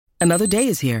Another day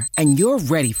is here, and you're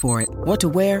ready for it. What to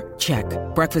wear? Check.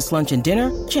 Breakfast, lunch, and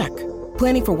dinner? Check.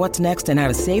 Planning for what's next and how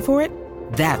to save for it?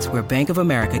 That's where Bank of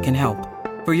America can help.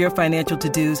 For your financial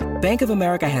to-dos, Bank of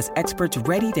America has experts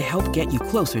ready to help get you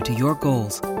closer to your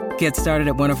goals. Get started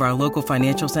at one of our local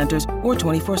financial centers or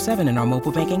 24/7 in our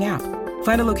mobile banking app.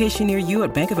 Find a location near you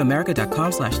at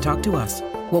bankofamerica.com/talktous.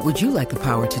 What would you like the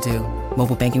power to do?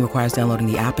 Mobile banking requires downloading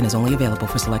the app and is only available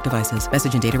for select devices.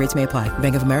 Message and data rates may apply.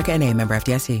 Bank of America N.A., member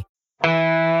FDIC.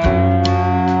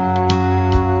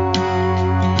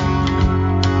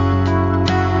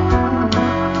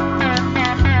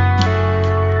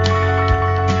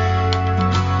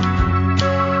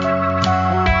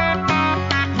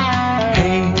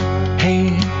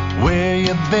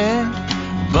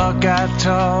 Buckeye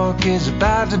Talk is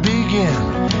about to begin.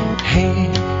 Hey,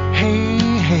 hey,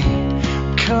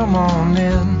 hey, come on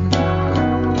in.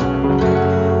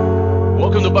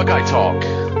 Welcome to Buckeye Talk.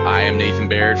 I am Nathan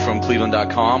Baird from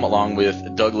Cleveland.com, along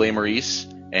with Doug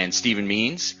Lesmerises and Stephen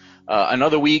Means.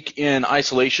 Another week in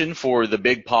isolation for the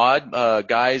big pod.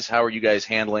 Guys, how are you guys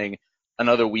handling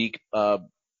another week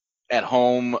at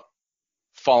home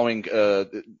following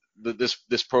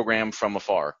this program from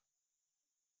afar?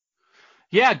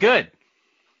 Yeah, good.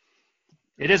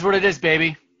 It is what it is,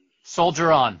 baby.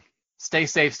 Soldier on. Stay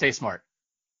safe, stay smart.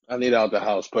 I need out the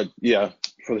house, but yeah,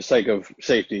 for the sake of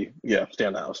safety, yeah, stay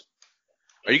in the house.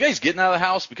 Are you guys getting out of the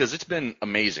house? Because it's been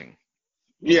amazing.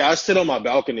 Yeah, I sit on my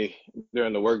balcony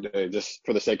during the workday just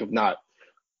for the sake of not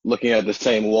looking at the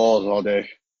same walls all day.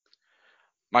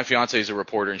 My fiance is a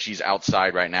reporter, and she's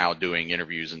outside right now doing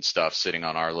interviews and stuff, sitting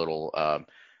on our little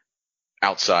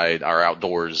outside, our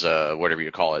outdoors, whatever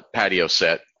you call it, patio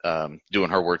set, doing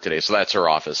her work today. So that's her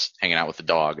office, hanging out with the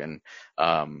dog. And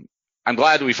I'm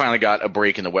glad that we finally got a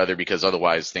break in the weather, because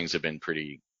otherwise things have been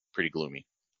pretty gloomy.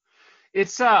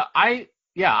 It's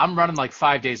I'm running like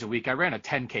 5 days a week. I ran a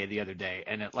 10K the other day,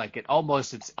 and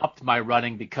it's upped my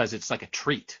running because it's like a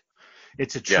treat.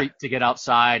 It's a treat to get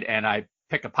outside, and I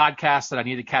pick a podcast that I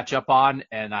need to catch up on,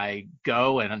 and I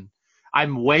go and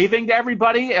I'm waving to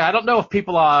everybody. I don't know if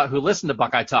people who listen to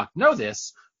Buckeye Talk know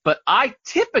this, but I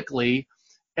typically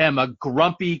am a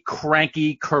grumpy,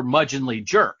 cranky, curmudgeonly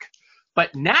jerk.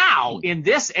 But now, in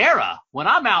this era, when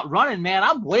I'm out running, man,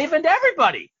 I'm waving to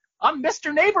everybody. I'm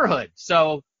Mr. Neighborhood.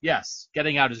 So, yes,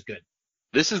 getting out is good.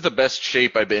 This is the best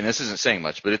shape I've been in. This isn't saying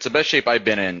much, but it's the best shape I've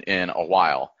been in a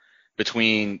while,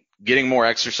 between getting more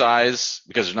exercise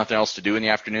because there's nothing else to do in the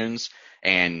afternoons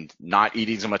and not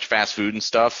eating so much fast food and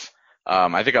stuff.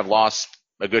 I think I've lost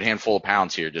a good handful of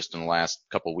pounds here just in the last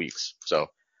couple of weeks. So,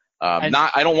 I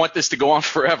don't want this to go on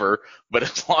forever, but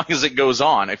as long as it goes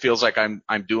on, it feels like I'm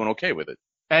doing okay with it.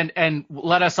 And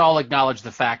let us all acknowledge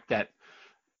the fact that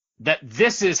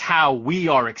this is how we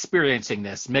are experiencing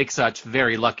this makes us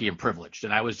very lucky and privileged.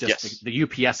 And I was just the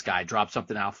UPS guy dropped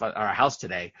something out at our house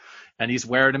today, and he's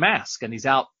wearing a mask and he's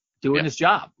out doing his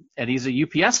job, and he's a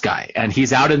UPS guy and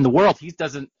he's out in the world.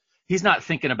 He's not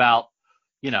thinking about,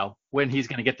 when he's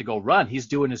going to get to go run. He's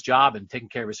doing his job and taking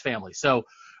care of his family. So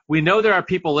we know there are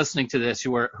people listening to this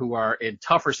who are in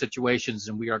tougher situations,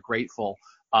 and we are grateful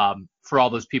for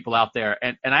all those people out there.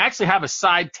 And I actually have a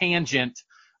side tangent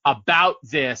about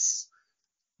this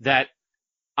that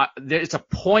it's a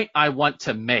point I want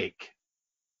to make.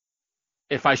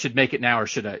 If I should make it now, or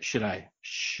should I?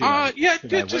 Just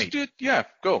do it. Yeah,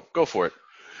 go for it.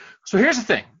 So here's the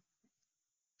thing.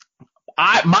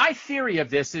 My theory of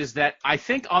this is that I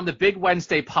think on the Big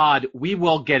Wednesday pod, we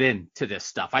will get into this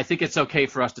stuff. I think it's okay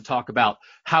for us to talk about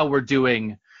how we're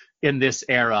doing in this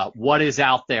era, what is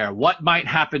out there, what might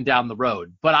happen down the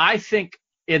road. But I think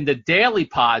in the daily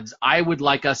pods, I would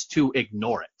like us to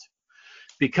ignore it,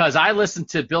 because I listened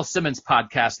to Bill Simmons'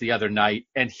 podcast the other night,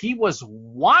 and he was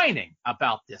whining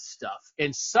about this stuff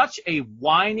in such a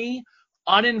whiny,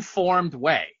 uninformed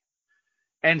way.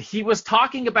 And he was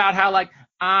talking about how,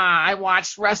 I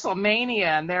watched WrestleMania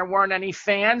and there weren't any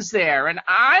fans there, and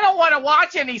I don't want to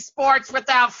watch any sports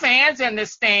without fans in the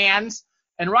stands.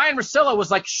 And Ryan Russillo was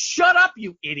like, shut up,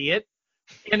 you idiot.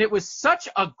 And it was such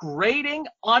a grating,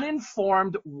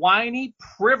 uninformed, whiny,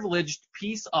 privileged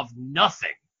piece of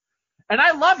nothing. And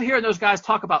I love hearing those guys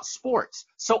talk about sports.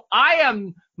 So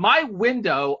my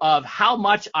window of how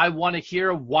much I want to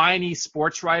hear whiny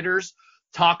sports writers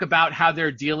talk about how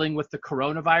they're dealing with the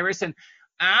coronavirus. And,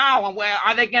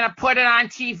 are they going to put it on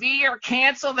TV or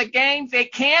cancel the game? They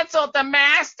canceled the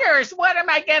Masters. What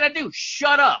am I going to do?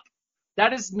 Shut up.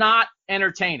 That is not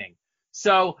entertaining.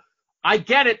 So I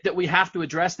get it that we have to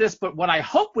address this, but what I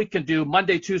hope we can do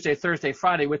Monday, Tuesday, Thursday,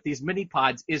 Friday with these mini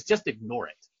pods is just ignore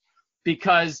it,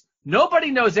 because nobody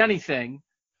knows anything.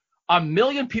 A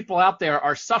million people out there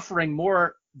are suffering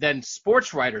more than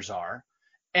sports writers are,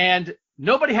 and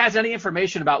nobody has any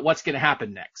information about what's going to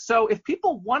happen next. So if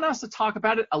people want us to talk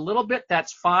about it a little bit,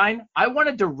 that's fine. I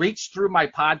wanted to reach through my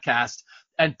podcast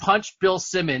and punch Bill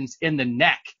Simmons in the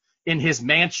neck in his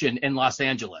mansion in Los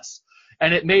Angeles.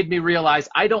 And it made me realize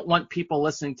I don't want people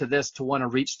listening to this to want to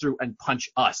reach through and punch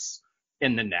us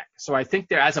in the neck. So I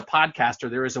think as a podcaster,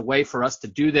 there is a way for us to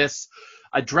do this,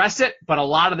 address it, but a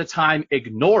lot of the time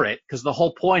ignore it, because the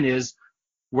whole point is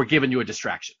we're giving you a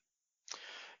distraction.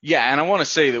 Yeah, and I want to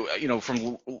say that,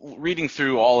 from reading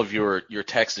through all of your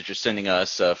texts that you're sending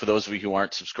us, for those of you who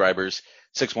aren't subscribers,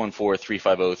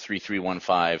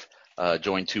 614-350-3315,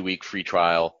 join 2-week free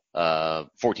trial,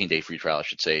 14-day free trial, I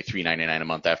should say, $3.99 a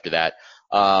month after that.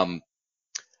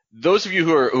 Those of you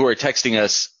who are texting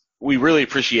us, we really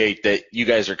appreciate that you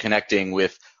guys are connecting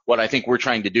with what I think we're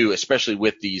trying to do, especially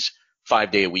with these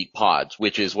 5-day-a-week pods,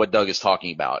 which is what Doug is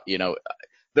talking about.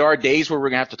 There are days where we're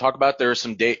going to have to talk about. There are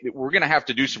some days we're going to have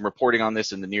to do some reporting on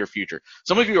this in the near future.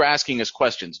 Some of you are asking us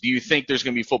questions. Do you think there's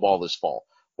going to be football this fall?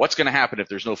 What's going to happen if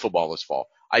there's no football this fall?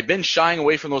 I've been shying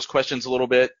away from those questions a little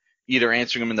bit, either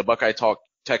answering them in the Buckeye Talk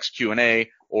text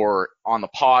Q&A or on the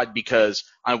pod, because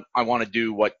I want to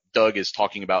do what Doug is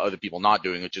talking about other people not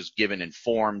doing, which is give an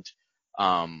informed,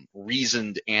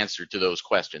 reasoned answer to those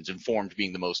questions, informed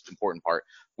being the most important part.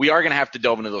 We are going to have to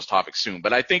delve into those topics soon,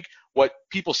 but I think what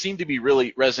people seem to be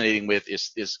really resonating with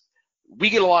is we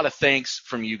get a lot of thanks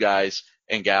from you guys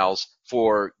and gals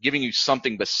for giving you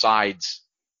something besides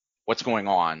what's going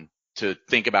on to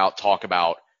think about, talk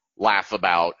about, laugh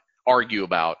about, argue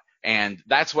about. And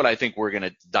that's what I think we're going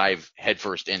to dive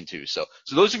headfirst into. So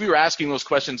those of you who are asking those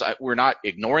questions, we're not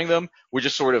ignoring them. We're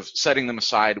just sort of setting them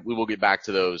aside. We will get back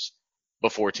to those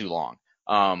before too long.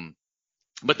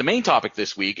 But the main topic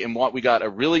this week, and what we got a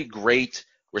really great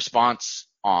response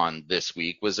on this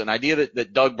week, was an idea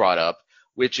that Doug brought up,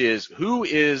 which is, who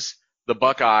is the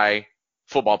Buckeye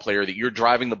football player that you're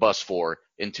driving the bus for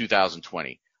in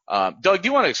 2020? Doug, do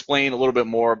you want to explain a little bit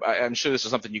more? I'm sure this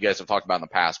is something you guys have talked about in the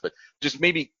past, but just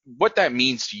maybe what that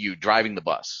means to you, driving the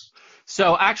bus.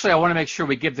 So actually, I want to make sure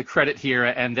we give the credit here.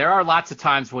 And there are lots of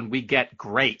times when we get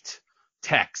great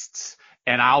texts,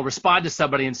 and I'll respond to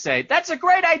somebody and say, that's a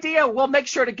great idea. We'll make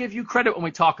sure to give you credit when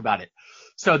we talk about it.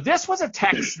 So this was a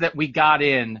text that we got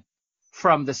in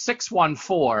from the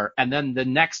 614, and then the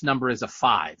next number is a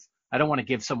 5. I don't want to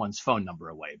give someone's phone number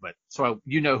away, but so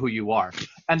you know who you are.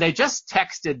 And they just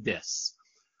texted this: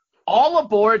 all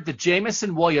aboard the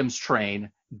Jameson Williams train.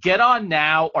 Get on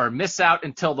now or miss out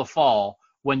until the fall,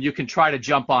 when you can try to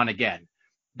jump on again.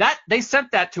 That they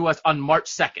sent that to us on March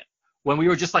 2nd, when we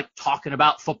were just like talking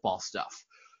about football stuff.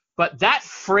 But that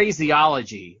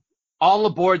phraseology, all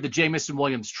aboard the Jameson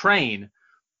Williams train,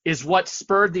 is what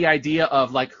spurred the idea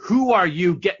of, like, who are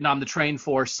you getting on the train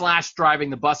for /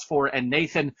 driving the bus for? And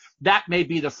Nathan, that may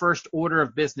be the first order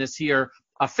of business here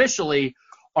officially.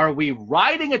 Are we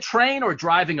riding a train or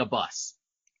driving a bus?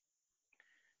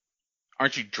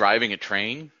 Aren't you driving a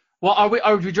train? Well,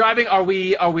 are we driving? Are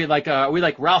we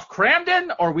like Ralph Cramden,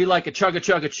 or are we like a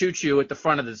chugga choo choo at the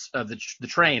front of the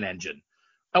train engine?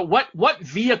 What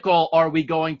vehicle are we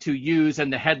going to use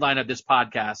in the headline of this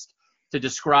podcast to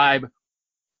describe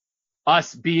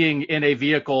us being in a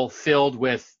vehicle filled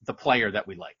with the player that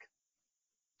we like?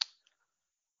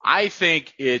 I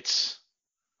think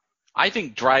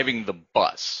driving the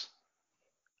bus.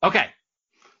 Okay.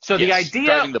 So yes, the idea,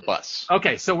 driving the bus.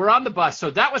 Okay, so we're on the bus.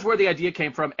 So that was where the idea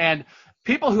came from. And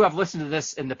people who have listened to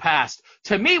this in the past,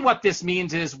 to me, what this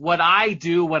means is what I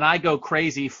do when I go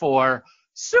crazy for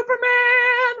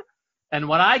Superman. And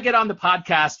when I get on the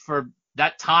podcast for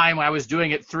that time, I was doing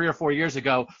it 3 or 4 years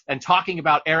ago and talking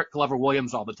about Eric Glover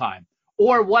Williams all the time,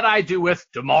 or what I do with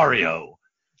DeMario.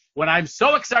 When I'm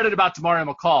so excited about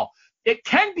DeMario McCall, it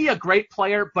can be a great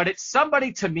player, but it's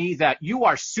somebody to me that you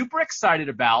are super excited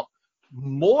about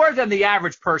more than the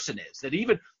average person is. That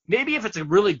even maybe if it's a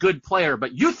really good player,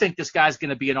 but you think this guy's going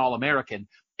to be an All-American,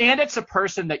 and it's a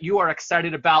person that you are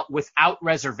excited about without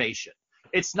reservation.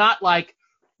 It's not like,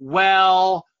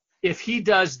 well, if he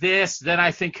does this, then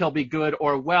I think he'll be good.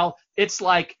 Or, well, it's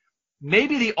like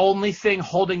maybe the only thing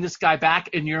holding this guy back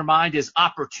in your mind is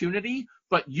opportunity,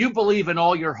 but you believe in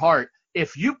all your heart,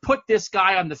 if you put this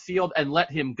guy on the field and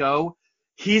let him go,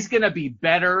 he's going to be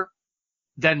better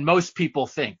than most people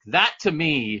think. That, to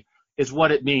me, is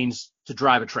what it means to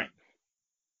drive a train.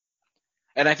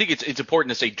 And I think it's important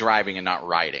to say driving and not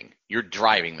riding. You're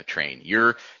driving the train.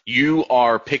 You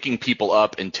are picking people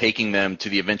up and taking them to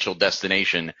the eventual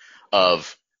destination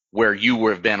of where you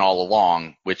would have been all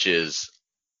along, which is,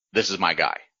 this is my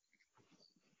guy.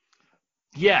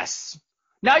 Yes.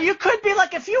 Now, you could be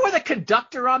like, if you were the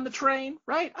conductor on the train,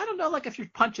 right? I don't know, like if you're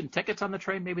punching tickets on the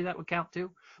train, maybe that would count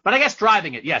too. But I guess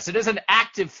driving it, yes, it is an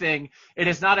active thing. It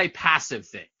is not a passive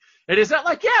thing. It is not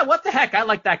like, yeah, what the heck? I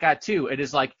like that guy too. It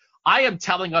is like, I am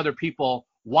telling other people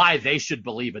why they should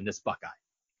believe in this Buckeye.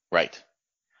 Right.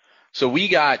 So we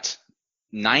got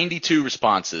 92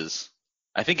 responses.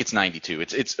 I think it's 92.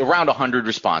 It's around 100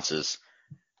 responses.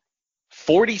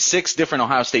 46 different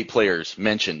Ohio State players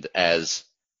mentioned as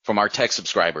from our tech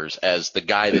subscribers as the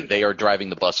guy that they are driving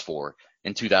the bus for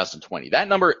in 2020. That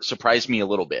number surprised me a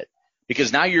little bit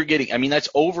because now you're getting, I mean, that's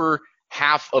over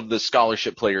half of the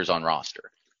scholarship players on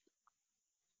roster.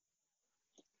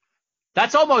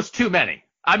 That's almost too many.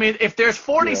 I mean, if there's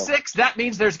 46, that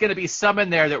means there's going to be some in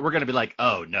there that we're going to be like,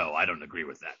 oh, no, I don't agree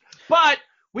with that. But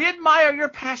we admire your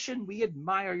passion. We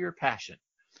admire your passion.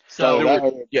 So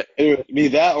it'll be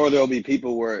that, or there'll be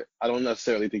people where I don't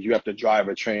necessarily think you have to drive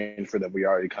a train for them. We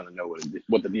already kind of know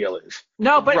what the deal is.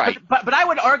 No, but I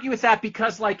would argue with that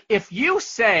because, like, if you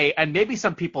say, and maybe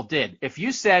some people did, if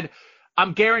you said,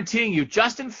 I'm guaranteeing you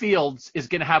Justin Fields is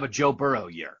going to have a Joe Burrow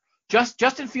year.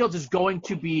 Justin Fields is going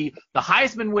to be the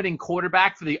Heisman-winning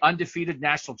quarterback for the undefeated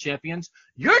national champions.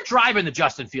 You're driving the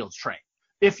Justin Fields train.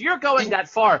 If you're going that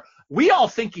far, we all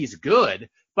think he's good,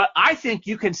 but I think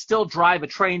you can still drive a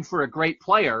train for a great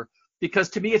player because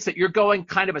to me it's that you're going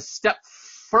kind of a step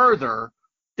further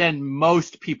than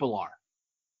most people are.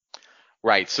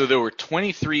 Right. So there were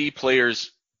 23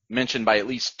 players mentioned by at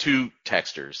least 2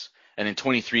 texters, and then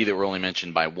 23 that were only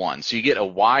mentioned by 1. So you get a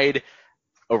wide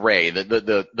array.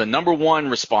 The number 1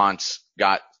 response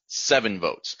got 7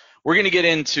 votes. We're going to get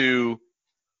into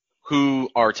who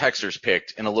our texters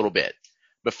picked in a little bit.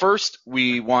 But first,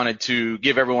 we wanted to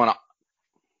give everyone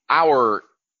our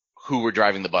who we're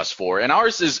driving the bus for. And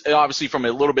ours is obviously from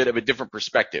a little bit of a different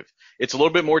perspective. It's a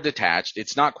little bit more detached.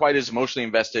 It's not quite as emotionally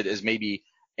invested as maybe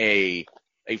a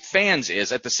fan's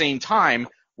is. At the same time,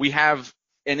 we have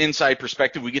an inside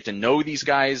perspective. We get to know these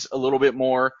guys a little bit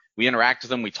more. We interact with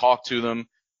them. We talk to them.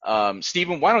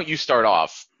 Stephen, why don't you start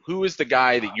off? Who is the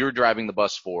guy that you're driving the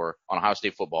bus for on Ohio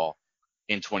State football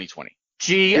in 2020?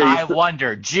 I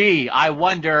wonder.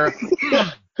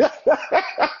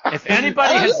 If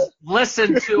anybody has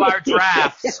listened to our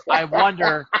drafts, I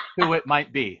wonder who it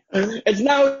might be. It's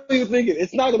not what you're thinking.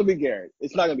 It's not going to be Garrett.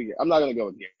 I'm not going to go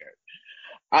with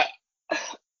Garrett.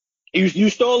 You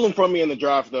stole him from me in the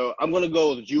draft, though. I'm going to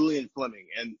go with Julian Fleming.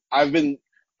 And I've been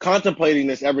contemplating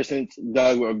this ever since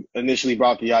Doug initially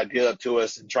brought the idea up to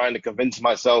us and trying to convince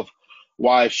myself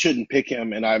why I shouldn't pick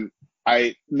him. And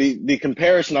the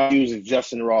comparison I use is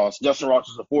Justin Ross. Justin Ross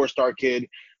is a 4-star kid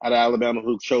out of Alabama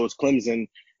who chose Clemson.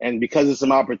 And because of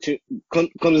some opportunity,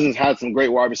 Clemson's had some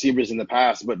great wide receivers in the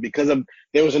past, but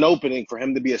there was an opening for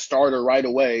him to be a starter right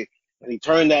away. And he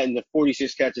turned that into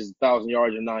 46 catches, 1,000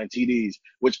 yards, and 9 TDs,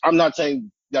 which I'm not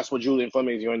saying that's what Julian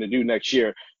Fleming is going to do next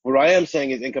year. What I am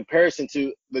saying is in comparison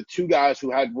to the 2 guys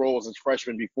who had roles as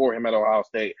freshmen before him at Ohio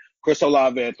State, Chris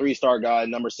Olave, a 3-star guy,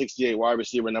 number 68 wide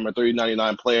receiver, number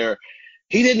 399 player,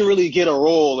 he didn't really get a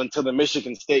role until the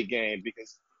Michigan State game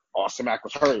because Austin Mack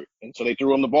was hurt. And so they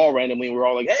threw him the ball randomly. And we were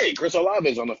all like, hey, Chris Olave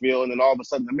is on the field. And then all of a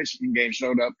sudden the Michigan game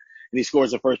showed up and he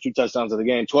scores the first 2 touchdowns of the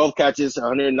game. 12 catches,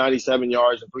 197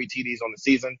 yards, and 3 TDs on the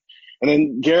season. And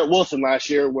then Garrett Wilson last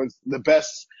year was the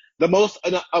most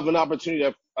of an opportunity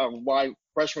of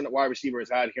freshman wide receiver has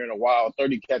had here in a while.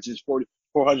 30 catches,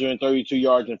 432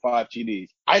 yards, and 5 TDs.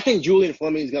 I think Julian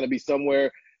Fleming is going to be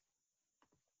somewhere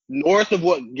north of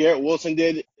what Garrett Wilson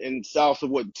did and south of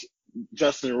what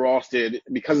Justin Ross did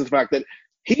because of the fact that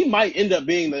he might end up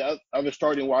being the other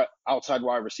starting outside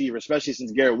wide receiver, especially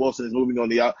since Garrett Wilson is moving on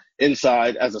the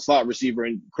inside as a slot receiver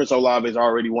and Chris Olave is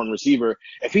already one receiver.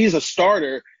 If he's a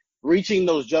starter, reaching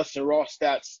those Justin Ross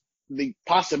stats, the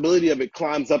possibility of it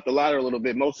climbs up the ladder a little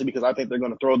bit, mostly because I think they're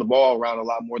going to throw the ball around a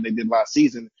lot more than they did last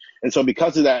season. And so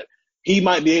because of that, he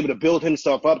might be able to build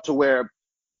himself up to where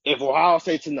if Ohio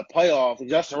State's in the playoff,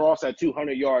 Justin Ross had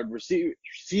 200-yard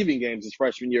receiving games his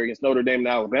freshman year against Notre Dame and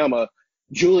Alabama,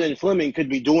 Julian Fleming could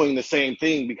be doing the same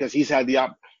thing because he's had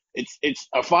it's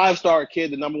a 5-star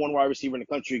kid, the number 1 wide receiver in the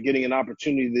country, getting an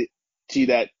opportunity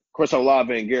that Chris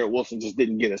Olave and Garrett Wilson just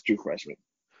didn't get as true freshmen.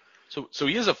 So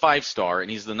he is a 5-star, and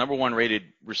he's the number 1 rated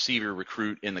receiver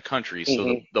recruit in the country.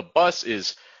 So the bus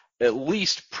is at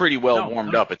least pretty well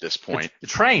warmed up at this point. The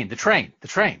train.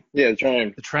 Yeah, the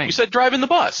train. You said driving the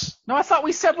bus. No, I thought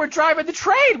we said we're driving the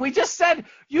train. We just said,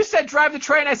 you said drive the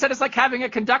train. I said it's like having a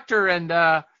conductor, and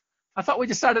I thought we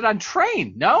decided on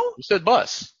train. No? You said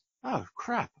bus. Oh,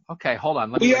 crap. Okay, hold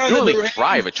on. We are really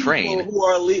drive a train.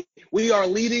 We are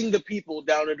leading the people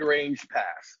down a deranged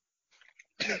path.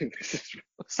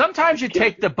 Sometimes you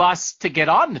take the bus to get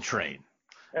on the train.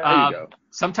 There you go.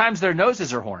 Sometimes their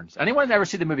noses are horns. Anyone ever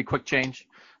see the movie Quick Change?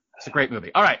 It's a great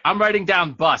movie. All right, I'm writing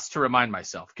down bus to remind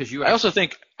myself because you. I also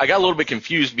think I got a little bit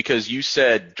confused because you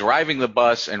said driving the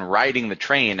bus and riding the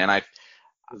train, and I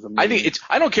think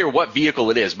I don't care what vehicle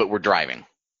it is, but we're driving.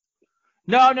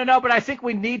 No, but I think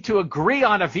we need to agree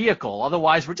on a vehicle.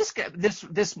 Otherwise, we're just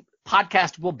this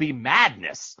podcast will be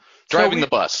madness. Driving the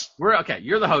bus. We're okay.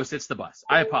 You're the host. It's the bus.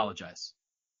 I apologize.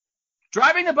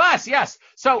 Driving the bus. Yes.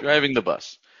 So driving the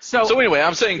bus. So anyway,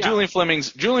 I'm saying yeah.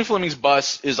 Julian Fleming's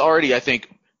bus is already, I think,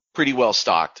 pretty well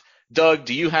stocked. Doug,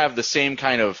 do you have the same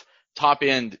kind of top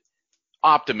end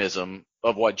optimism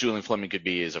of what Julian Fleming could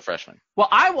be as a freshman? Well,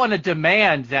 I want to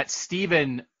demand that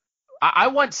I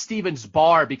want Steven's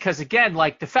bar because, again,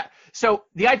 like so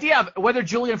the idea of whether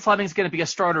Julian Fleming's going to be a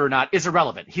starter or not is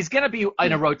irrelevant. He's going to be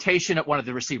in a rotation at one of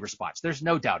the receiver spots. There's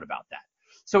no doubt about that.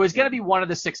 So he's going to be one of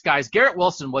the 6 guys. Garrett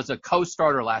Wilson was a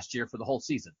co-starter last year for the whole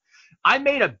season. I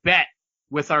made a bet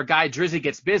with our guy Drizzy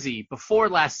Gets Busy before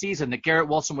last season that Garrett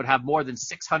Wilson would have more than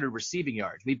 600 receiving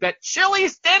yards. We bet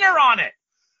Chili's dinner on it.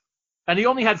 And he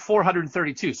only had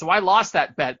 432. So I lost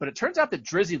that bet, but it turns out that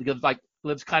Drizzy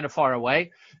lives kind of far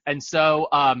away. And so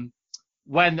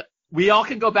when we all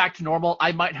can go back to normal,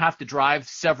 I might have to drive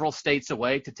several states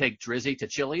away to take Drizzy to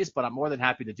Chili's, but I'm more than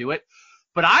happy to do it.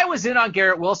 But I was in on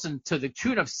Garrett Wilson to the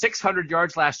tune of 600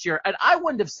 yards last year, and I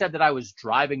wouldn't have said that I was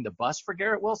driving the bus for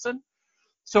Garrett Wilson.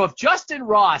 So if Justin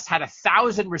Ross had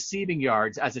 1,000 receiving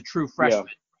yards as a true freshman,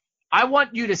 I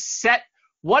want you to set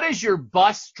what is your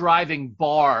bus driving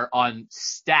bar on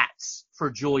stats for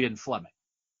Julian Fleming?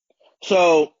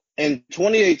 So in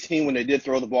 2018, when they did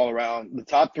throw the ball around, the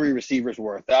top 3 receivers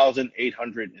were 1,000,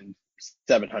 800, and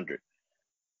 700.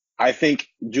 I think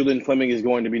Julian Fleming is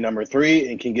going to be number 3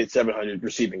 and can get 700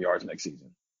 receiving yards next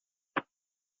season.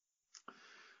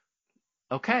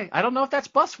 Okay, I don't know if that's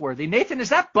bus-worthy. Nathan, is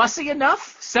that bussy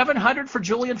enough? 700 for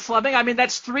Julian Fleming? I mean,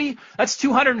 that's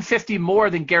 250 more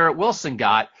than Garrett Wilson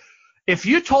got. If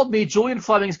you told me Julian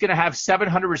Fleming's going to have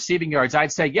 700 receiving yards,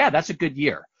 I'd say, yeah, that's a good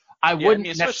year. I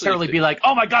wouldn't necessarily be like,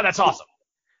 oh my God, that's awesome.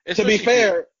 To be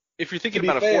fair, if you're thinking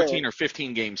about a 14 or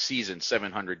 15 game season,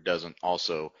 700 doesn't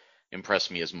also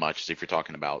impress me as much as if you're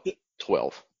talking about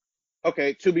 12.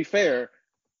 Okay, to be fair,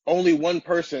 only one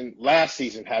person last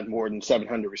season had more than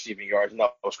 700 receiving yards, and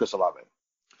that was Chris Olave.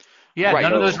 Yeah, right.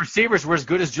 None of those receivers were as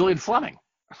good as Julian Fleming.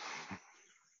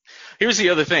 Here's the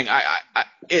other thing.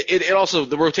 It also,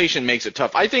 the rotation makes it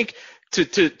tough. I think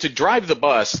to drive the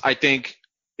bus, I think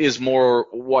is more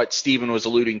what Steven was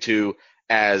alluding to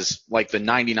as like the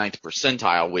 99th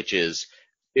percentile, which is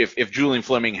if Julian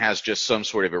Fleming has just some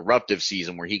sort of eruptive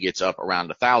season where he gets up around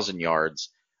 1,000 yards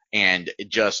and it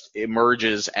just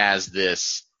emerges as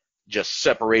this just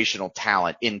separational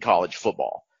talent in college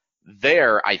football.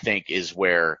 There, I think, is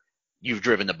where you've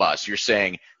driven the bus. You're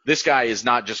saying this guy is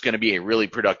not just going to be a really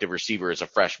productive receiver as a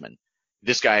freshman.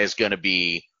 This guy is going to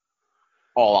be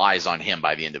all eyes on him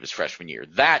by the end of his freshman year.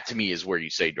 That, to me, is where you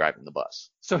say driving the bus.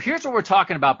 So here's what we're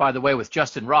talking about, by the way, with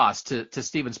Justin Ross, to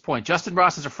Steven's point. Justin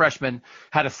Ross as a freshman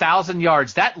had 1,000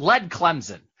 yards. That led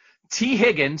Clemson. T.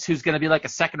 Higgins, who's going to be like a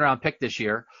second-round pick this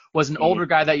year, was an older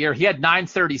guy that year. He had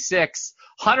 936.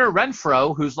 Hunter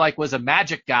Renfrow, was a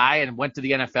Magic guy and went to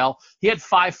the NFL, he had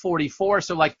 544.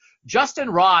 So, Justin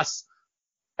Ross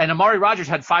and Amari Rogers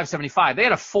had 575. They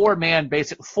had a 4-man,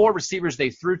 basically 4 receivers they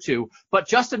threw to, but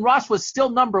Justin Ross was still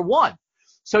number 1.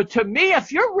 So, to me,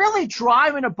 if you're really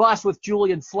driving a bus with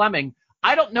Julian Fleming,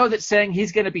 I don't know that saying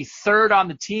he's going to be 3rd on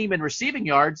the team in receiving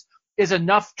yards is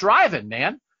enough driving,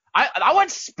 man. I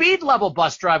want speed level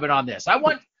bus driving on this. I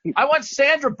want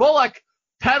Sandra Bullock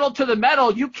pedal to the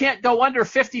metal. You can't go under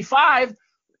 55.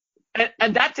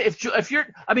 And that's if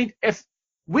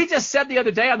we just said the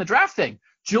other day on the draft thing,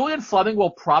 Julian Fleming will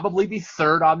probably be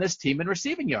 3rd on this team in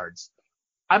receiving yards.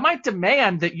 I might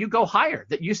demand that you go higher,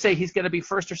 that you say he's going to be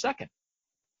 1st or 2nd.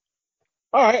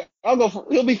 All right, I'll go.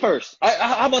 He'll be 1st.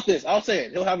 How about this? I'll say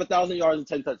it. He'll have 1,000 yards and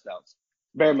 10 touchdowns,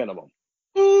 bare minimum.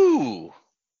 Ooh.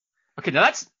 Okay,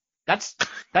 now that's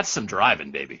some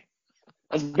driving, baby.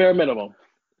 That's bare minimum.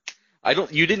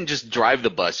 You didn't just drive the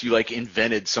bus. You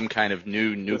invented some kind of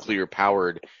new nuclear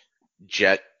powered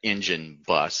jet engine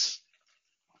bus.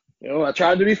 I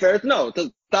tried to be fair. No, it's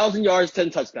 1,000 yards, 10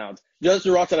 touchdowns.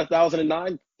 Justin Ross at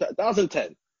 1,009,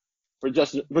 1,010 for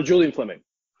Julian Fleming.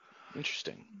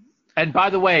 Interesting. And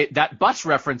by the way, that bus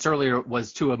reference earlier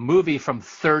was to a movie from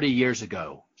 30 years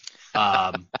ago.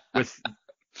 It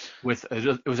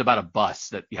was about a bus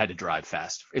that you had to drive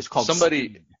fast. It's called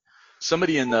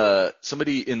Somebody in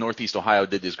Northeast Ohio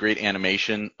did this great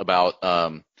animation about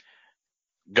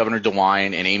Governor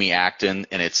DeWine and Amy Acton,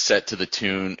 and it's set to the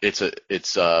tune. It's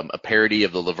a parody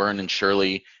of the Laverne and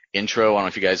Shirley intro. I don't know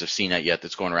if you guys have seen that yet.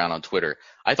 That's going around on Twitter.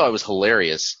 I thought it was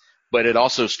hilarious, but it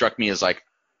also struck me as like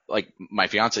my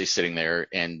fiance is sitting there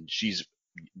and she's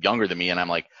younger than me, and I'm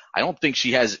like, I don't think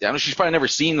she has. I know she's probably never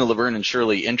seen the Laverne and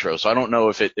Shirley intro, so I don't know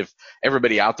if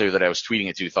everybody out there that I was tweeting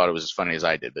it to thought it was as funny as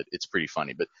I did, but it's pretty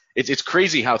funny. But it's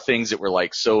crazy how things that were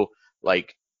like so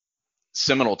like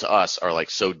seminal to us are like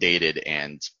so dated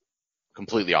and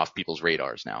completely off people's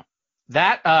radars now.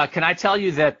 That can I tell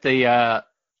you that the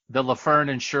Laverne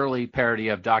and Shirley parody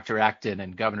of Dr. Acton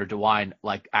and Governor DeWine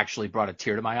like actually brought a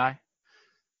tear to my eye,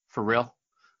 for real.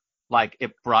 Like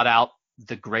it brought out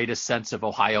the greatest sense of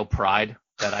Ohio pride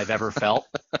that I've ever felt.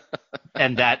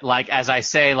 And that, like, as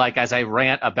I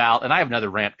rant about, and I have another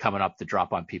rant coming up to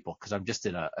drop on people because I'm just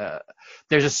in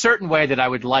there's a certain way that I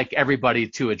would like everybody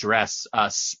to address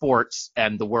sports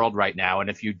and the world right now. And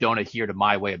if you don't adhere to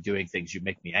my way of doing things, you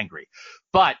make me angry.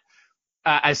 But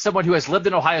as someone who has lived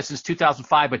in Ohio since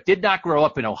 2005, but did not grow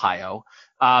up in Ohio,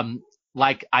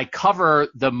 like I cover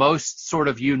the most sort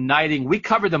of uniting. We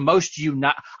cover the most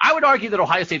I would argue that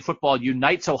Ohio State football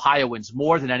unites Ohioans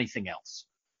more than anything else.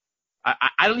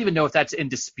 I don't even know if that's in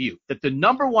dispute, that the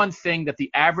number one thing that the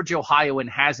average Ohioan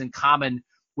has in common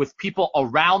with people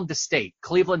around the state,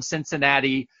 Cleveland,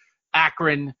 Cincinnati,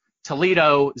 Akron,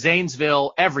 Toledo,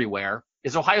 Zanesville, everywhere,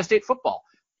 is Ohio State football.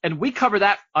 And we cover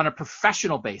that on a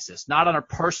professional basis, not on a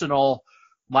personal,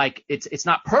 like it's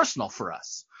not personal for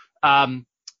us.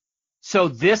 So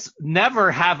this,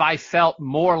 never have I felt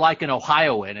more like an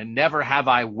Ohioan, and never have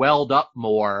I welled up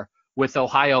more with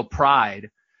Ohio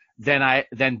pride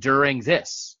than during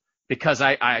this, because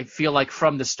I feel like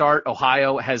from the start,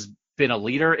 Ohio has been a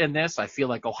leader in this. I feel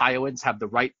like Ohioans have the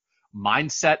right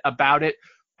mindset about it.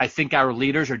 I think our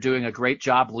leaders are doing a great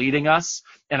job leading us.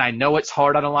 And I know it's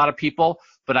hard on a lot of people,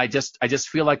 but I just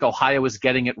feel like Ohio is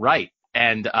getting it right.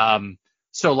 And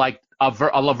so like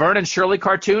a Laverne and Shirley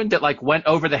cartoon that like went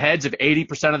over the heads of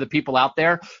 80% of the people out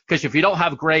there, because if you don't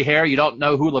have gray hair, you don't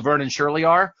know who Laverne and Shirley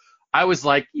are. I was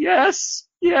like, yes,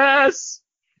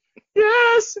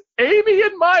 Amy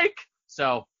and Mike.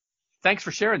 So thanks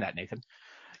for sharing that, Nathan.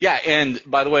 Yeah, and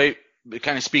by the way,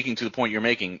 kind of speaking to the point you're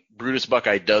making, Brutus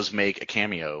Buckeye does make a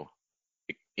cameo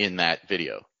in that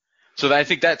video. So I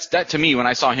think that to me, when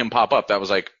I saw him pop up, that was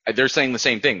like, they're saying the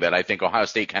same thing, that I think Ohio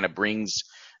State kind of brings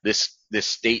this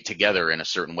state together in a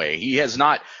certain way. He has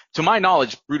not, to my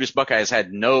knowledge, Brutus Buckeye has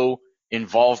had no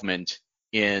involvement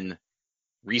in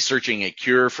researching a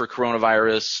cure for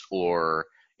coronavirus or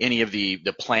any of the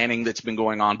planning that's been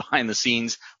going on behind the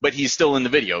scenes, but he's still in the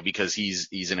video because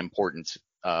he's an important,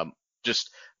 just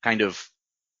kind of,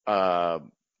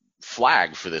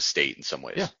 flag for this state in some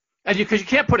ways. Yeah. And because you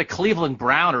can't put a Cleveland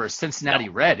Brown or a Cincinnati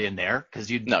Red in there,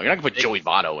 because you're not gonna put Joey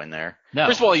Votto in there. No.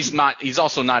 First of all, he's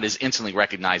also not as instantly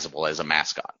recognizable as a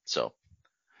mascot. So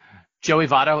Joey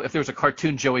Votto, if there was a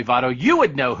cartoon Joey Votto, you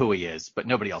would know who he is, but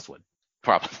nobody else would.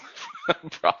 Probably.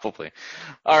 Probably.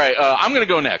 All right. I'm going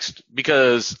to go next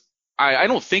because I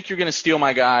don't think you're going to steal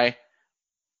my guy,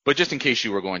 but just in case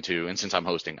you were going to, and since I'm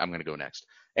hosting, I'm going to go next.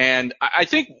 And I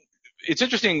think it's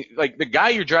interesting, like the guy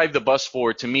you drive the bus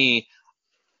for, to me,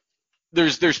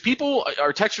 there's people,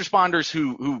 our text responders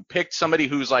who picked somebody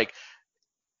who's like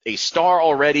a star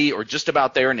already or just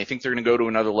about there, and they think they're going to go to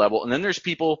another level. And then there's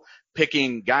people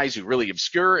picking guys who really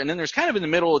obscure. And then there's kind of in the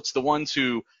middle, it's the ones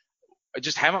who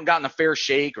just haven't gotten a fair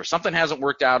shake or something hasn't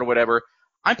worked out or whatever.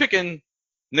 I'm picking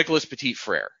Nicholas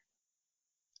Petit-Frere.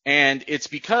 And it's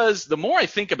because the more I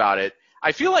think about it,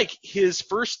 I feel like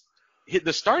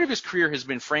the start of his career has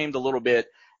been framed a little bit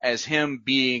as him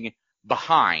being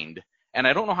behind. And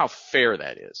I don't know how fair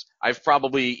that is. I've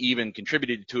probably even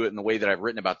contributed to it in the way that I've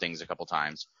written about things a couple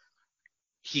times.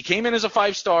 He came in as a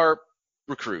 5-star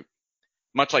recruit,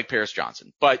 much like Paris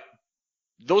Johnson, but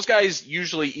those guys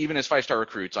usually, even as 5-star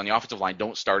recruits on the offensive line,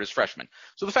 don't start as freshmen.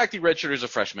 So the fact he redshirted as a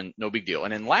freshman, no big deal.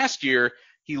 And then last year,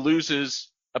 he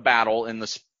loses a battle in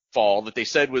the fall that they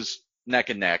said was neck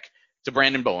and neck to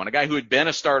Brandon Bowen, a guy who had been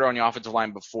a starter on the offensive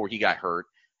line before he got hurt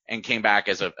and came back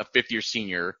as a fifth-year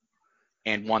senior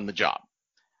and won the job.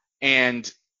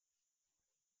 And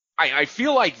I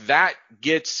feel like that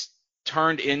gets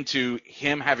turned into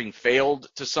him having failed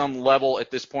to some level at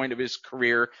this point of his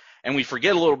career. And we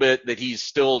forget a little bit that he's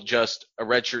still just a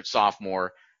redshirt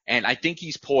sophomore. And I think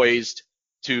he's poised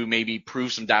to maybe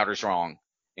prove some doubters wrong,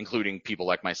 including people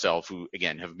like myself who,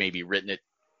 again, have maybe written it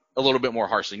a little bit more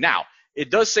harshly. Now, it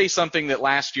does say something that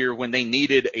last year when they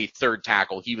needed a third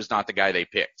tackle, he was not the guy they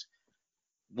picked.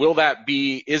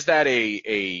 Is that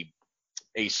a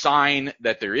sign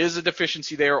that there is a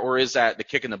deficiency there, or is that the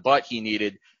kick in the butt he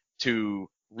needed to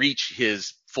reach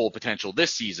his full potential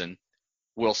this season,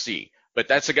 we'll see. But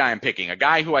that's the guy I'm picking. A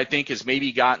guy who I think has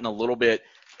maybe gotten a little bit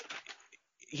 –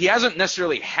 he hasn't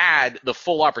necessarily had the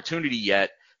full opportunity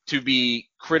yet to be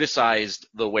criticized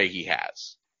the way he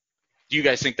has. Do you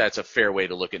guys think that's a fair way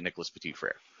to look at Nicholas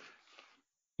Petit-Frere?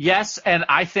 Yes, and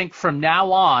I think from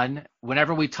now on,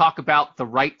 whenever we talk about the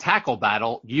right tackle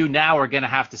battle, you now are going to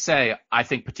have to say, I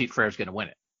think Petit-Frere is going to win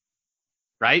it.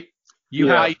 Right? You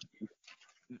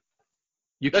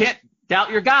can't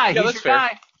doubt your guy. Yeah, He's your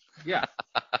guy. Yeah.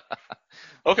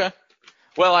 Okay.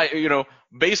 Well,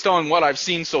 based on what I've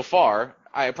seen so far,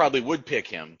 I probably would pick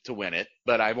him to win it,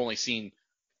 but I've only seen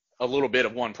a little bit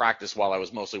of one practice while I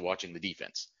was mostly watching the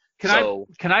defense.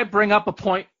 Can I bring up a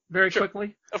point very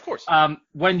quickly? Of course.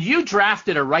 When you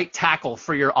drafted a right tackle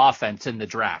for your offense in the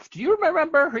draft, do you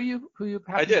remember who you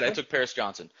I did. I took Paris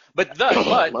Johnson. But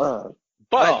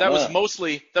that was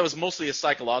mostly a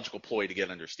psychological ploy to get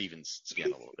under Steven's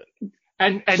skin a little bit.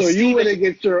 And so you went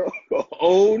against your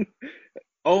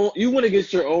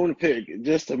own pick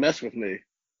just to mess with me.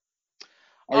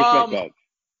 I respect that.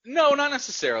 No, not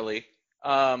necessarily.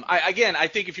 I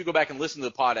think if you go back and listen to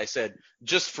the pod, I said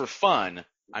just for fun,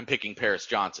 I'm picking Paris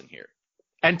Johnson here.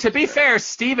 And to be fair,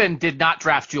 Steven did not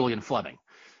draft Julian Fleming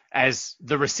as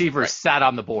the receivers sat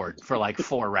on the board for like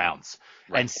 4 rounds.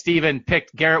 Right. And Steven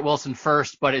picked Garrett Wilson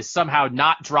first, but is somehow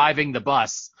not driving the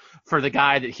bus for the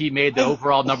guy that he made the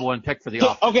overall number 1 pick for the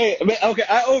offense. Okay.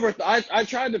 I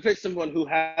tried to pick someone who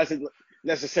hasn't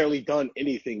necessarily done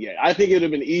anything yet. I think it would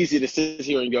have been easy to sit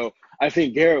here and go, I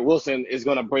think Garrett Wilson is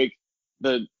going to break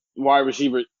the wide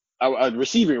receiver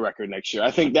receiving record next year.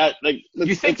 I think that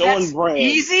you think it's that's on brand.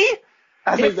 Easy?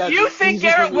 If you think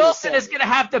Garrett Wilson is going to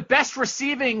have the best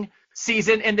receiving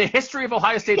season in the history of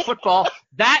Ohio State football,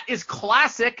 that is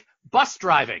classic bus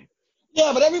driving.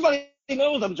 Yeah, but everybody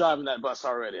knows I'm driving that bus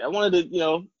already. I wanted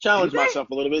to, challenge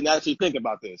myself a little bit and actually think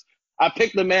about this. I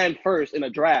picked the man first in a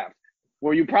draft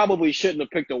where you probably shouldn't have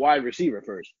picked a wide receiver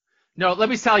first. No, let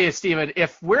me tell you, Steven,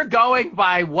 if we're going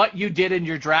by what you did in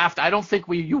your draft, I don't think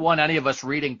you want any of us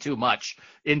reading too much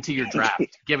into your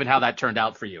draft, given how that turned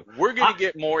out for you. We're going to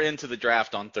get more into the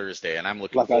draft on Thursday, and I'm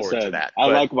looking forward to that. I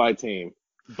like my team.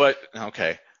 But,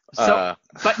 okay.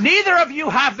 But neither of you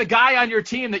have the guy on your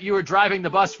team that you were driving the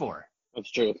bus for. That's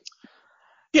true.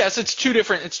 Yes, it's two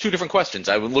different questions.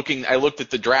 I looked at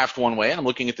the draft one way, and I'm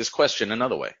looking at this question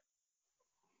another way.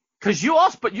 Because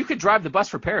you could drive the bus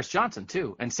for Paris Johnson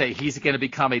too, and say he's going to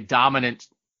become a dominant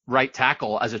right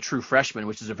tackle as a true freshman,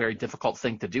 which is a very difficult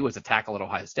thing to do as a tackle at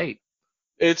Ohio State.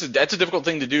 That's a difficult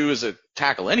thing to do as a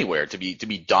tackle anywhere, to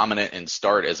be dominant and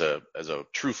start as a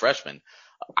true freshman.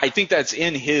 I think that's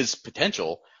in his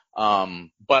potential. But I'm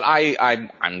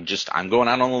going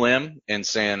out on a limb and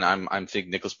saying I'm thinking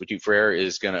Nicholas Petit-Frere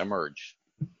is going to emerge.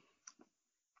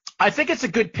 I think it's a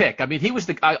good pick. I mean, he was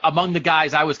among the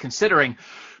guys I was considering.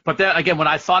 But then again, when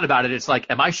I thought about it, it's like,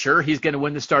 am I sure he's going to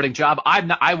win the starting job?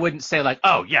 I wouldn't say like,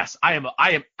 oh yes, I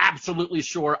am absolutely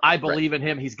sure. I believe in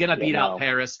him. He's going to beat out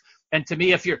Paris. And to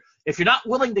me, if you're not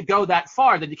willing to go that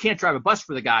far, then you can't drive a bus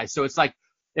for the guy. So it's like,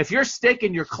 if you're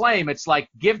staking your claim, it's like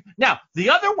now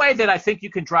the other way that I think you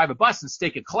can drive a bus and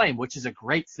stake a claim, which is a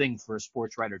great thing for a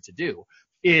sports writer to do,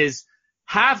 is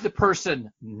have the person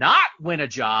not win a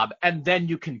job, and then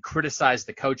you can criticize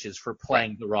the coaches for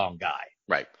playing the wrong guy.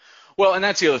 Right. Well, and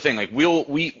that's the other thing. Like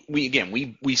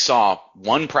we saw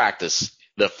one practice,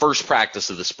 the first practice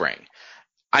of the spring.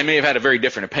 I may have had a very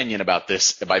different opinion about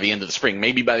this by the end of the spring.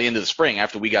 Maybe by the end of the spring,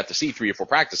 after we got to see 3 or 4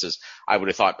 practices, I would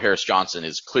have thought Paris Johnson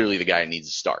is clearly the guy who needs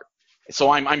to start.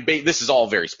 So this is all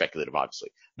very speculative, obviously.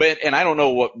 And I don't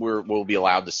know what we'll be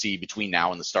allowed to see between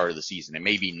now and the start of the season. It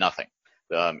may be nothing,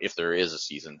 if there is a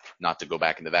season, not to go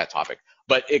back into that topic.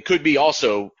 But it could be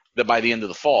also that by the end of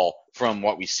the fall, from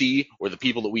what we see or the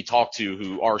people that we talk to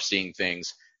who are seeing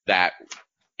things, that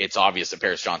it's obvious that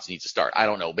Paris Johnson needs to start. I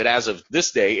don't know. But as of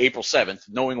this day, April 7th,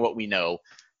 knowing what we know,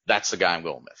 that's the guy I'm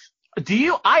going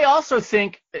with. I also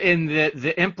think in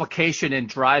the implication in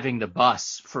driving the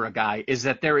bus for a guy is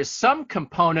that there is some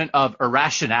component of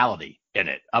irrationality in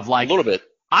it, of like a little bit.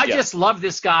 I just love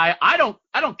this guy. I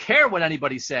don't care what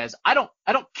anybody says. I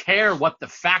don't care what the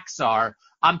facts are.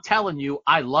 I'm telling you,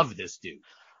 I love this dude.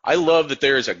 I love that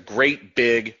there is a great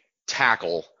big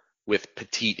tackle with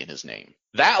Petite in his name.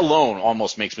 That alone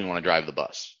almost makes me want to drive the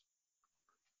bus.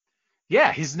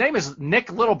 Yeah, his name is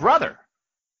Nick Little Brother.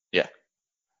 Yeah.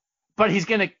 But he's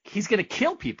gonna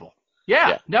kill people.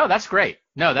 Yeah. No, that's great.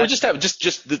 No, that's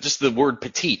just the word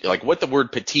petite. Like what the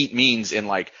word petite means in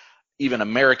like even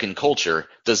American culture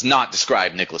does not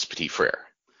describe Nicholas Petit-Frere.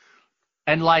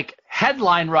 And like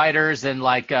headline writers and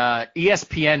like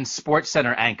ESPN Sports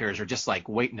Center anchors are just like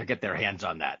waiting to get their hands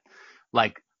on that.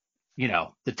 Like,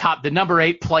 the number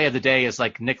 8 play of the day is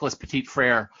like Nicholas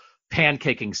Petit-Frere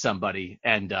pancaking somebody,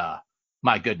 and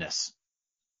my goodness,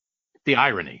 the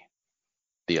irony.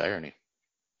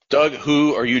 Doug,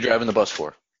 who are you driving the bus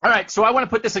for? All right, so I want to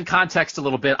put this in context a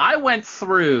little bit. I went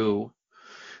through,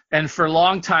 and for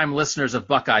longtime listeners of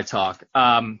Buckeye Talk,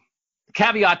 the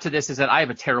caveat to this is that I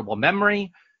have a terrible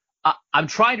memory. I'm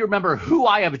trying to remember who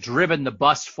I have driven the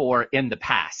bus for in the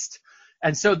past.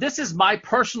 And so this is my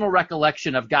personal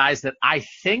recollection of guys that I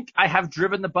think I have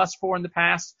driven the bus for in the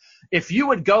past. If you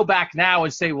would go back now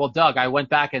and say, well, Doug, I went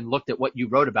back and looked at what you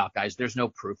wrote about guys, there's no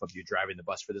proof of you driving the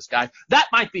bus for this guy. That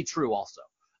might be true also.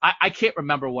 I can't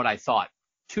remember what I thought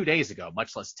 2 days ago,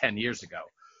 much less 10 years ago.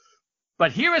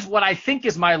 But here is what I think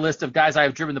is my list of guys I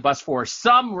have driven the bus for,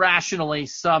 some rationally,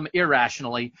 some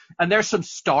irrationally. And there's some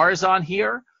stars on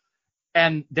here,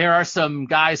 and there are some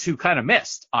guys who kind of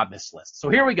missed on this list. So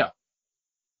here we go.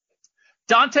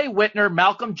 Dante Whitner,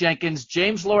 Malcolm Jenkins,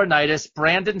 James Laurinaitis,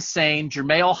 Brandon Sane,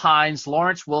 Jermail Hines,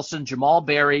 Lawrence Wilson, Jamal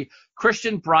Berry,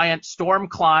 Christian Bryant, Storm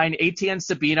Klein, Etienne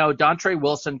Sabino, Dontre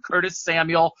Wilson, Curtis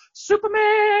Samuel,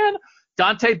 Superman,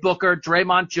 Dante Booker,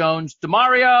 Draymond Jones,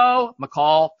 DeMario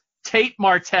McCall, Tate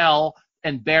Martell,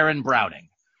 and Baron Browning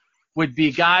would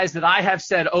be guys that I have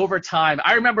said over time.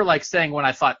 I remember like saying when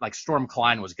I thought like Storm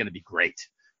Klein was going to be great.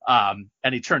 And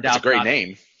he turned out. It's a great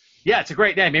name. Yeah, it's a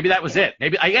great name. Maybe that was it.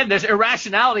 Maybe again, there's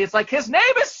irrationality. It's like his name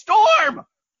is Storm.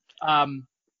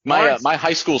 My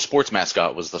high school sports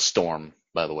mascot was the Storm,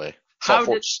 by the way. Salt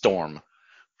Fork Storm.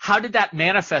 How did that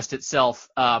manifest itself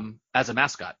as a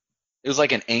mascot? It was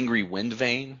like an angry wind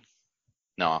vane.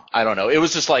 No, I don't know. It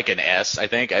was just like an S, I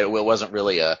think. It wasn't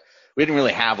really we didn't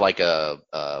really have like a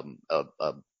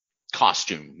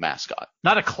costume mascot.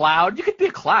 Not a cloud. You could be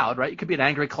a cloud, right? You could be an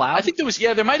angry cloud. I think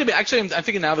there might have been. Actually, I'm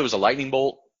thinking now there was a lightning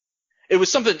bolt. It was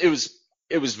something. It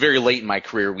was very late in my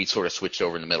career. We sort of switched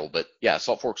over in the middle, but yeah,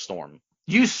 Salt Fork Storm.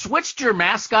 You switched your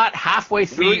mascot halfway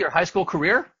through your high school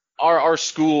career? Our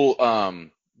school,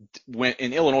 went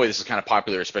in Illinois. This is kind of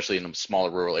popular, especially in the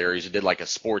smaller rural areas. It did like a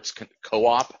sports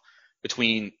co-op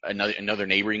between another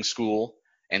neighboring school,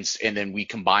 and then we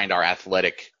combined our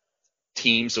athletic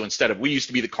team. So instead of, we used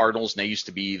to be the Cardinals and they used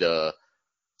to be the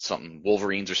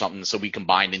Wolverines or something. So we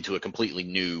combined into a completely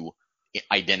new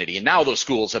identity. And now those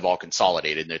schools have all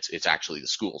consolidated, and it's actually the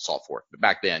school Salt Fork. But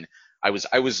back then I was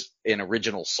an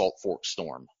original Salt Fork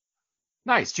Storm.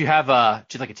 Nice. Do you have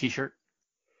like a t-shirt?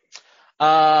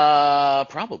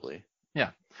 Probably. Yeah.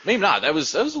 Maybe not.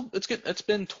 It's good. It's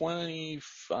been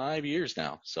 25 years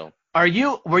now. So were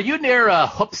you near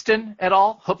Hoopeston at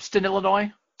all? Hoopeston,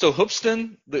 Illinois? So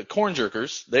Hoopeston, the Corn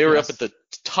Jerkers, they were up at the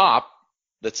top.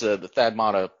 That's the Thad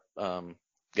Matta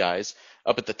guys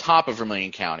up at the top of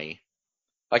Vermilion County.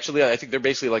 Actually, I think they're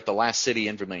basically like the last city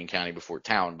in Vermilion County before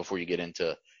you get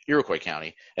into Iroquois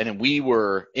County. And then we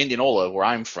were Indianola, where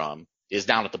I'm from, is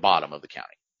down at the bottom of the county.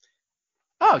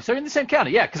 Oh, so you're in the same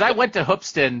county, yeah? Because I went to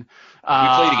Hoopeston. We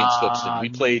played against Hoopeston.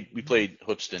 We played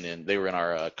Hoopeston, they were in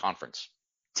our conference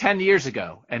 10 years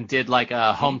ago, and did like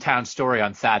a hometown story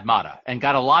on Thad Matta, and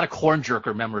got a lot of Corn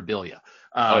Jerker memorabilia.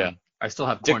 Yeah. I still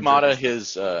have Dick Matta.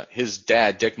 His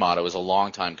dad, Dick Matta, was a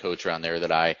longtime coach around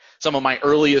there. Some of my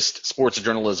earliest sports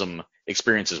journalism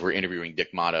experiences were interviewing Dick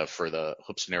Matta for the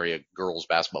Hoopeston area girls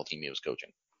basketball team he was coaching.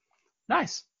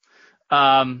 Nice.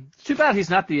 Too bad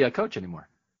he's not the coach anymore.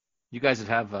 You guys would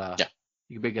have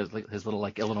you could be his little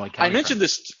like Illinois County.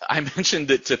 I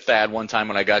mentioned it to Thad one time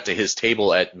when I got to his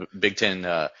table at Big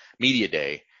Ten Media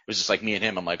Day. It was just like me and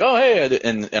him. I'm like, oh, hey.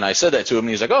 And I said that to him, and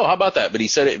he's like, oh, how about that? But he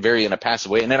said it very in a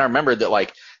passive way. And then I remembered that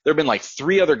like there have been like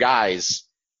 3 other guys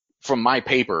from my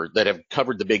paper that have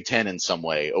covered the Big Ten in some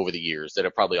way over the years that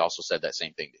have probably also said that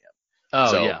same thing to him.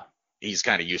 Oh, so yeah. He's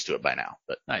kind of used to it by now.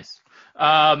 But nice.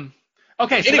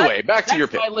 Okay. So anyway, back to your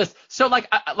pick. My list. So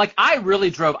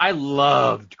I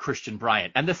loved Christian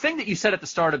Bryant. And the thing that you said at the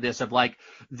start of this of like,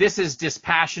 this is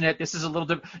dispassionate. This is a little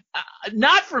different.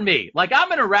 Not for me. Like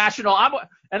I'm an irrational.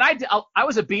 I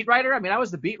was a beat writer. I mean, I was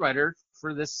the beat writer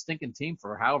for this stinking team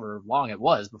for however long it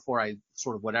was before I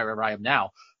sort of whatever I am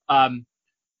now.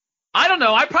 I don't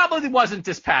know. I probably wasn't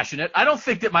dispassionate. I don't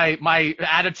think that my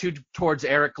attitude towards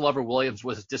Eric Glover Williams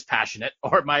was dispassionate,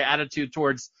 or my attitude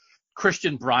towards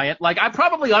Christian Bryant. Like I'm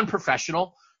probably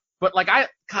unprofessional, but like I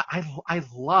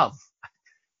love,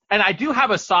 and I do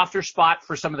have a softer spot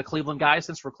for some of the Cleveland guys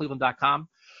since we're Cleveland.com.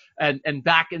 And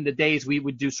back in the days, we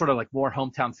would do sort of like more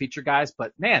hometown feature guys.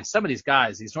 But man, some of these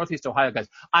guys, these Northeast Ohio guys,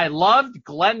 I loved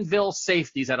Glenville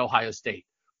safeties at Ohio State.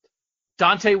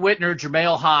 Dante Whitner,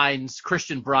 Jermail Hines,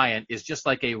 Christian Bryant is just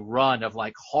like a run of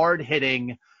like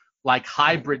hard-hitting, like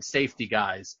hybrid safety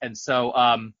guys. And so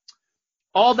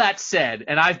all that said,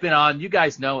 and I've been on, you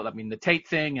guys know, I mean, the Tate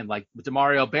thing and like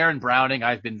DeMario, Baron Browning,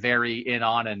 I've been very in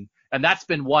on, and that's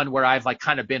been one where I've like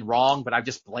kind of been wrong, but I've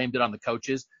just blamed it on the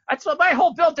coaches. That's what my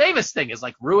whole Bill Davis thing is,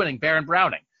 like ruining Baron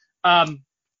Browning.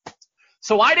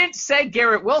 So I didn't say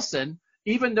Garrett Wilson,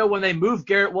 even though when they moved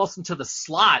Garrett Wilson to the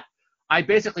slot, I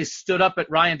basically stood up at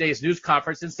Ryan Day's news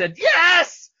conference and said,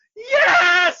 yes,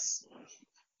 yes.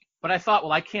 But I thought,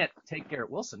 well, I can't take Garrett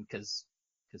Wilson because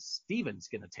Steven's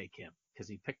going to take him because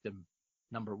he picked him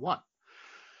number 1.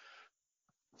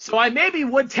 So I maybe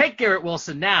would take Garrett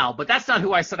Wilson now, but that's not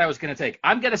who I said I was going to take.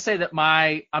 I'm going to say that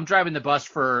I'm driving the bus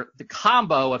for the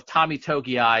combo of Tommy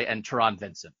Togiai and Teron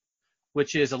Vincent,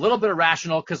 which is a little bit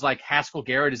irrational because like Haskell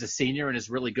Garrett is a senior and is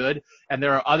really good, and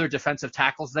there are other defensive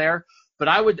tackles there. But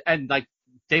I would, and like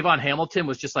Davon Hamilton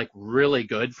was just like really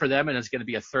good for them and is going to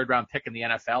be a 3rd-round pick in the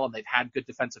NFL, and they've had good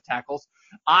defensive tackles.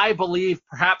 I believe,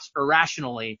 perhaps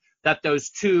irrationally, that those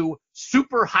 2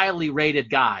 super highly rated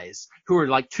guys who are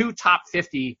like 2 top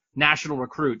 50 national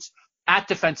recruits at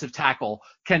defensive tackle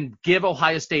can give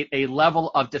Ohio State a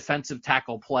level of defensive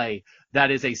tackle play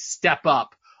that is a step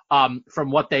up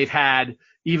from what they've had,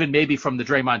 even maybe from the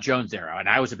Draymond Jones era. And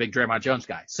I was a big Draymond Jones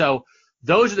guy. So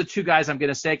those are the 2 guys I'm going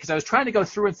to say, because I was trying to go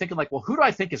through and thinking like, well, who do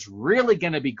I think is really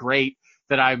going to be great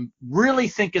that I really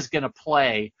think is going to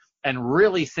play and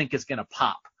really think is going to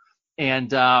pop?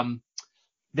 And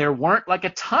there weren't like a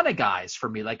ton of guys for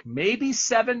me, like maybe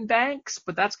Sevyn Banks,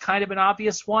 but that's kind of an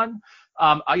obvious one.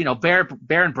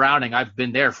 Baron Browning, I've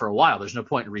been there for a while. There's no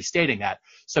point in restating that.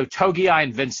 So Togiai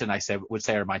and Vincent, would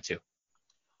say are my 2.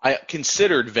 I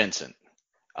considered Vincent,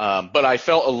 but I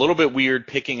felt a little bit weird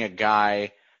picking a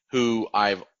guy who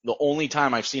the only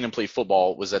time I've seen him play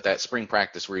football was at that spring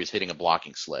practice where he was hitting a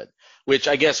blocking sled, which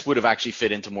I guess would have actually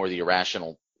fit into more of the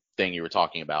irrational thing you were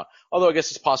talking about. Although I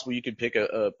guess it's possible you could pick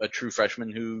a true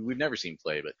freshman who we've never seen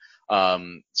play. But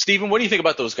Stephen, what do you think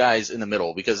about those guys in the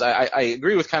middle? Because I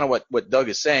agree with kind of what Doug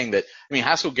is saying, that, I mean,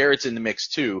 Haskell Garrett's in the mix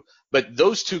too, but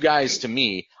those 2 guys to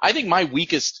me, I think my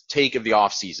weakest take of the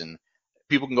offseason,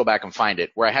 people can go back and find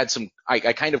it, where I had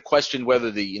I kind of questioned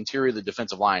whether the interior of the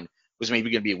defensive line was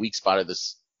maybe going to be a weak spot of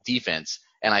this defense,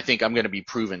 and I think I'm going to be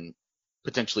proven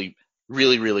potentially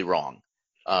really, really wrong.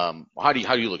 How do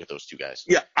you look at those 2 guys?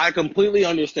 Yeah, I completely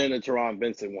understand the Teron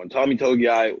Vincent one. Tommy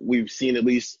Togiai, we've seen at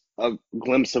least a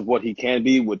glimpse of what he can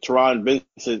be. With Teron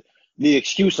Vincent, the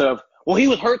excuse of, well, he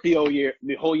was hurt the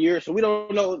whole year, so we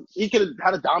don't know. He could have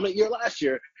had a dominant year last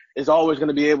year, is always going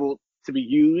to be able to be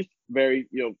used very,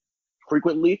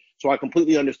 frequently. So I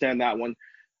completely understand that one.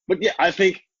 But yeah, I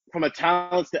think from a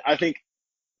talent,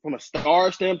 from a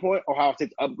star standpoint, Ohio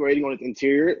State's upgrading on its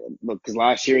interior, because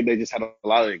last year they just had a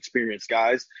lot of experienced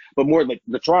guys. But more like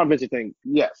the Teron Vincent thing,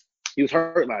 yes, he was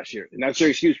hurt last year. And that's your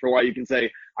excuse for why you can say,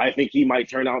 I think he might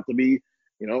turn out to be,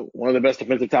 one of the best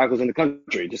defensive tackles in the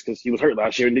country, just because he was hurt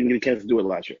last year and didn't get a chance to do it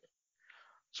last year.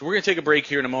 So we're going to take a break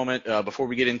here in a moment before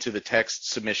we get into the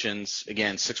text submissions.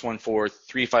 Again,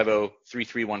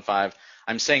 614-350-3315.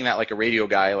 I'm saying that like a radio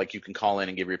guy, like you can call in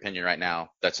and give your opinion right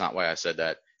now. That's not why I said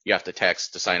that. You have to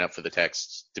text to sign up for the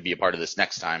texts to be a part of this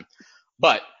next time.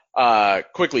 But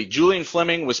quickly, Julian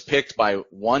Fleming was picked by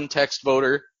 1 text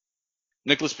voter.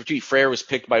 Nicholas Petit-Frere was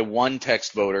picked by 1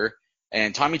 text voter.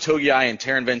 And Tommy Togiai and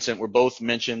Teron Vincent were both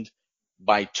mentioned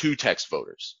by 2 text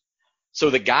voters. So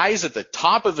the guys at the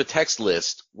top of the text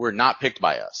list were not picked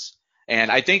by us. And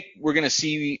I think we're going to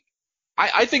see –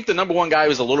 I think the number 1 guy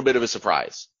was a little bit of a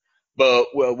surprise. But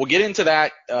we'll get into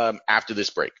that after this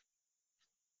break.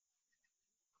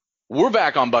 We're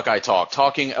back on Buckeye Talk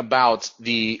talking about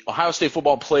the Ohio State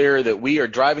football player that we are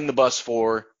driving the bus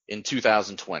for in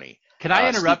 2020. Can I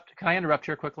interrupt? Can I interrupt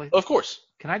here quickly? Of course.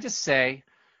 Can I just say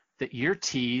that your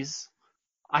tease,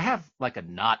 I have like a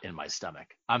knot in my stomach.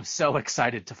 I'm so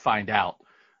excited to find out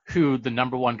who the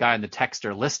number 1 guy on the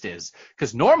texter list is.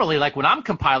 Because normally, like when I'm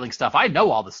compiling stuff, I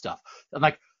know all the stuff. I'm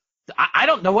like, I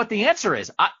don't know what the answer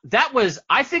is.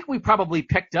 I think we probably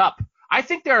picked up. I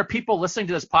think there are people listening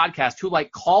to this podcast who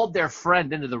like called their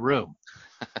friend into the room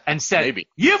and said, Maybe.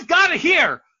 You've got to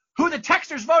hear who the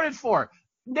texters voted for.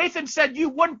 Nathan said you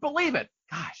wouldn't believe it.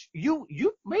 Gosh, you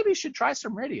maybe should try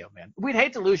some radio, man. We'd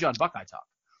hate to lose you on Buckeye Talk.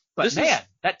 But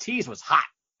that tease was hot.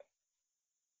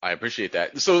 I appreciate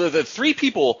that. So the 3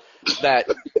 people at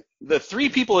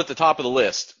the top of the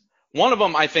list, one of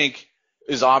them I think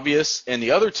is obvious, and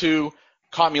the other 2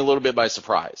 caught me a little bit by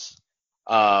surprise.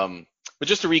 But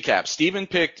just to recap, Steven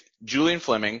picked Julian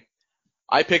Fleming.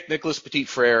 I picked Nicholas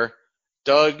Petit-Frere.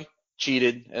 Doug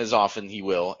cheated, as often he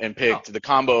will, and picked the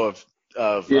combo of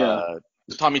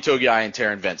Tommy Togiai and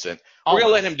Taron Vincent. We're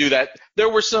gonna let him do that. There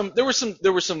were some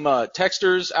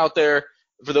texters out there,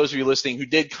 for those of you listening, who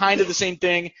did kind of the same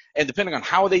thing, and depending on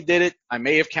how they did it, I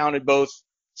may have counted both.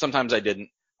 Sometimes I didn't.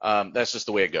 That's just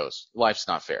the way it goes. Life's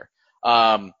not fair.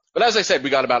 But as I said, we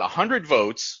got about 100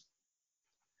 votes.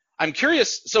 I'm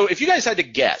curious. So if you guys had to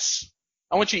guess,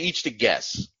 I want you each to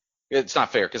guess. It's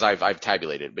not fair because I've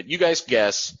tabulated, but you guys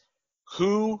guess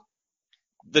who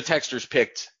the texters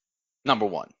picked number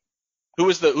one. Who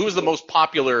was the most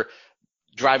popular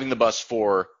driving the bus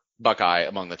for Buckeye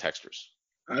among the texters?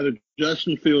 Either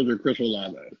Justin Fields or Chris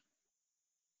Olave.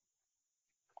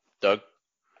 Doug?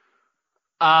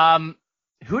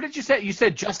 Who did you say? You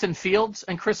said Justin Fields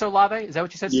and Chris Olave? Is that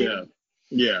what you said, Steven?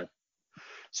 Yeah.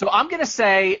 So I'm gonna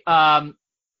say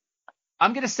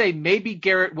maybe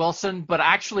Garrett Wilson, but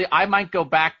actually I might go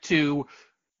back to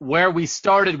where we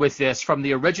started with this from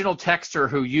the original texter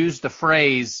who used the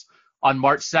phrase on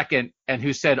March 2nd and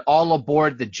who said all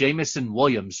aboard the Jameson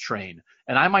Williams train.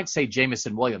 And I might say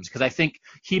Jameson Williams because I think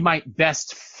he might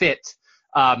best fit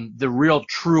the real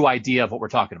true idea of what we're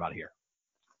talking about here.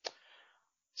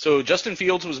 So Justin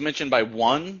Fields was mentioned by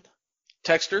one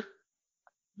texter.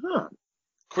 Huh.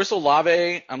 Chris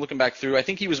Olave, I'm looking back through, I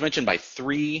think he was mentioned by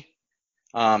 3.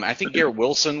 I think Garrett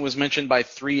Wilson was mentioned by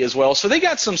 3 as well. So they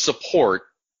got some support.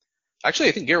 Actually,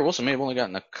 I think Garrett Wilson may have only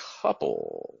gotten a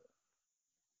couple.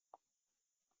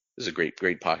 This is a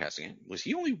great podcasting. Was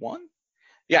he only one?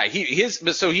 Yeah,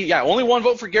 only one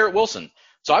vote for Garrett Wilson.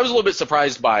 So I was a little bit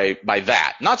surprised by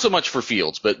that. Not so much for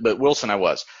Fields, but Wilson I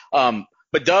was.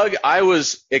 But Doug, I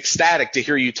was ecstatic to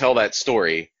hear you tell that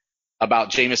story about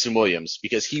Jameson Williams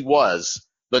because he was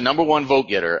the number one vote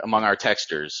getter among our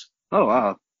texters. Oh,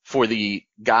 wow. For the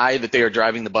guy that they are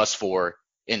driving the bus for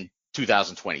in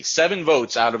 2020. 7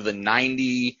 votes out of the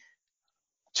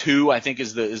 92, I think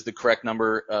is the correct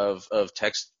number of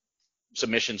text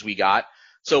submissions we got.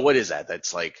 So what is that?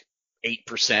 That's like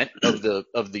 8% of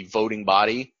the voting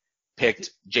body picked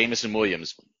Jameson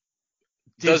Williams.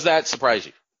 Does that surprise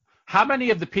you? How many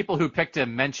of the people who picked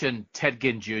him mentioned Ted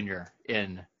Ginn Jr.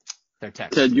 in their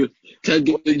text? Ted Ginn Jr.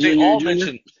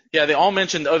 They all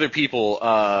mentioned other people.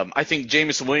 I think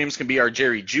Jameson Williams can be our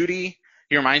Jerry Jeudy.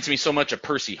 He reminds me so much of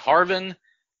Percy Harvin.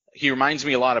 He reminds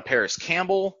me a lot of Paris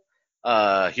Campbell.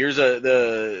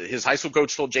 His high school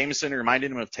coach told Jameson he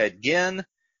reminded him of Ted Ginn.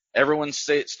 Everyone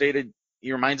stated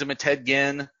he reminds him of Ted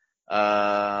Ginn.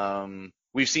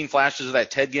 We've seen flashes of that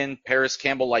Ted Ginn, Paris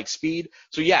Campbell-like speed.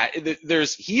 So yeah,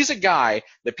 he's a guy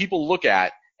that people look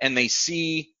at and they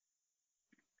see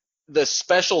the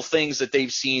special things that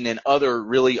they've seen in other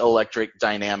really electric,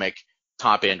 dynamic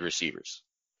top-end receivers.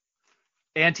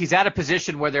 And he's at a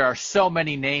position where there are so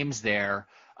many names there.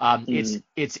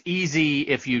 It's easy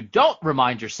if you don't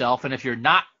remind yourself, and if you're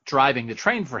not driving the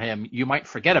train for him, you might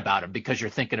forget about him because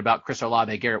you're thinking about Chris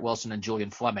Olave, Garrett Wilson, and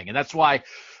Julian Fleming. And that's why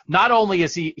not only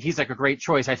is he's like a great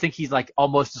choice, I think he's like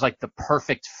almost is like the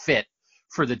perfect fit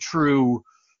for the true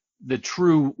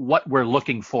what we're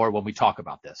looking for when we talk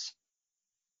about this.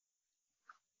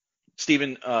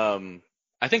 Steven,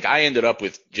 I think I ended up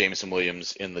with Jameson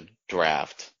Williams in the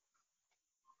draft.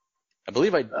 I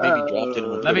believe I maybe drafted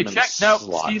him. Let me check. No,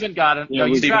 Steven got him. Yeah,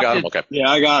 no, Steven got him. Okay. Yeah,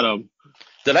 I got him.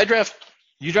 Did I draft?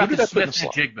 You drafted Smith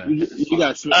and Jigba. You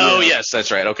got Smith. Oh, yes,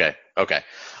 that's right. Okay.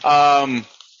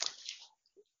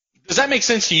 Does that make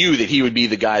sense to you that he would be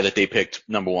the guy that they picked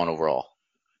number one overall?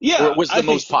 Yeah. Or was the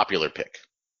most popular pick?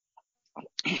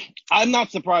 I'm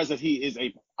not surprised that he is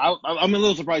I'm a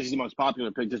little surprised he's the most popular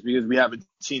pick just because we haven't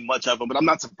seen much of him, but I'm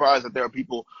not surprised that there are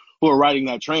people who are riding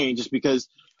that train just because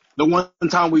the one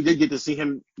time we did get to see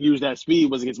him use that speed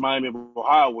was against Miami of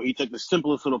Ohio, where he took the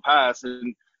simplest little pass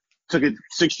and took it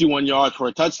 61 yards for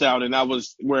a touchdown, and that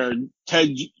was where Ted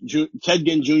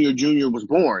Ginn Jr. was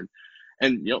born.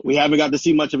 And we haven't got to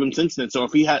see much of him since then. So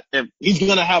if he's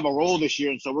going to have a role this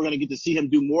year, and so we're going to get to see him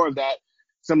do more of that,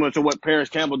 similar to what Paris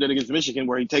Campbell did against Michigan,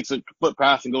 where he takes a foot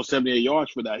pass and goes 78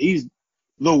 yards for that. He's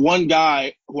the one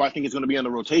guy who I think is going to be on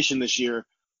the rotation this year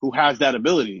who has that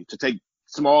ability to take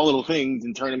small little things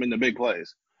and turn them into big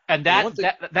plays. And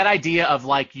that idea of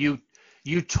like you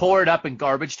tore it up in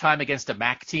garbage time against a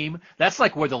MAC team, that's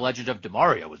like where the legend of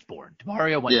DeMario was born.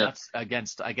 DeMario went nuts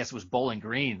against, I guess it was Bowling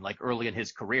Green, like early in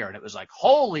his career, and it was like,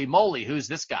 holy moly, who's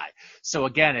this guy? So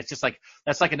again, it's just like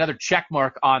that's like another check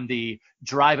mark on the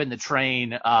driving the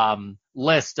train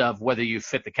list of whether you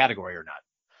fit the category or not.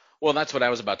 Well, that's what I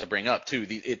was about to bring up too.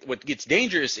 What gets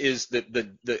dangerous is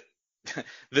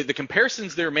the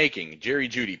comparisons they're making: Jerry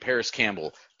Jeudy, Paris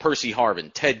Campbell, Percy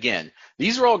Harvin, Ted Ginn.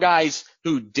 These are all guys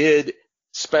who did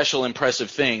special, impressive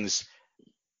things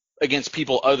against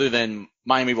people other than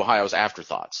Miami of Ohio's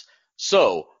afterthoughts.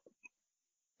 So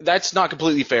that's not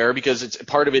completely fair because it's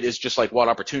part of it is just like what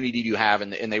opportunity do you have,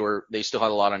 and they still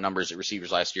had a lot of numbers at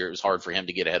receivers last year. It was hard for him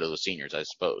to get ahead of those seniors, I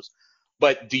suppose.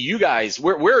 But do you guys,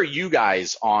 where are you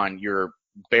guys on your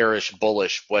bearish,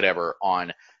 bullish, whatever,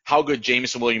 on how good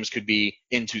Jameson Williams could be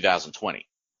in 2020?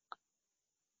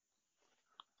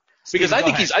 Because I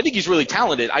think he's really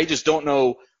talented. I just don't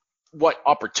know what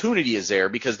opportunity is there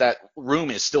because that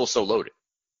room is still so loaded.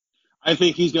 I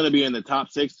think he's going to be in the top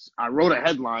 6. I wrote a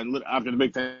headline after the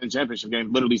Big Ten championship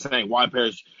game, literally saying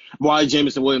why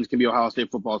Jameson Williams can be Ohio State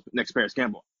football's next Paris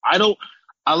Campbell.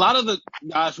 A lot of the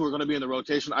guys who are going to be in the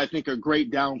rotation, I think, are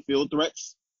great downfield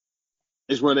threats.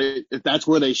 If that's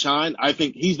where they shine. I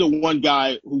think he's the one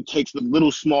guy who takes the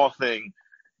little small thing,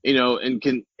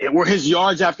 and where his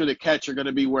yards after the catch are going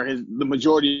to be where the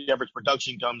majority of his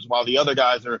production comes, while the other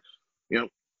guys are,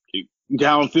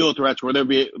 downfield threats where they'll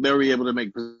be able to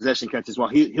make possession catches. While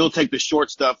he'll take the short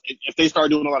stuff. If they start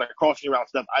doing a lot of crossing route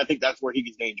stuff, I think that's where he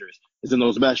gets dangerous, is in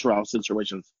those mesh route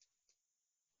situations.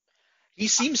 He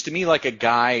seems to me like a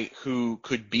guy who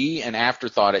could be an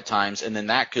afterthought at times, and then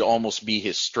that could almost be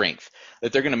his strength.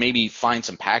 That they're going to maybe find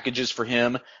some packages for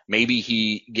him. Maybe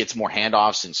he gets more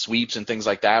handoffs and sweeps and things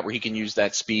like that where he can use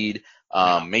that speed.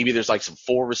 Maybe there's like some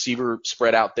 4 receiver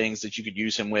spread out things that you could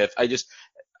use him with.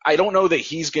 I don't know that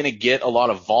he's going to get a lot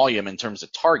of volume in terms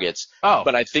of targets,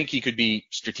 but I think he could be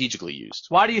strategically used.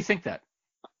 Why do you think that?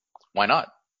 Why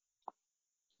not?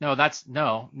 No,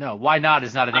 no. Why not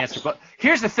is not an answer. But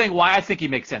here's the thing why I think he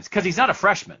makes sense. Because he's not a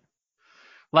freshman.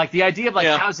 Like the idea of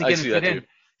how's he going to fit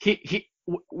in?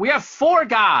 We have 4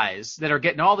 guys that are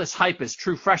getting all this hype as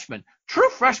true freshmen. True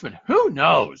freshmen, who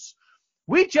knows?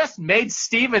 We just made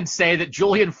Steven say that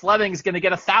Julian Fleming is going to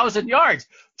get 1,000 yards.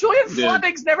 Julian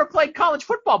Fleming's never played college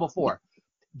football before.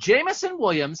 Jameson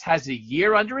Williams has a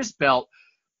year under his belt.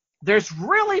 There's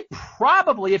really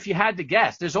probably, if you had to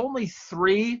guess, there's only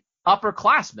 3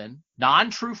 upperclassmen,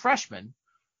 non-true freshmen,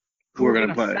 who are going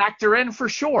to factor in for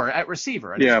sure at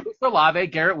receiver. And it's Olave,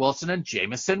 Garrett Wilson, and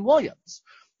Jameson Williams.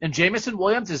 And Jameson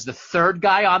Williams is the 3rd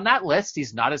guy on that list.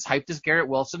 He's not as hyped as Garrett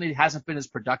Wilson. He hasn't been as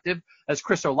productive as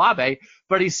Chris Olave,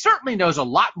 but he certainly knows a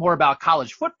lot more about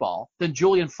college football than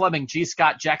Julian Fleming, G.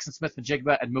 Scott, Jackson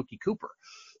Smith-Njigba, and Mookie Cooper.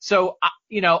 So,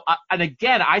 and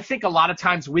again, I think a lot of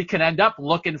times we can end up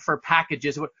looking for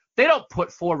packages. They don't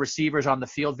put 4 receivers on the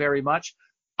field very much.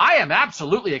 I am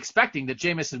absolutely expecting that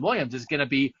Jameson Williams is going to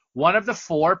be one of the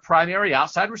 4 primary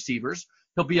outside receivers.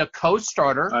 He'll be a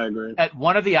co-starter at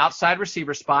one of the outside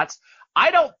receiver spots.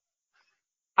 I'm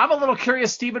a little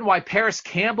curious, Stephen, why Paris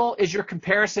Campbell is your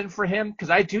comparison for him, because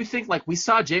I do think we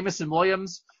saw Jameson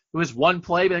Williams, who was one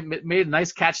play, made a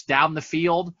nice catch down the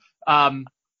field when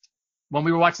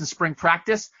we were watching spring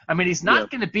practice. I mean, he's not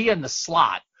going to be in the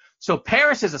slot. So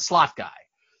Paris is a slot guy.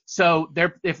 So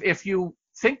if you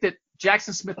think that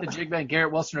Jackson Smith-Njigba and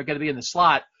Garrett Wilson are going to be in the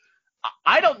slot,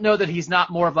 I don't know that he's not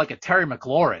more of like a Terry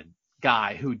McLaurin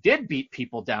guy who did beat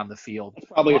people down the field.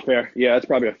 That's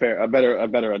probably a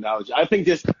better analogy. I think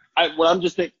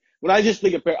when I just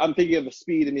think of I'm thinking of the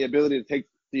speed and the ability to take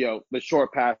the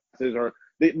short passes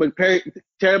but Terry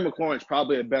McLaurin is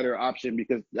probably a better option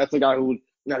because that's a guy who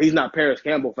he's not Paris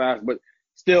Campbell fast, but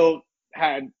still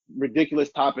had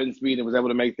ridiculous top end speed and was able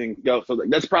to make things go. So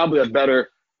that's probably a better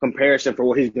comparison for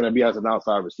what he's going to be as an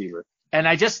outside receiver. And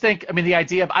I just think, the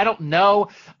idea of, I don't know,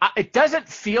 it doesn't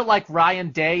feel like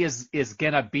Ryan Day is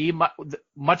going to be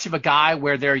much of a guy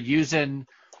where they're using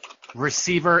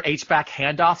receiver H-back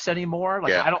handoffs anymore.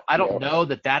 I don't know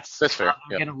that's how they're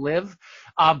going to live.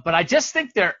 But I just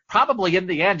think they're probably in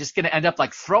the end just going to end up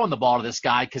throwing the ball to this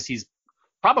guy because he's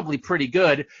probably pretty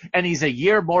good and he's a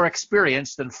year more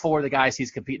experienced than 4 of the guys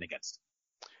he's competing against.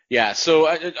 Yeah, so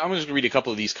I'm just going to read a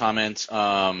couple of these comments.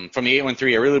 From the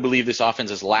 813, I really believe this offense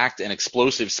has lacked an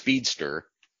explosive speedster.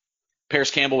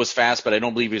 Paris Campbell was fast, but I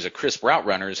don't believe he was a crisp route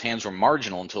runner. His hands were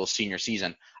marginal until his senior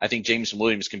season. I think Jameson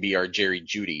Williams can be our Jerry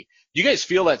Jeudy. Do you guys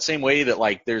feel that same way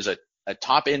that there's a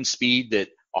top-end speed that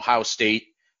Ohio State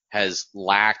has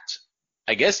lacked?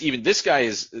 I guess even this guy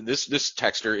this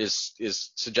texter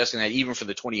is suggesting that even for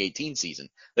the 2018 season,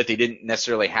 that they didn't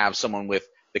necessarily have someone with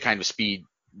the kind of speed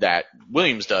that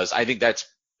Williams does. I think that's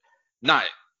not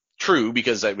true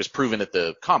because it was proven at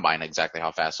the combine exactly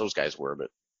how fast those guys were. But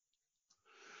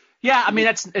yeah,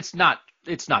 it's not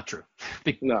true.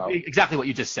 No. Exactly what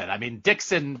you just said.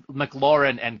 Dixon,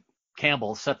 McLaurin, and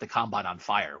Campbell set the combine on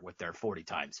fire with their 40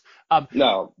 times.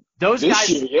 Those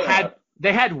guys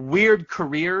had weird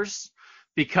careers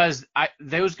because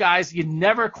those guys, you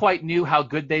never quite knew how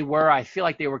good they were. I feel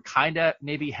like they were kind of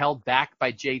maybe held back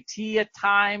by JT at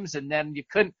times, and then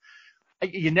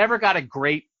you never got a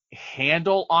great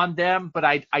handle on them, but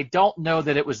I don't know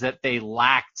that it was that they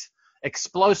lacked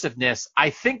explosiveness. I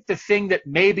think the thing that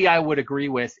maybe I would agree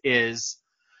with is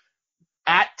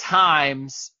at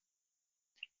times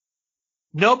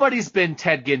nobody's been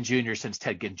Ted Ginn Jr. since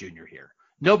Ted Ginn Jr. here.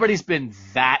 Nobody's been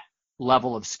that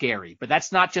level of scary, but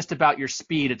that's not just about your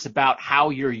speed. It's about how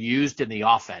you're used in the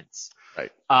offense.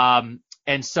 Right.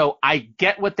 And so I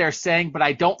get what they're saying, but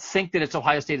I don't think that it's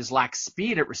Ohio State has lacked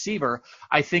speed at receiver.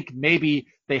 I think maybe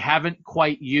they haven't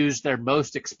quite used their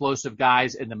most explosive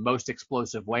guys in the most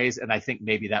explosive ways, and I think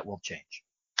maybe that will change.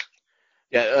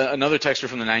 Yeah, another texter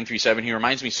from the 937. He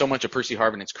reminds me so much of Percy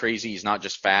Harvin. It's crazy. He's not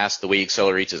just fast. The way he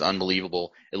accelerates is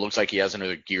unbelievable. It looks like he has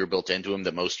another gear built into him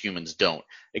that most humans don't.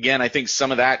 Again, I think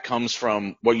some of that comes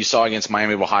from what you saw against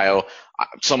Miami of Ohio.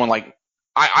 Someone like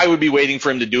I would be waiting for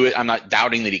him to do it. I'm not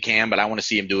doubting that he can, but I want to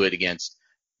see him do it against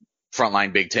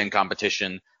frontline Big Ten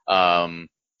competition.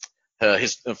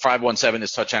 His 5.17,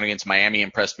 his touchdown against Miami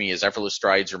impressed me. His effortless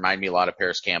strides remind me a lot of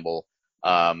Paris Campbell.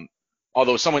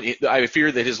 Although I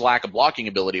fear that his lack of blocking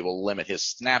ability will limit his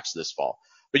snaps this fall.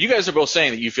 But you guys are both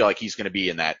saying that you feel like he's going to be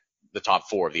in the top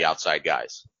 4 of the outside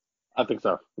guys. I think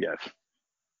so. Yes.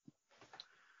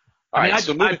 All right.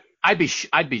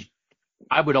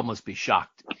 I would almost be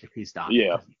shocked if he's not.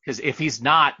 Yeah. Because if he's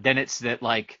not, then it's that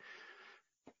like,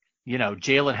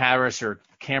 Jalen Harris or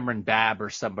Cameron Babb or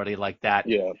somebody like that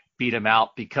beat him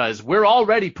out, because we're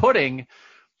already putting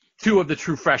 2 of the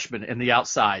true freshmen in the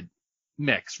outside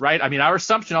mix, right? I mean, our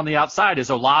assumption on the outside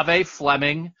is Olave,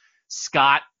 Fleming,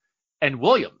 Scott, and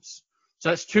Williams. So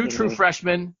that's 2 true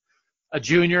freshmen, a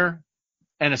junior,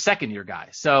 and a second-year guy.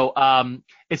 So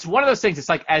it's one of those things. It's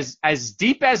like as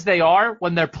deep as they are,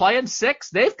 when they're playing 6,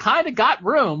 they've kind of got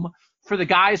room for the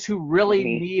guys who really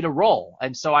need a role.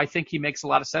 And so I think he makes a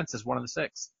lot of sense as one of the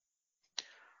 6.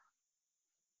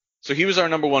 So he was our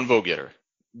number 1 vote getter.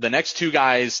 The next 2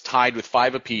 guys tied with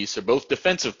 5 apiece are both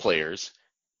defensive players.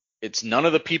 It's none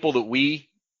of the people that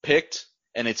we picked,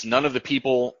 and it's none of the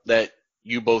people that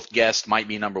you both guessed might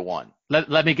be number 1.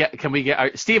 Can we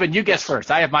get Steven, you guess first.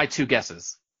 I have my 2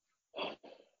 guesses.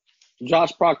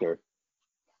 Josh Proctor.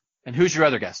 And who's your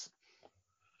other guess?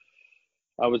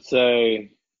 I would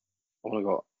say, I want to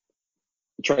go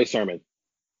Trey Sermon.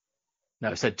 No,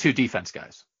 I said 2 defense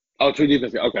guys. Oh, 2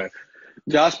 defense guys. Okay.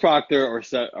 Josh Proctor or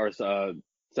 7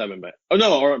 man. Oh,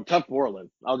 no, or Tough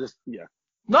Borland.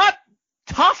 Not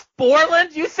Tough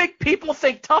Borland? You think people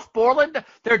think Tough Borland?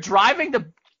 They're driving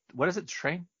the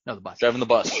train? No, the bus. Driving the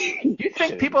bus. You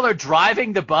think people are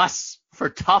driving the bus for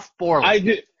Tough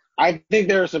Borland? I think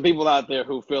there are some people out there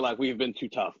who feel like we've been too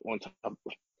tough on Tough.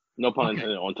 No pun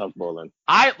intended on Tough Borland.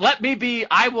 I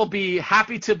will be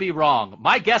happy to be wrong.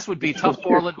 My guess would be Tough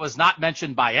Borland was not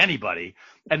mentioned by anybody,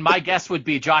 and my guess would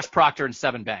be Josh Proctor and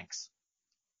Sevyn Banks.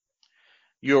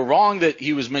 You're wrong that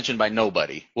he was mentioned by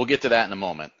nobody. We'll get to that in a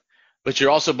moment. But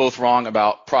you're also both wrong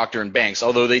about Proctor and Banks,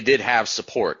 although they did have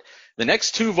support. The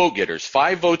next 2 vote getters,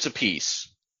 5 votes apiece.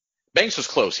 Banks was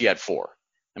close. He had 4.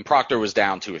 And Proctor was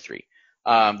down 2 or 3.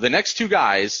 The next 2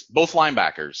 guys, both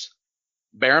linebackers,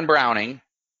 Baron Browning,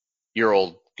 your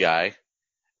old guy,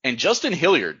 and Justin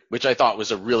Hilliard, which I thought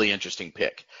was a really interesting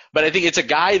pick. But I think it's a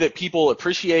guy that people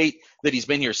appreciate that he's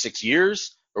been here 6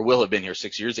 years, or will have been here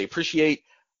 6 years. They appreciate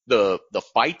the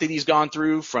fight that he's gone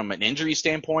through from an injury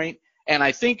standpoint. And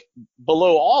I think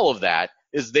below all of that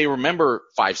is they remember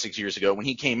 5-6 years ago when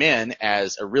he came in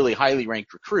as a really highly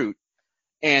ranked recruit,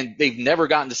 and they've never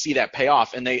gotten to see that pay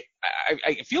off. And I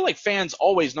feel like fans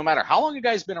always, no matter how long a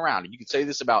guy's been around, and you can say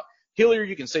this about Hilliard,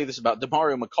 you can say this about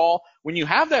DeMario McCall, when you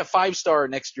have that 5-star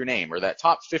next to your name or that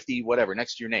top 50 whatever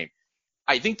next to your name,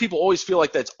 I think people always feel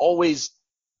like that's always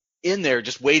in there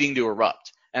just waiting to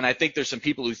erupt. And I think there's some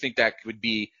people who think that could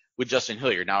be with Justin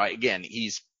Hilliard. Now, again,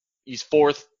 he's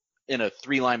 4th in a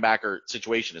 3 linebacker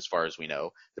situation as far as we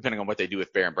know, depending on what they do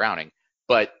with Baron Browning.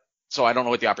 But so I don't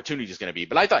know what the opportunity is going to be.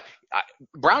 But I thought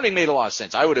Browning made a lot of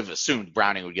sense. I would have assumed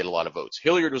Browning would get a lot of votes.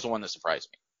 Hilliard was the one that surprised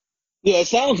me. Yeah, it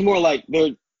sounds more like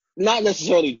they're not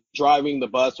necessarily driving the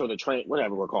bus or the train,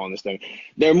 whatever we're calling this thing.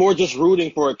 They're more just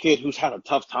rooting for a kid who's had a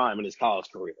tough time in his college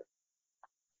career.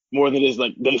 More than it is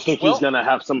like they think he's going to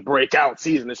have some breakout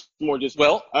season. It's more just,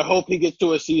 I hope he gets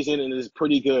to a season and is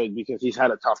pretty good because he's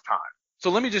had a tough time. So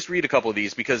let me just read a couple of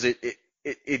these because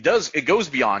it goes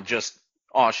beyond just,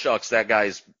 oh, shucks, that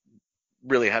guy's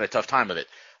really had a tough time of it.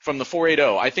 From the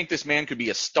 480, I think this man could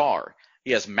be a star.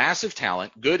 He has massive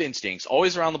talent, good instincts,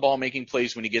 always around the ball making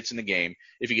plays when he gets in the game.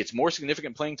 If he gets more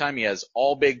significant playing time, he has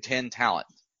all Big Ten talent.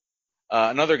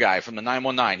 Another guy from the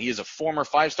 919, he is a former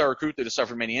 5-star recruit that has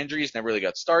suffered many injuries, never really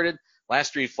got started.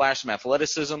 Last year he flashed some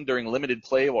athleticism during limited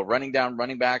play while running down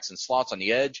running backs and slots on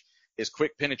the edge. his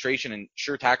quick penetration and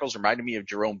sure tackles reminded me of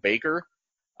Jerome Baker.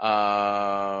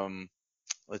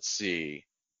 Let's see.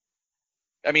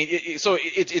 I mean,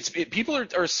 people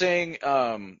are saying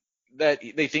that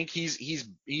they think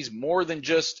he's more than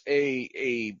just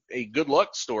a good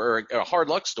luck story or a hard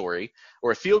luck story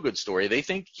or a feel good story. They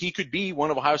think he could be one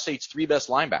of Ohio State's 3 best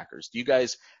linebackers. Do you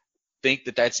guys think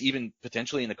that that's even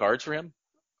potentially in the cards for him?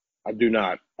 I do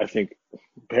not. I think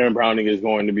Baron Browning is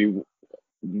going to be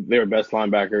their best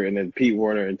linebacker, and then Pete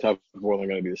Werner and Tuf Borland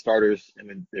are going to be the starters, and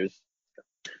then there's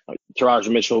Teraj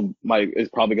Mitchell is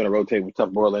probably going to rotate with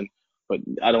Tuf Borland, but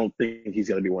I don't think he's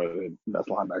going to be one of the best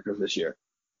linebackers this year.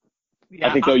 Yeah,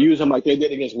 I think they'll use him like they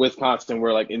did against Wisconsin,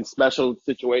 where like in special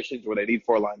situations where they need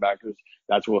 4 linebackers,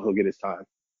 that's where he'll get his time.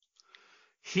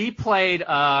 He played,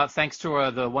 thanks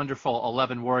to the wonderful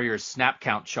 11 Warriors snap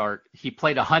count chart, he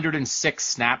played 106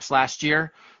 snaps last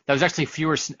year. That was actually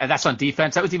fewer, that's on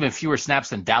defense. That was even fewer snaps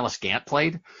than Dallas Gant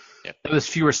played. Yep. That was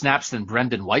fewer snaps than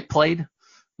Brendan White played.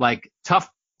 Like, tough.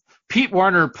 Pete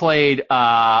Werner played,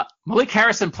 Malik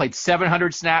Harrison played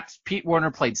 700 snaps. Pete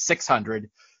Werner played 600.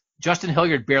 Justin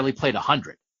Hilliard barely played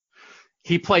 100.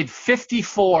 He played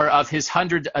 54 of his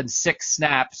 106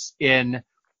 snaps in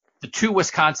the 2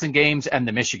 Wisconsin games and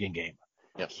the Michigan game.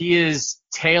 Yep. He is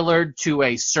tailored to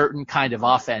a certain kind of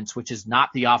offense, which is not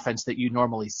the offense that you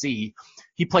normally see.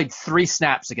 He played 3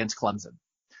 snaps against Clemson.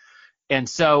 And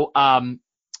so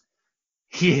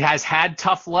he has had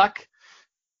tough luck.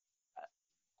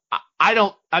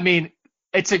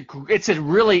 It's a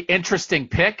really interesting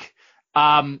pick.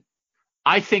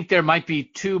 I think there might be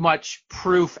too much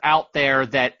proof out there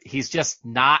that he's just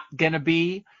not going to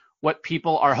be what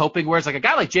people are hoping. Whereas like a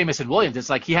guy like Jamison Williams, it's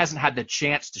like he hasn't had the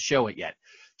chance to show it yet.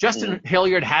 Justin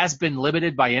Hilliard has been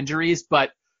limited by injuries,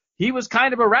 but he was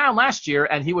kind of around last year,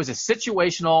 and he was a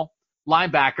situational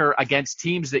linebacker against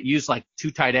teams that use like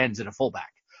 2 tight ends and a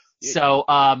fullback. Yeah. So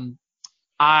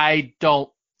I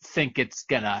don't think it's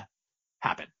going to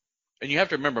happen. And you have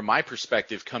to remember my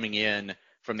perspective coming in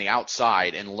from the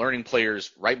outside and learning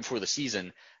players right before the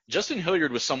season. Justin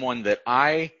Hilliard was someone that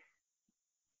I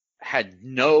had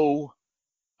no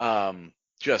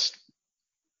just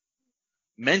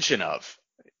mention of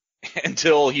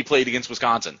until he played against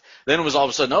Wisconsin. Then it was all of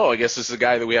a sudden, I guess this is a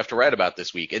guy that we have to write about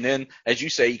this week. And then, as you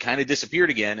say, he kind of disappeared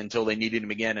again until they needed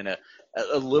him again in a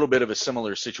little bit of a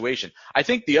similar situation. I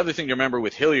think the other thing to remember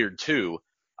with Hilliard, too,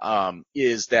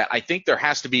 is that I think there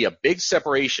has to be a big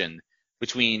separation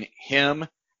between him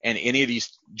and any of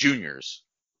these juniors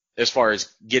as far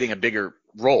as getting a bigger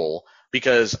role,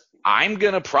 because I'm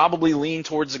going to probably lean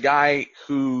towards a guy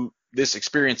who this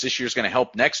experience this year is going to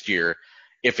help next year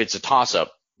if it's a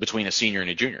toss-up between a senior and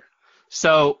a junior.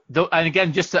 So, and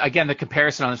again, the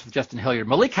comparison on this with Justin Hilliard.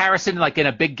 Malik Harrison, like in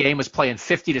a big game, was playing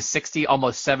 50 to 60,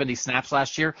 almost 70 snaps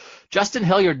last year. Justin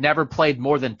Hilliard never played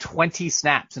more than 20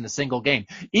 snaps in a single game.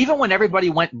 Even when everybody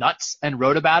went nuts and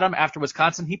wrote about him after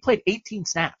Wisconsin, he played 18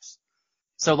 snaps.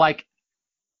 So,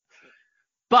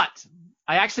 but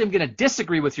I actually am going to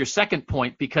disagree with your second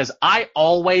point, because I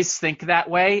always think that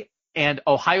way, and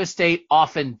Ohio State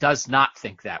often does not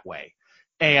think that way.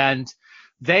 And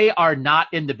they are not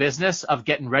in the business of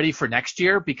getting ready for next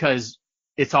year, because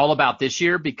it's all about this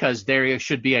year, because there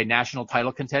should be a national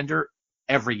title contender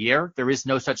every year. There is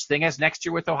no such thing as next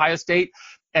year with Ohio State.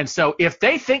 And so if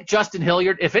they think Justin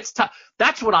Hilliard, if it's tough,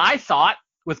 that's what I thought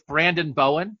with Brandon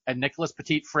Bowen and Nicholas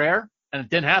Petit-Frere, and it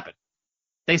didn't happen.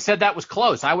 They said that was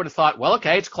close. I would have thought, well,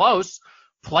 okay, it's close.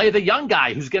 Play the young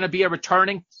guy who's going to be a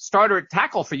returning starter at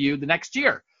tackle for you the next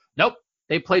year. Nope.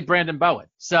 They played Brandon Bowen.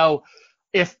 So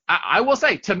if I will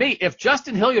say, to me, if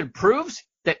Justin Hilliard proves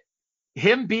that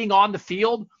him being on the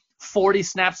field 40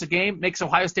 snaps a game makes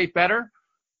Ohio State better,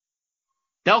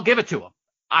 they'll give it to him.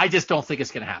 I just don't think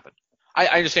it's going to happen. I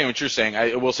understand what you're saying.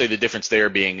 I will say the difference there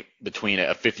being between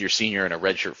a 5th-year senior and a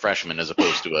redshirt freshman as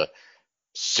opposed to a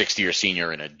 6th-year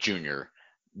senior and a junior.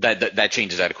 That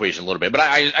changes that equation a little bit. But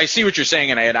I see what you're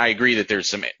saying, and I agree that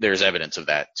there's evidence of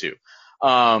that too.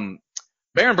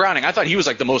 Baron Browning, I thought he was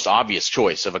like the most obvious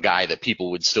choice of a guy that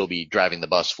people would still be driving the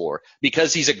bus for,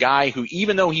 because he's a guy who,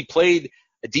 even though he played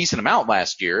a decent amount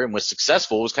last year and was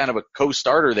successful, was kind of a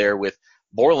co-starter there with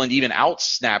Borland, even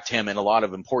out-snapped him in a lot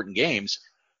of important games,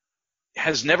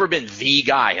 has never been the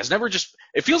guy,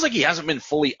 it feels like he hasn't been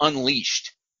fully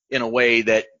unleashed in a way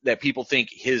that people think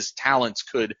his talents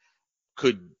could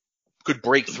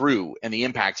break through and the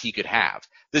impact he could have.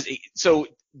 So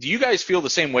do you guys feel the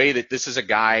same way, that this is a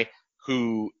guy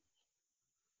who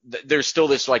there's still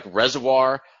this like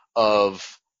reservoir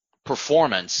of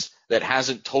performance that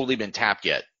hasn't totally been tapped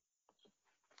yet?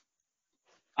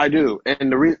 I do.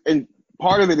 And and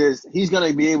part of it is he's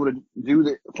going to be able to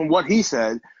do from what he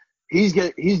said, he's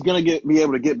gonna be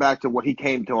able to get back to what he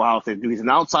came to Ohio State to do. He's an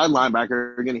outside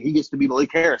linebacker. Again, he gets to be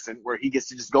Malik Harrison, where he gets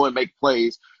to just go and make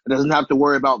plays and doesn't have to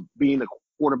worry about being the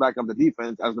quarterback of the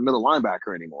defense as the middle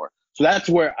linebacker anymore. So that's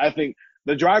where I think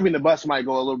the driving the bus might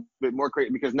go a little bit more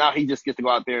crazy, because now he just gets to go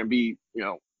out there and be,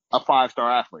 a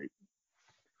 5-star athlete.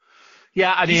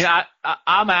 Yeah, I mean,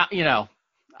 I'm out,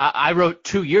 I wrote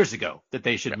 2 years ago that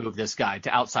they should move this guy to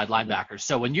outside linebacker.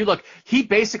 So when you look, he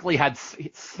basically had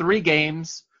 3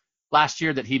 games last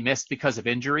year that he missed because of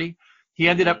injury. He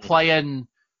ended up playing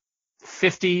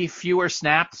 50 fewer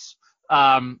snaps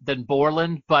than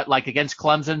Borland, but like against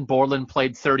Clemson, Borland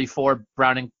played 34,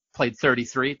 Browning played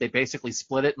 33. They basically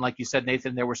split it. And like you said,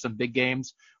 Nathan, there were some big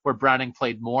games where Browning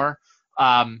played more.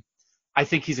 I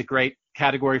think he's a great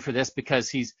category for this because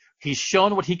he's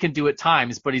shown what he can do at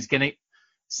times, but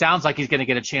sounds like he's going to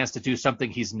get a chance to do something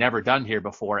he's never done here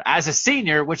before as a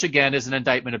senior, which again is an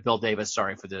indictment of Bill Davis.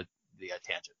 Sorry for the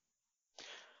tangent.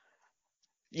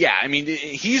 Yeah, I mean,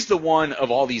 he's the one of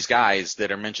all these guys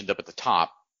that are mentioned up at the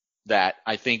top that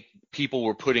I think people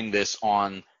were putting this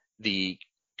on the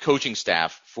coaching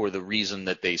staff for the reason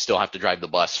that they still have to drive the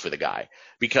bus for the guy,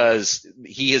 because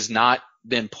he has not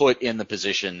been put in the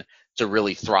position to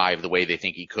really thrive the way they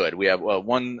think he could. We have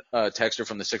one texter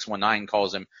from the 619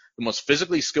 calls him the most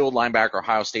physically skilled linebacker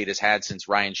Ohio State has had since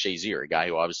Ryan Shazier, a guy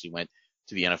who obviously went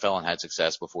to the NFL and had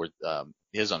success before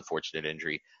his unfortunate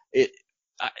injury.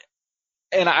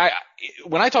 When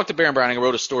I talked to Baron Browning, I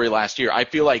wrote a story last year. I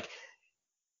feel like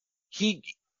he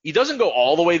doesn't go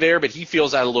all the way there, but he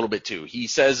feels that a little bit too. He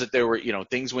says that there were,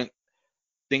 things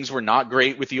were not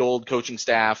great with the old coaching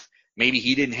staff. Maybe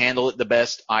he didn't handle it the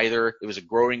best either. It was a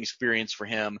growing experience for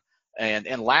him.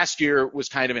 And last year was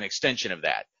kind of an extension of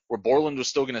that, where Borland was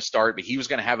still going to start, but he was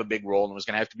going to have a big role and it was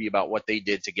going to have to be about what they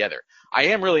did together. I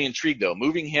am really intrigued, though.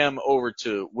 Moving him over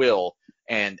to Will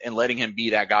and letting him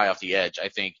be that guy off the edge, I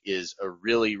think, is a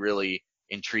really, really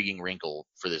intriguing wrinkle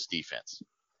for this defense.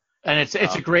 And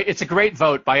it's a great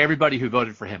vote by everybody who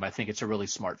voted for him. I think it's a really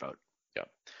smart vote.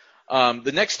 Yeah.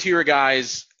 The next tier of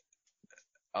guys,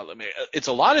 it's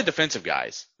a lot of defensive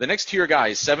guys. The next tier of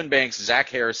guys, Sevyn Banks, Zach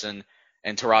Harrison,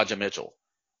 and Taraja Mitchell.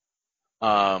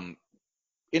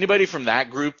 Anybody from that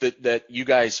group that you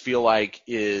guys feel like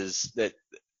is that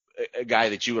a guy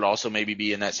that you would also maybe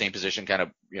be in that same position, kind of,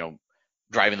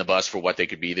 driving the bus for what they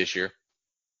could be this year?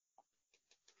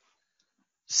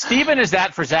 Steven is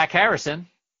that for Zach Harrison.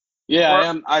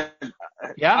 Yeah, I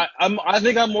am. I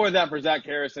think I'm more of that for Zach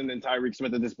Harrison than Tyreek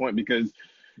Smith at this point, because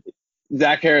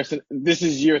Zach Harrison, this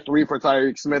is year 3 for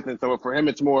Tyreek Smith, and so for him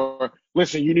it's more,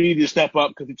 listen, you need to step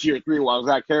up because it's year 3, while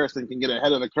Zach Harrison can get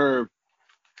ahead of the curve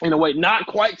in a way, not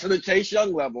quite to the Chase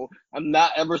Young level.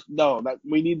 That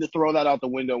we need to throw that out the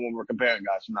window when we're comparing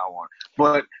guys from now on.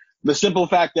 But the simple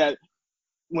fact that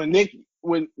when Nick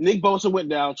Bosa went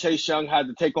down, Chase Young had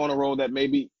to take on a role that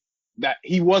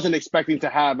he wasn't expecting to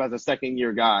have as a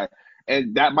second-year guy.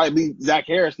 And that might be Zach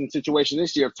Harrison's situation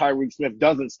this year if Tyreek Smith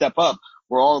doesn't step up,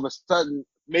 where all of a sudden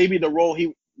maybe the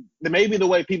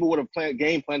way people would have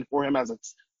game planned for him as a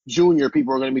junior,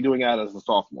 people are going to be doing that as a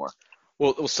sophomore.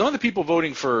 Well, some of the people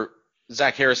voting for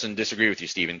Zach Harrison disagree with you,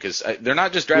 Steven, because they're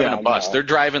not just driving a bus. No. They're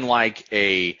driving like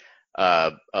a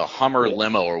Hummer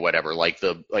limo or whatever,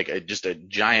 just a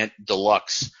giant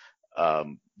deluxe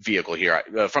vehicle here.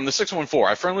 From the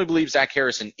 614, I firmly believe Zach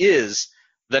Harrison is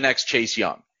the next Chase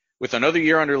Young. With another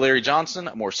year under Larry Johnson,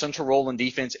 a more central role in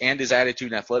defense, and his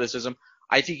attitude and athleticism,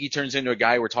 I think he turns into a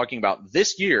guy we're talking about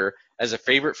this year as a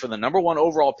favorite for the number 1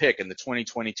 overall pick in the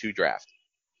 2022 draft.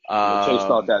 Chase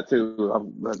thought that too.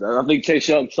 I think Chase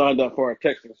Young signed up for our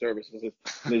texting services.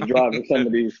 He's driving some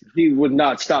of these. He would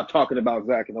not stop talking about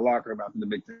Zach in the locker room after the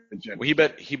Big Ten.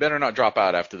 Well, he better not drop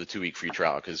out after the 2-week free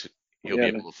trial, because he'll be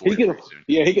able to afford it soon.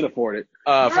 Yeah, he can afford it.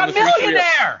 You're a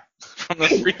millionaire! From the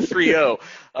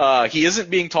 330, he isn't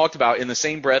being talked about in the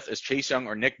same breath as Chase Young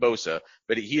or Nick Bosa,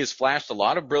 but he has flashed a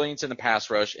lot of brilliance in the pass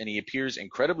rush, and he appears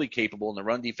incredibly capable in the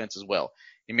run defense as well.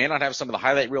 He may not have some of the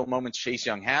highlight reel moments Chase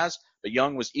Young has, but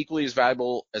Young was equally as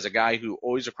valuable as a guy who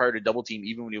always required a double team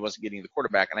even when he wasn't getting the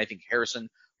quarterback, and I think Harrison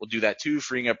will do that too,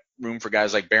 freeing up room for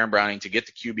guys like Baron Browning to get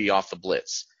the QB off the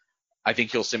blitz. I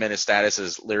think he'll cement his status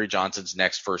as Larry Johnson's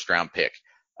next first-round pick.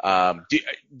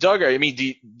 Doug, I mean,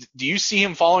 do you see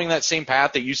him following that same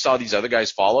path that you saw these other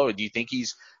guys follow? Do you think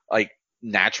he's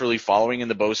naturally following in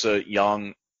the Bosa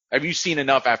Young? Have you seen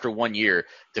enough after 1 year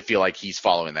to feel like he's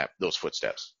following those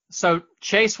footsteps? So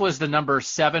Chase was the number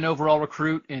 7 overall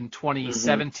recruit in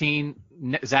 2017.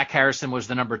 Mm-hmm. Zach Harrison was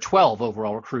the number 12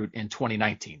 overall recruit in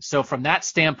 2019. So from that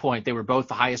standpoint, they were both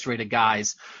the highest rated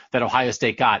guys that Ohio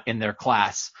State got in their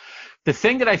class. The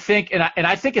thing that I think, and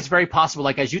I think it's very possible,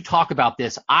 like as you talk about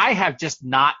this, I have just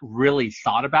not really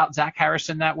thought about Zach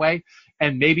Harrison that way.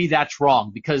 And maybe that's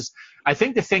wrong, because I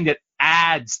think the thing that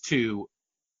adds to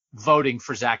voting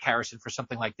for Zach Harrison for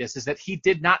something like this is that he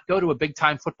did not go to a big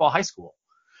time football high school.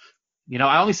 You know,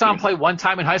 I only saw him play one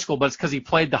time in high school, but it's because he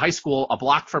played the high school a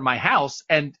block from my house,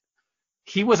 and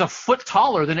he was a foot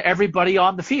taller than everybody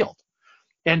on the field.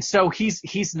 And so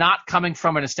he's not coming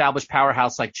from an established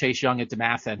powerhouse like Chase Young at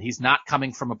DeMatha. He's not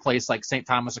coming from a place like St.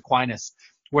 Thomas Aquinas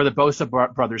where the Bosa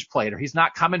brothers played, or he's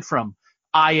not coming from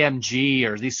IMG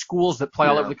or these schools that play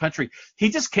all over the country. He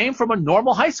just came from a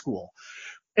normal high school.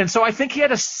 And so I think he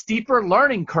had a steeper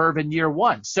learning curve in year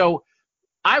one. So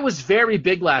I was very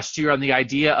big last year on the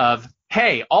idea of,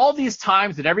 hey, all these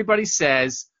times that everybody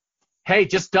says, hey,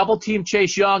 just double team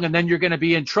Chase Young and then you're going to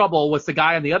be in trouble with the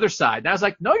guy on the other side. And I was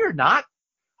like, no, you're not.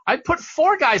 I'd put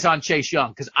 4 guys on Chase Young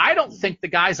because I don't think the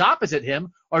guys opposite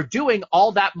him are doing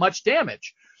all that much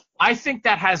damage. I think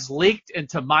that has leaked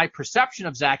into my perception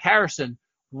of Zach Harrison,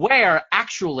 where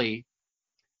actually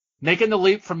making the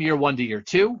leap from year 1 to year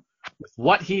 2, with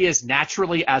what he is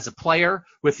naturally as a player,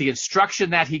 with the instruction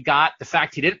that he got, the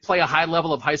fact he didn't play a high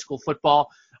level of high school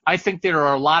football, I think there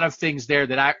are a lot of things there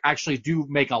that actually do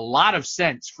make a lot of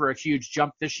sense for a huge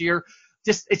jump this year.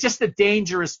 It's just the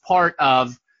dangerous part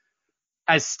of,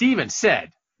 as Steven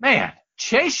said, man,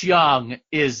 Chase Young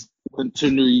is went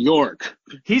to New York.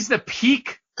 He's the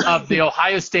peak of the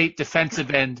Ohio State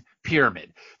defensive end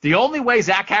pyramid. The only way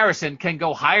Zach Harrison can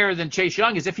go higher than Chase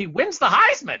Young is if he wins the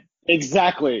Heisman.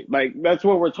 Exactly. Like, that's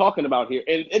what we're talking about here.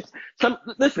 And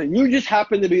listen, you just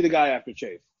happen to be the guy after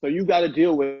Chase. So you got to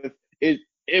deal with it.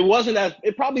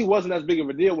 It probably wasn't as big of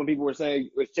a deal when people were saying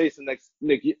it was Chase and next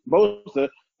Nick Bosa.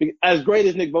 As great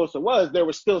as Nick Bosa was, there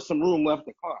was still some room left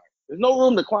to climb. There's no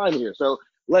room to climb here. So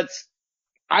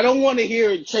I don't want to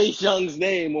hear Chase Young's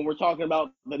name when we're talking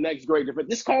about the next great defense.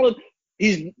 Just call it,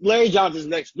 he's Larry Johnson's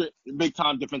next big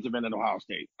time defensive end at Ohio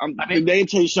State. The name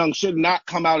Chase Young should not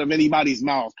come out of anybody's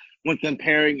mouth when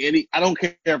comparing I don't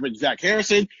care if it's Zach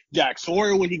Harrison, Jack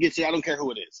Sawyer when he gets here. I don't care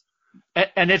who it is.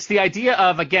 And it's the idea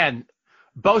of, again,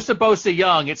 Bosa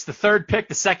Young. It's the 3rd pick,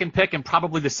 the 2nd pick, and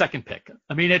probably the 2nd pick.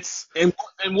 I mean, it's and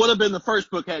would have been the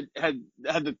first pick had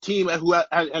the team who had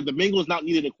the Bengals not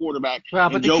needed a quarterback. Well,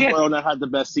 but and Joe Burrow not had the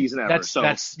best season ever.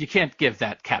 That's you can't give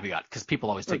that caveat because people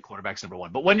always take quarterbacks number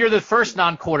 1. But when you're the first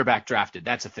non-quarterback drafted,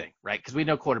 that's a thing, right? Because we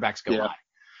know quarterbacks go high.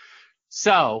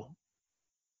 So,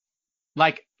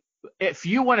 like, if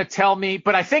you want to tell me,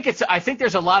 but I think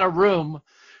there's a lot of room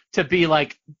to be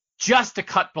like just a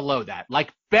cut below that,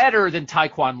 like better than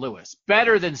Tyquan Lewis,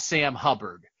 better than Sam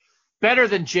Hubbard, better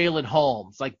than Jalen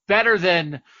Holmes, like better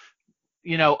than,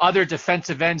 other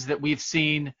defensive ends that we've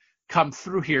seen come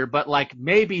through here, but like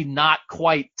maybe not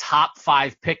quite top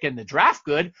 5 pick in the draft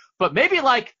good, but maybe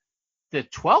like the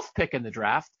 12th pick in the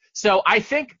draft. So I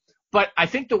think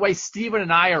the way Steven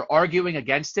and I are arguing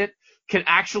against it can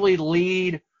actually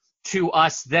lead to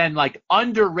us then like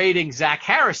underrating Zach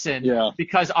Harrison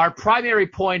because our primary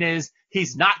point is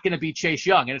he's not going to be Chase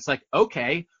Young. And it's like,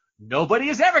 okay, nobody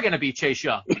is ever going to be Chase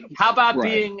Young. How about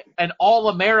being an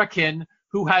All-American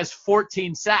who has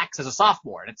 14 sacks as a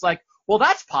sophomore? And it's like, well,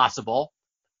 that's possible.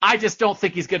 I just don't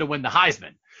think he's going to win the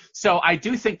Heisman. So I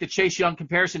do think the Chase Young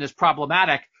comparison is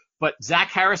problematic, but Zach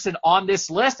Harrison on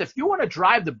this list, if you want to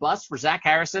drive the bus for Zach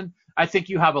Harrison, I think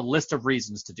you have a list of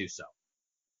reasons to do so.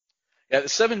 Yeah,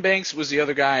 Sevyn Banks was the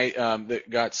other guy that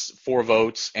got 4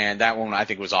 votes, and that one I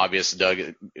think was obvious. Doug,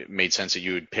 it made sense that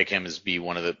you would pick him as be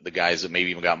one of the guys that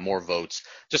maybe even got more votes,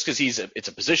 just because it's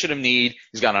a position of need.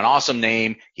 He's got an awesome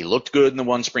name. He looked good in the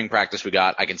one spring practice we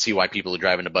got. I can see why people are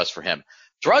driving the bus for him.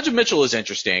 Teradja Mitchell is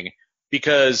interesting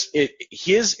because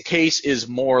his case is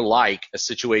more like a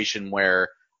situation where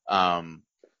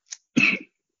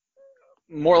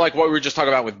more like what we were just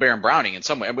talking about with Baron Browning in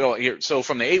some way. So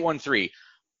from the 813.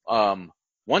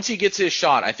 Once he gets his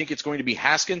shot, I think it's going to be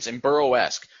Haskins and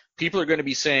Burrow-esque. People are going to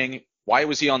be saying, why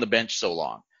was he on the bench so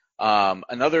long?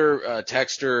 Another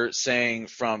texter saying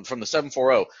from the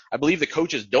 740, I believe the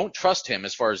coaches don't trust him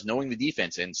as far as knowing the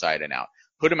defense inside and out.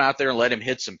 Put him out there and let him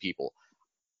hit some people.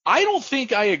 I don't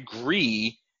think I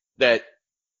agree that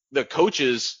the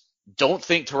coaches don't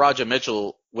think Teradja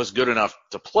Mitchell was good enough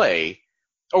to play.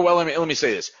 Oh, well, let me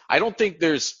say this. I don't think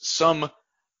the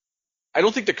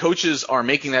coaches are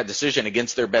making that decision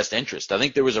against their best interest. I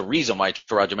think there was a reason why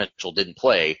Teradja Mitchell didn't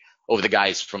play over the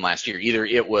guys from last year. Either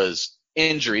it was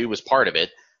injury was part of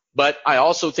it, but I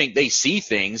also think they see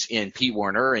things in Pete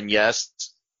Werner and, yes,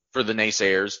 for the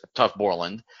naysayers, Tuf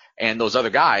Borland and those other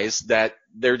guys that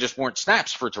there just weren't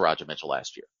snaps for Teradja Mitchell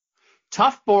last year.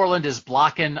 Tuf Borland is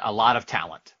blocking a lot of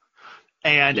talent.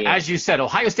 And as you said,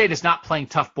 Ohio State is not playing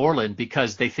Tough Borland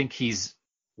because they think he's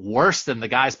worse than the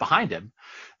guys behind him.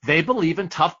 They believe in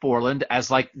Tough Borland as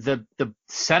like the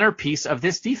centerpiece of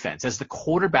this defense, as the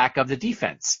quarterback of the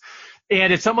defense.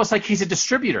 And it's almost like he's a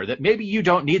distributor, that maybe you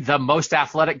don't need the most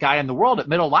athletic guy in the world at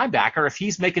middle linebacker if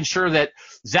he's making sure that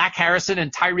Zach Harrison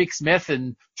and Tyreek Smith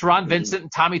and Teron Vincent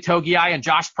and Tommy Togiai and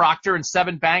Josh Proctor and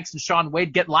Sevyn Banks and Sean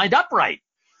Wade get lined up right.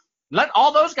 Let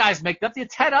all those guys let the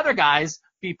 10 other guys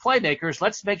be playmakers.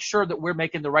 Let's make sure that we're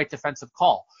making the right defensive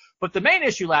call. But the main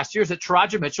issue last year is that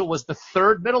Taraja Mitchell was the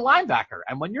third middle linebacker.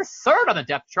 And when you're third on the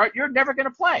depth chart, you're never going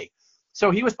to play.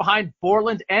 So he was behind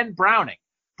Borland and Browning.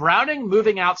 Browning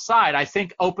moving outside, I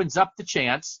think, opens up the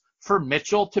chance for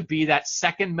Mitchell to be that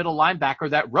second middle linebacker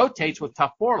that rotates with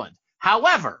Tough Borland.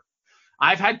 However,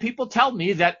 I've had people tell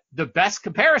me that the best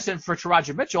comparison for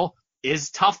Taraja Mitchell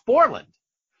is Tough Borland.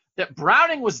 That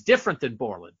Browning was different than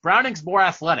Borland. Browning's more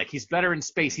athletic. He's better in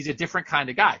space. He's a different kind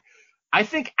of guy. I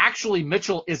think actually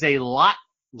Mitchell is a lot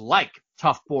like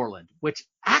Tough Borland, which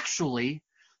actually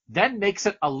then makes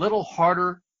it a little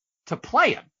harder to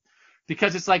play him.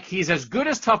 Because it's like he's as good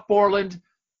as Tough Borland.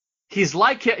 He's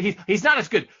like him. He's not as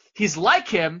good. He's like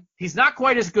him. He's not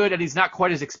quite as good, and he's not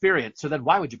quite as experienced. So then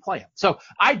why would you play him? So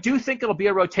I do think it'll be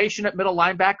a rotation at middle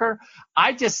linebacker.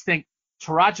 I just think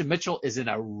Taraja Mitchell is in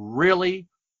a really,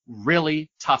 really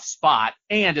tough spot.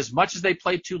 And as much as they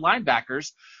play two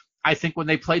linebackers, I think when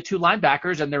they play two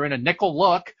linebackers and they're in a nickel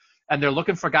look and they're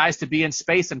looking for guys to be in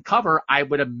space and cover, I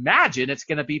would imagine it's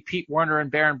going to be Pete Werner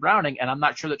and Baron Browning, and I'm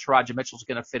not sure that Taraja Mitchell's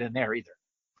going to fit in there either.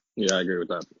 Yeah, I agree with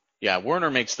that. Yeah, Werner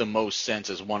makes the most sense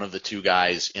as one of the two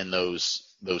guys in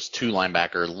those two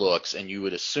linebacker looks, and you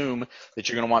would assume that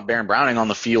you're going to want Baron Browning on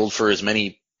the field for as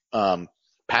many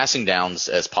passing downs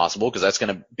as possible, because that's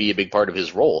going to be a big part of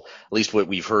his role, at least what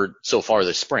we've heard so far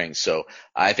this spring. So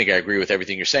I think I agree with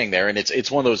everything you're saying there. And it's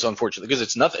one of those unfortunate, because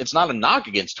it's not a knock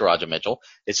against Taraja Mitchell.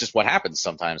 It's just what happens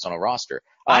sometimes on a roster.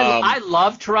 I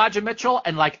love Taraja Mitchell,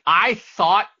 and like I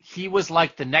thought he was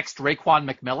like the next Raekwon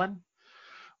McMillan.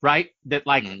 Right? That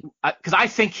like, because I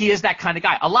think he is that kind of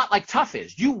guy, a lot like Tough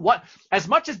is. As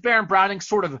much as Baron Browning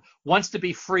sort of wants to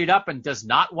be freed up and does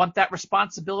not want that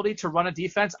responsibility to run a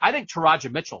defense, I think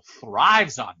Taraja Mitchell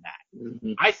thrives on that.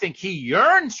 Mm-hmm. I think he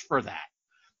yearns for that.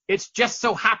 It's just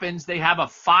so happens they have a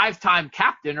 5-time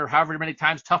captain, or however many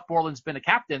times Tough Borland's been a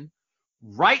captain,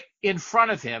 right in front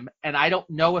of him, and I don't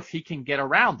know if he can get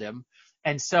around him.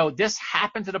 And so this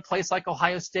happens at a place like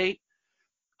Ohio State.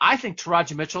 I think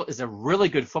Taraja Mitchell is a really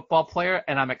good football player,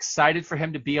 and I'm excited for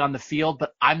him to be on the field,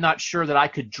 but I'm not sure that I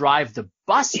could drive the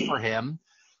bus for him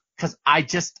because I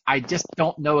just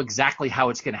don't know exactly how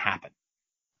it's going to happen.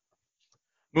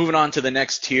 Moving on to the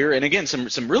next tier, and again,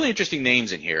 some really interesting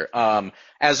names in here.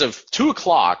 As of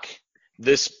 2:00,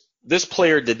 this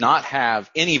player did not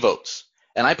have any votes,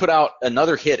 and I put out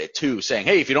another hit at 2 saying,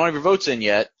 hey, if you don't have your votes in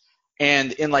yet,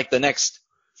 and in like the next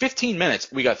 15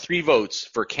 minutes, we got 3 votes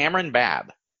for Cameron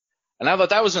Babb. And I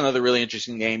thought that was another really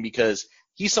interesting name because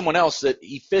he's someone else that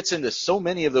he fits into so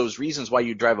many of those reasons why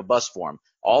you drive a bus for him.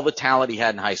 All the talent he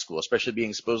had in high school, especially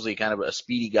being supposedly kind of a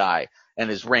speedy guy and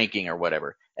his ranking or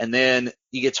whatever. And then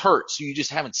he gets hurt, so you just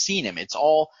haven't seen him. It's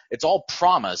all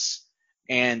promise,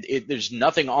 and there's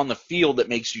nothing on the field that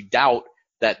makes you doubt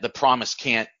that the promise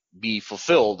can't be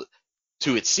fulfilled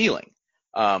to its ceiling.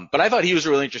 But I thought he was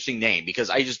a really interesting name because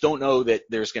I just don't know that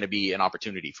there's going to be an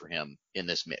opportunity for him in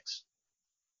this mix.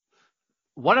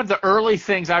 One of the early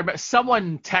things I remember,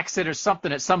 someone texted or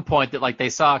something at some point that like they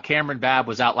saw Cameron Babb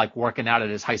was out like working out at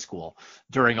his high school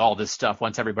during all this stuff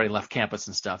once everybody left campus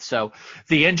and stuff. So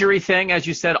the injury thing, as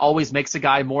you said, always makes a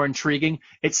guy more intriguing.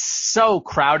 It's so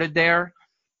crowded there,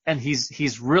 and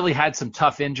he's really had some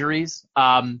tough injuries.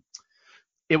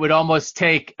 It would almost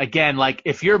take, again, like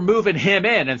if you're moving him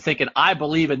in and thinking, I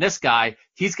believe in this guy,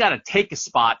 he's got to take a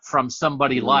spot from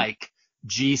somebody like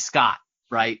G. Scott,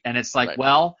 right? And it's like,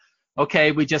 well,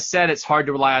 okay, we just said it's hard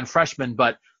to rely on freshmen,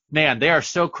 but man, they are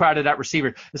so crowded at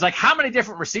receiver. It's like, how many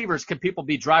different receivers can people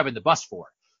be driving the bus for?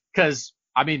 Because,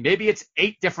 I mean, maybe it's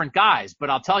 8 different guys, but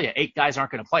I'll tell you, 8 guys aren't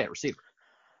going to play at receiver.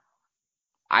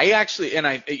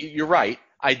 You're right.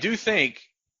 I do think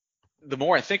the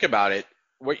more I think about it,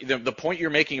 the point you're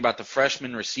making about the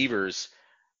freshman receivers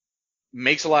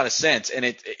makes a lot of sense.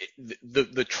 And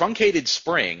the truncated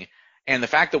spring and the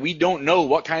fact that we don't know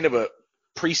what kind of a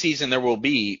preseason there will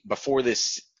be before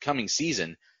this coming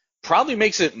season probably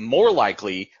makes it more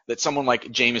likely that someone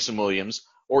like Jameson Williams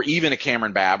or even a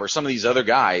Cameron Babb or some of these other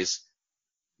guys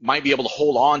might be able to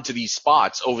hold on to these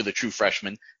spots over the true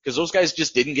freshmen because those guys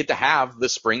just didn't get to have the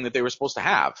spring that they were supposed to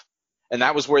have. And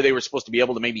that was where they were supposed to be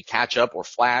able to maybe catch up or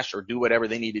flash or do whatever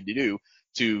they needed to do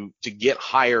to get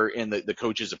higher in the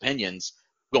coach's opinions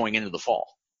going into the fall.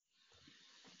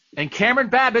 And Cameron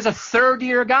Babb is a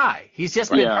third-year guy. He's just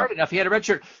been hurt enough. He had a red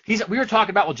shirt. We were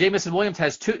talking about, well, Jamison Williams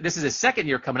has two. This is his second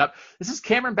year coming up. This is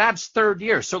Cameron Babb's third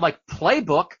year. So, like,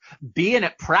 playbook, being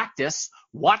at practice,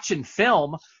 watching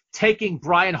film, taking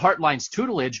Brian Hartline's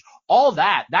tutelage, all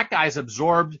that guy's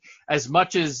absorbed as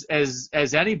much as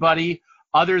anybody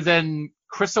other than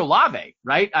Chris Olave,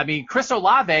 right? I mean, Chris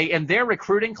Olave in their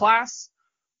recruiting class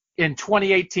in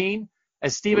 2018,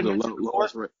 as Steven mentioned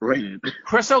before,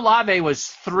 Chris Olave was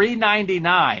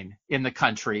 399 in the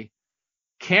country.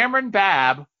 Cameron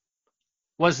Babb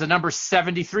was the number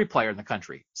 73 player in the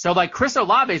country. So, like, Chris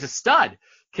Olave is a stud.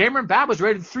 Cameron Babb was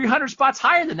rated 300 spots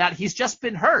higher than that. He's just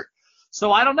been hurt.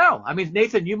 So I don't know. I mean,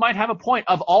 Nathan, you might have a point.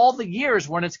 Of all the years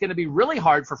when it's going to be really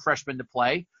hard for freshmen to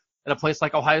play at a place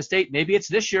like Ohio State, maybe it's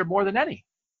this year more than any.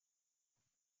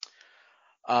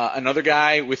 Another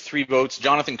guy with 3 votes,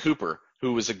 Jonathan Cooper,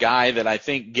 who was a guy that I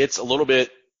think gets a little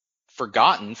bit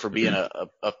forgotten for being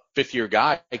a fifth-year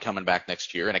guy coming back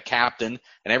next year and a captain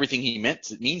and everything he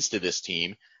means to this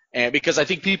team. And because I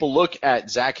think people look at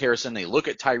Zach Harrison, they look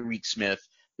at Tyreek Smith,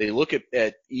 they look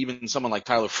at even someone like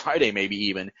Tyler Friday maybe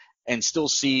even, and still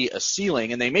see a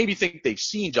ceiling, and they maybe think they've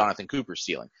seen Jonathan Cooper's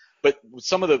ceiling. But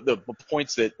some of the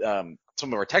points that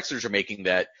some of our texters are making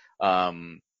that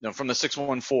from the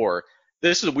 614,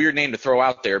 this is a weird name to throw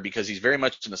out there because he's very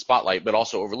much in the spotlight but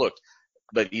also overlooked.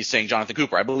 But he's saying Jonathan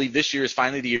Cooper. I believe this year is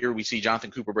finally the year we see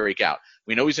Jonathan Cooper break out.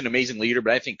 We know he's an amazing leader,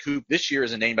 but I think this year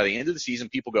is a name by the end of the season,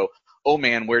 people go, oh,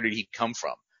 man, where did he come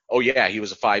from? Oh, yeah, he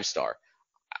was a 5-star.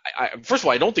 First of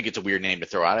all, I don't think it's a weird name to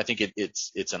throw out. I think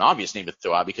it's an obvious name to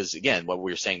throw out because, again, what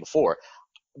we were saying before.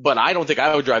 But I don't think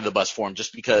I would drive the bus for him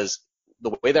just because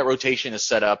the way that rotation is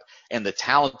set up and the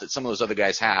talent that some of those other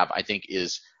guys have, I think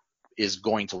is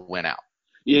going to win out.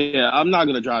 Yeah, I'm not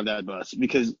going to drive that bus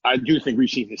because I do think we've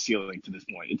seen his ceiling to this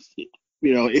point.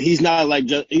 He's not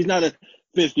he's not a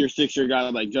 5th year, 6th year guy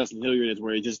like Justin Hilliard is,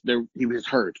 where he was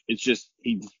hurt. It's just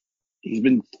he's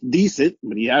been decent,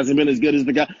 but he hasn't been as good as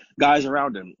the guys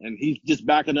around him. And he's just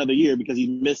back another year because he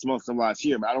missed most of last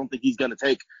year. But I don't think he's going to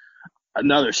take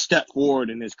another step forward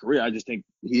in his career. I just think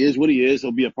he is what he is.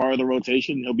 He'll be a part of the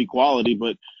rotation. He'll be quality,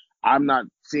 but I'm not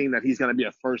seeing that he's going to be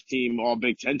a first-team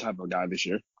All-Big Ten type of guy this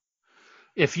year.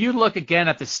 If you look again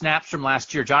at the snaps from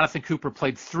last year, Jonathan Cooper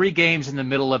played 3 games in the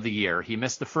middle of the year. He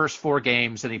missed the first 4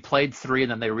 games, and he played 3,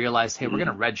 and then they realized, hey, we're going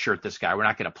to redshirt this guy. We're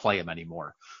not going to play him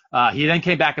anymore. He then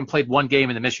came back and played 1 game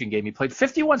in the Michigan game. He played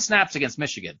 51 snaps against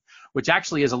Michigan, which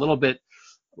actually is a little bit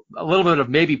of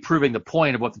maybe proving the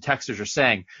point of what the texters are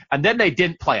saying. And then they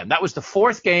didn't play him. That was the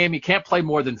 4th game. You can't play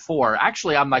more than 4.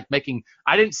 Actually, I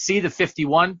didn't see the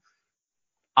 51.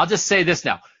 I'll just say this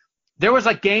now. There was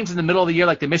like games in the middle of the year,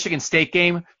 like the Michigan State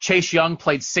game. Chase Young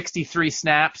played 63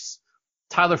 snaps.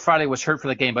 Tyler Friday was hurt for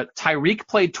the game, but Tyreek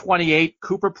played 28.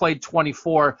 Cooper played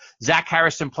 24. Zach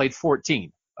Harrison played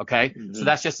 14. Okay. Mm-hmm. So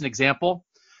that's just an example.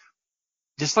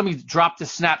 Just let me drop the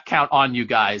snap count on you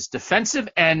guys. Defensive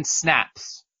end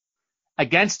snaps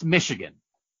against Michigan.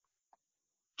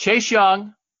 Chase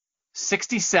Young,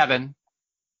 67.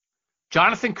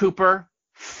 Jonathan Cooper,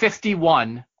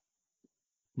 51.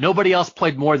 Nobody else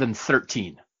played more than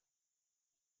 13.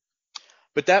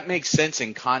 But that makes sense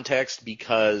in context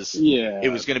because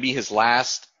it was going to be his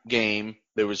last game.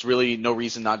 There was really no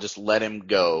reason not just let him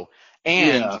go.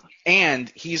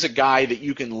 And he's a guy that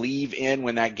you can leave in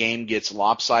when that game gets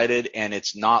lopsided, and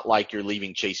it's not like you're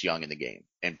leaving Chase Young in the game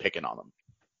and picking on him.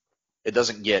 It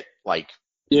doesn't get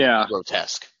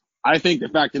grotesque. I think the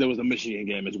fact that it was a Michigan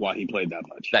game is why he played that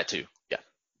much. That too, yeah.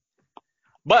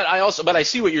 But I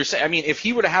see what you're saying. I mean, if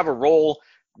he were to have a role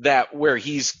where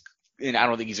he's, and I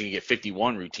don't think he's going to get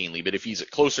 51 routinely, but if he's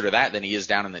closer to that than he is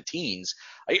down in the teens,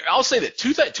 I'll say that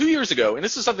 2 years ago, and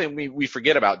this is something we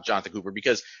forget about Jonathan Cooper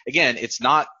because, again, he's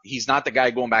not the guy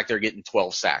going back there getting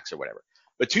 12 sacks or whatever.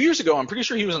 But 2 years ago, I'm pretty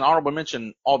sure he was an honorable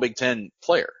mention All Big Ten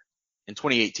player in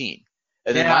 2018.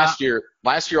 And then last year,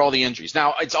 all the injuries.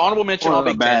 Now, it's honorable mention All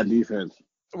Big Ten. Bad defense.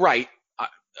 Right.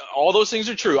 All those things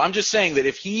are true. I'm just saying that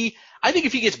I think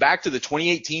if he gets back to the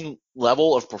 2018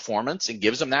 level of performance and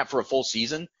gives them that for a full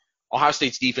season, Ohio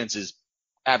State's defense is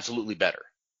absolutely better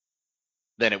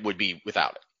than it would be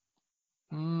without it.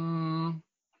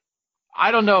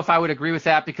 I don't know if I would agree with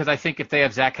that because I think if they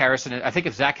have Zach Harrison, and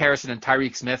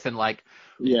Tyreek Smith and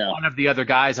one of the other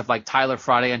guys of like Tyler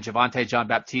Friday and Javonte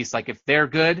Jean-Baptiste, like if they're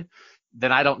good,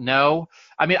 then I don't know.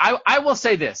 I mean, I will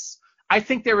say this. I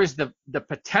think there is the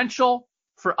potential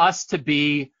for us to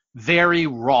be very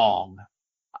wrong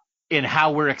in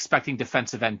how we're expecting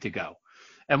defensive end to go.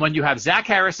 And when you have Zach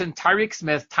Harrison, Tyreek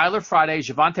Smith, Tyler Friday,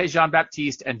 Javonte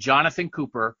Jean-Baptiste, and Jonathan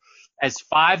Cooper as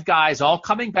 5 guys all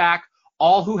coming back,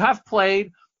 all who have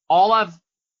played, all have,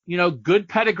 good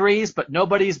pedigrees, but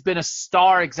nobody's been a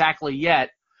star exactly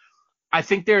yet. I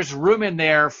think there's room in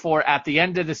there for, at the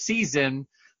end of the season,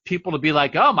 people to be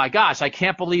like, oh my gosh, I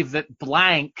can't believe that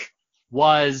blank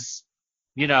was,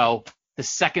 the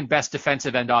second best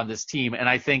defensive end on this team. And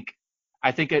I think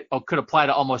it could apply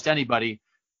to almost anybody.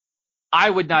 I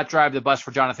would not drive the bus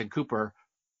for Jonathan Cooper.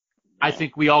 I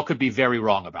think we all could be very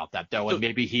wrong about that, though, and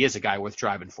maybe he is a guy worth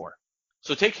driving for.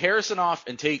 So take Harrison off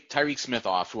and take Tyreek Smith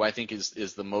off, who I think is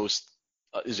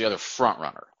the other front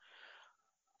runner.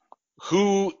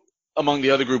 Who among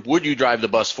the other group would you drive the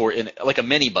bus for in like a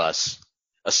mini bus,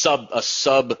 a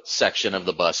sub section of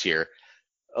the bus here,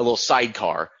 a little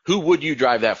sidecar? Who would you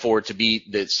drive that for to be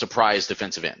the surprise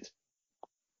defensive end?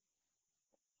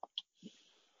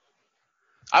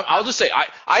 I'll just say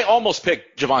I almost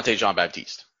picked Javonte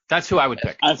Jean-Baptiste. That's who I would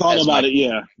pick. I thought about it,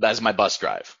 yeah. That's my bus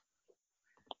drive.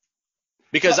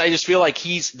 Because I just feel like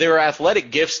there are athletic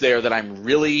gifts there that I'm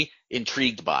really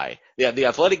intrigued by. The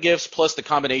athletic gifts plus the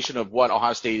combination of what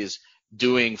Ohio State is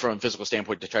doing from a physical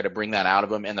standpoint to try to bring that out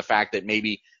of him, and the fact that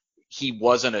maybe he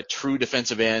wasn't a true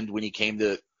defensive end when he came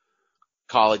to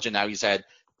college, and now he's had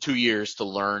 2 years to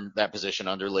learn that position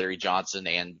under Larry Johnson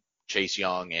and Chase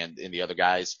Young and the other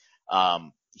guys.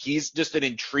 He's just an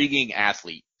intriguing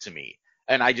athlete to me.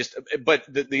 And but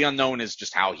the unknown is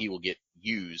just how he will get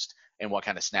used and what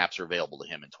kind of snaps are available to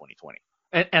him in 2020.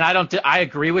 And I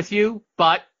agree with you,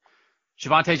 but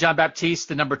Javonte Jean-Baptiste,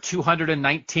 the number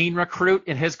 219 recruit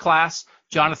in his class,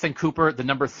 Jonathan Cooper, the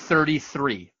number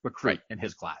 33 recruit in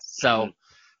his class. So,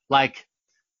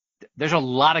 there's a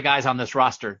lot of guys on this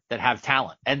roster that have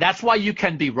talent, and that's why you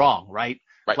can be wrong, right?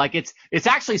 Right. Like it's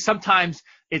actually sometimes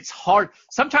it's hard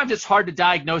to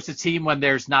diagnose a team when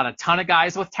there's not a ton of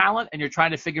guys with talent and you're trying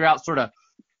to figure out sort of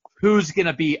who's going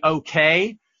to be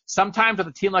okay. Sometimes with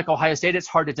a team like Ohio State, it's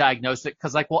hard to diagnose it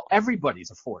because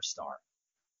everybody's a 4-star.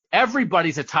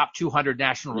 Everybody's a top 200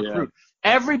 national recruit.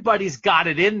 Yeah. Everybody's got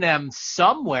it in them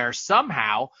somewhere,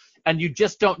 somehow, and you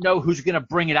just don't know who's going to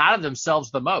bring it out of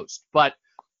themselves the most. But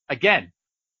again,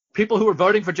 people who are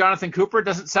voting for Jonathan Cooper, it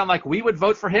doesn't sound like we would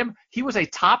vote for him. He was a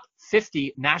top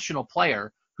 50 national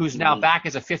player who's now back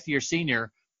as a fifth-year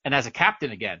senior and as a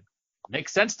captain again.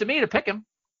 Makes sense to me to pick him.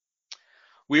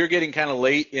 We are getting kind of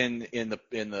late in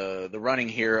the running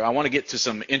here. I want to get to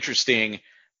some interesting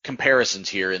comparisons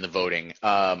here in the voting.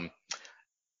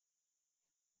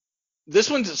 This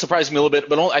one surprised me a little bit,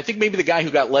 but I think maybe the guy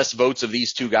who got less votes of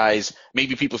these two guys,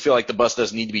 maybe people feel like the bus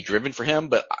doesn't need to be driven for him,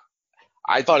 but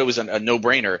I thought it was a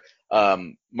no-brainer.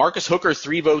 Marcus Hooker,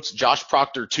 3 votes. Josh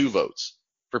Proctor, 2 votes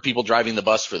for people driving the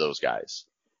bus for those guys.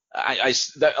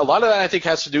 A lot of that I think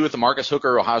has to do with the Marcus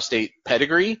Hooker Ohio State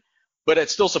pedigree, but it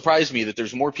still surprised me that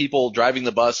there's more people driving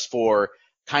the bus for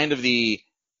kind of the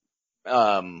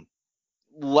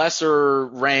lesser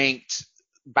ranked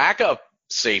backup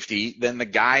safety than the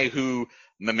guy who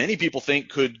many people think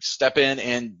could step in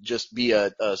and just be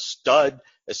a stud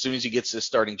as soon as he gets his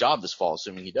starting job this fall,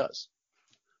 assuming he does.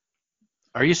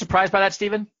 Are you surprised by that,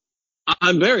 Stephen?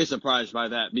 I'm very surprised by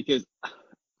that because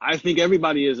I think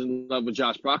everybody is in love with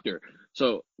Josh Proctor.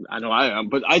 So I know I am,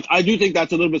 but I do think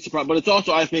that's a little bit surprising. But it's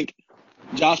also, I think,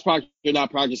 Josh Proctor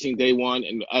not practicing day one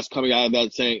and us coming out of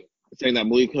that saying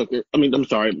that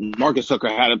Marcus Hooker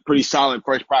had a pretty solid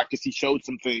first practice. He showed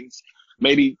some things,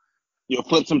 maybe,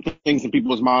 flip some things in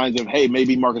people's minds of, hey,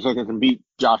 maybe Marcus Hooker can beat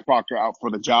Josh Proctor out for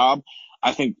the job.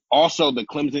 I think also the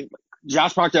Clemson,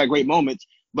 Josh Proctor had great moments,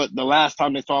 but the last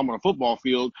time they saw him on a football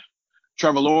field,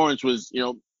 Trevor Lawrence was,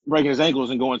 breaking his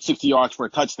ankles and going 60 yards for a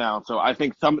touchdown. So I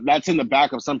think that's in the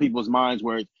back of some people's minds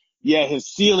where, his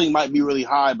ceiling might be really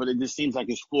high, but it just seems like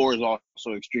his floor is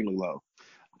also extremely low.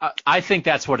 I think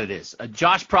that's what it is.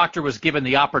 Josh Proctor was given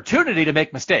the opportunity to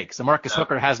make mistakes. And Marcus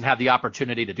Hooker hasn't had the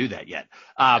opportunity to do that yet.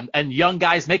 And young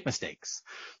guys make mistakes.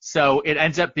 So it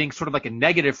ends up being sort of like a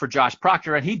negative for Josh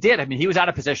Proctor. And he did. I mean, he was out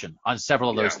of position on several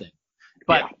of those things.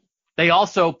 But they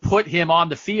also put him on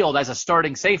the field as a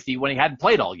starting safety when he hadn't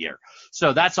played all year.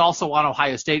 So that's also on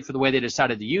Ohio State for the way they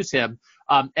decided to use him.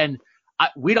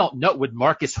 We don't know. Would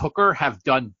Marcus Hooker have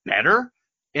done better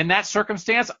in that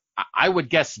circumstance? I would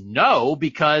guess no,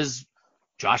 because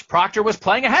Josh Proctor was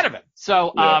playing ahead of him.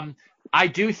 So I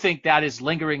do think that is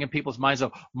lingering in people's minds.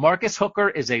 So Marcus Hooker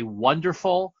is a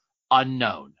wonderful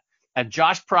unknown. And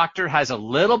Josh Proctor has a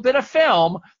little bit of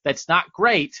film that's not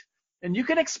great. And you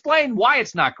can explain why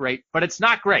it's not great, but it's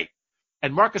not great.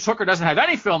 And Marcus Hooker doesn't have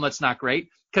any film that's not great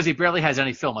because he barely has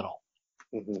any film at all.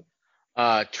 Mm-hmm.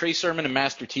 Trey Sermon and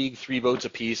Master Teague, 3 votes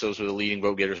apiece. Those were the leading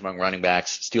vote getters among running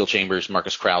backs. Steele Chambers,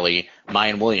 Marcus Crowley,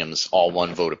 Mayan Williams, all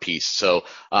 1 vote apiece. So,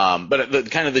 but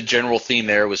the general theme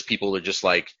there was people are just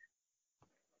like,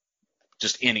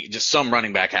 just some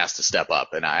running back has to step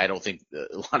up. And I don't think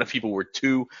a lot of people were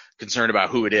too concerned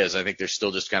about who it is. I think there's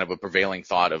still just kind of a prevailing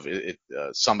thought of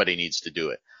somebody needs to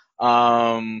do it.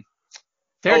 Tough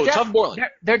Borland.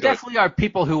 There definitely are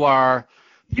people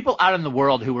out in the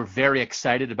world who were very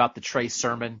excited about the Trey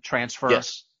Sermon transfer.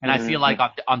 Yes. And I feel like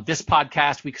on this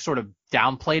podcast, we sort of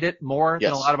downplayed it more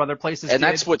than a lot of other places And did.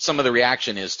 that's what some of the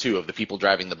reaction is, too, of the people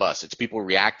driving the bus. It's people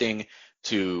reacting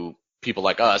to people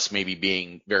like us maybe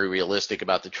being very realistic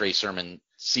about the Trey Sermon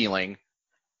ceiling.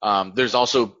 There's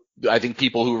also, I think,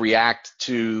 people who react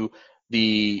to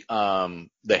the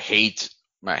hate,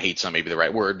 not hate's not maybe the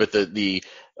right word, but the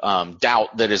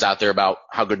doubt that is out there about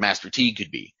how good Master Teague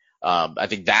could be. I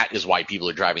think that is why people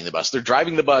are driving the bus. They're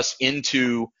driving the bus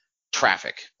into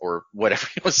traffic or whatever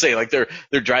you want to say. Like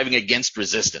they're driving against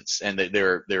resistance, and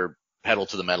they're pedal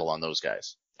to the metal on those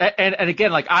guys. And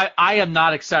again, like I am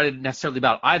not excited necessarily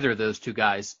about either of those two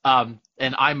guys. And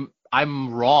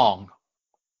I'm wrong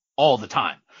all the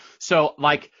time. So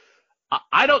like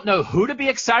I don't know who to be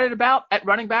excited about at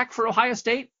running back for Ohio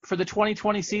State for the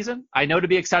 2020 season. I know to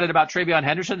be excited about TreVeyon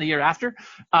Henderson the year after.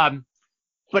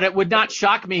 But it would not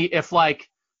shock me if like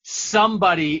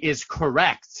somebody is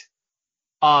correct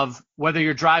of whether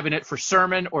you're driving it for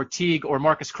Sermon or Teague or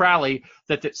Marcus Crowley,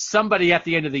 that somebody at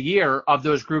the end of the year of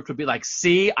those groups would be like,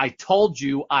 see, I told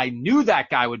you, I knew that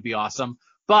guy would be awesome.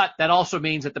 But that also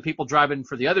means that the people driving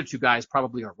for the other two guys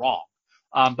probably are wrong.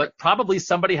 But probably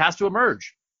somebody has to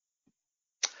emerge.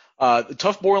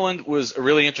 Tough Borland was a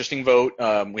really interesting vote.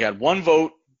 We had 1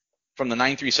 vote from the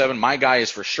 937. My guy is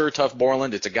for sure Tough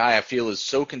Borland. It's a guy I feel is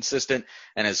so consistent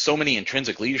and has so many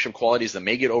intrinsic leadership qualities that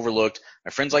may get overlooked. My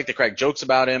friends like to crack jokes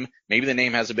about him. Maybe the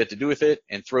name has a bit to do with it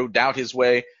and throw doubt his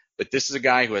way. But this is a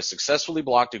guy who has successfully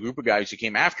blocked a group of guys who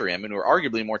came after him and who are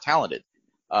arguably more talented,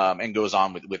 and goes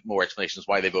on with more explanations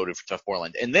why they voted for Tough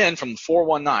Borland. And then from the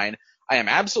 419, I am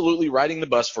absolutely riding the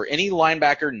bus for any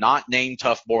linebacker not named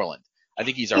Tough Borland. I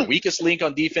think he's our weakest link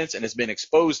on defense and has been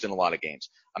exposed in a lot of games.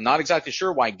 I'm not exactly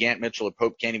sure why Gant, Mitchell, or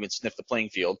Pope can't even sniff the playing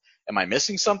field. Am I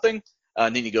missing something?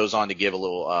 And then he goes on to give a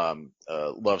little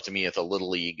love to me with a little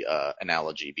league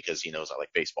analogy because he knows I like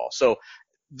baseball. So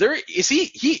there is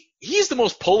he's the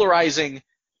most polarizing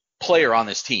player on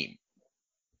this team.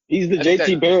 He's the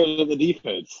JT Barrett of the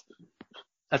defense.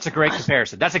 That's a great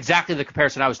comparison. That's exactly the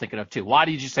comparison I was thinking of too. Why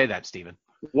did you say that, Steven?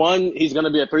 One, he's going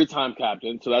to be a 3-time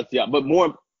captain, so that's but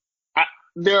more.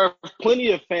 There are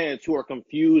plenty of fans who are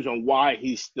confused on why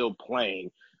he's still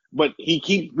playing, but he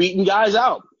keeps beating guys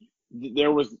out.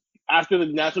 There was, after the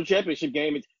national championship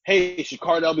game, it's, hey, should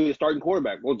Cardell be the starting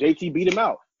quarterback? Well, JT beat him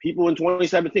out. People in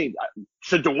 2017,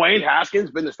 should Dwayne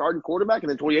Haskins been the starting quarterback? And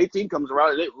then 2018 comes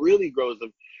around and it really grows.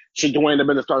 Should Dwayne have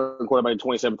been the starting quarterback in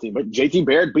 2017? But JT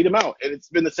Barrett beat him out. And it's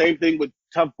been the same thing with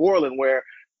Tough Borland, where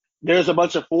there's a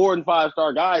bunch of 4- and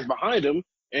 5-star guys behind him,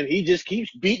 and he just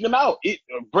keeps beating them out.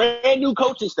 Brand new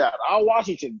coaching staff, Al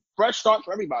Washington, fresh start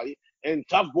for everybody, and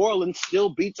Tough Borland still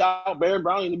beats out Baron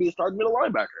Browning to be the starting middle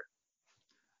linebacker.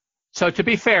 So to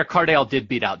be fair, Cardale did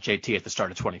beat out JT at the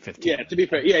start of 2015. Yeah, to be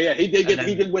fair, he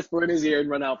did whisper in his ear and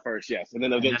run out first, yes, and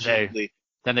then eventually.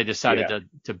 Then they decided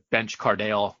to bench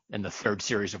Cardale in the 3rd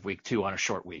series of week 2 on a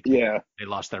short week. Yeah. They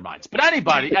lost their minds. But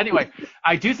anyway,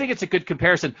 I do think it's a good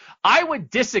comparison. I would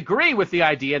disagree with the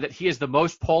idea that he is the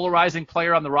most polarizing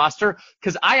player on the roster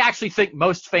because I actually think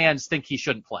most fans think he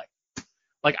shouldn't play.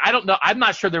 Like, I don't know. I'm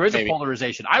not sure there is a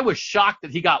polarization. I was shocked that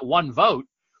he got 1 vote.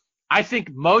 I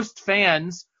think most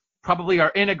fans probably are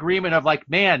in agreement of like,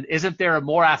 man, isn't there a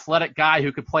more athletic guy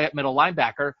who could play at middle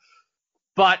linebacker?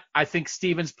 But I think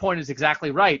Steven's point is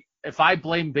exactly right. If I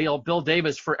blame Bill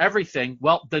Davis for everything,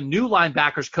 well, the new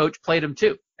linebackers coach played him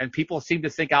too. And people seem to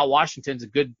think Al Washington's a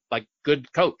good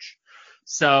coach.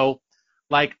 So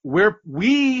like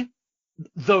the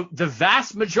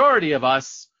vast majority of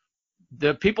us,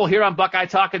 the people here on Buckeye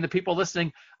Talk and the people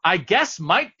listening, I guess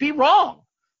might be wrong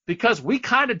because we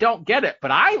kind of don't get it.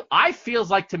 But I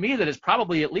feels like to me that it's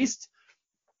probably at least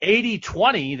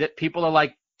 80-20 that people are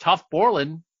like, Tough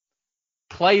Borland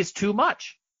plays too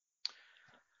much.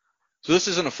 So this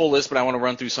isn't a full list, but I want to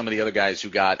run through some of the other guys who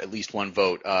got at least 1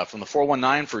 vote. From the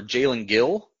 419 for Jalen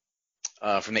Gill,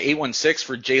 from the 816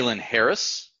 for Jalen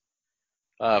Harris,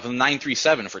 from the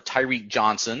 937 for Tyreek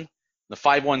Johnson, the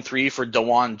 513 for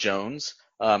DeJuan Jones,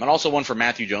 and also one for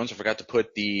Matthew Jones. I forgot to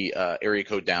put the area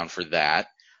code down for that.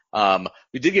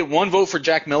 We did get 1 vote for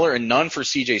Jack Miller and none for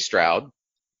CJ Stroud.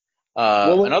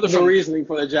 What was the reasoning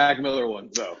for the Jack Miller one,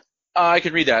 though? I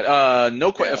can read that.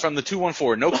 From the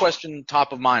 214, no question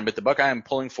top of mind, but the Buckeye I'm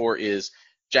pulling for is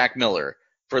Jack Miller.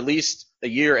 For at least a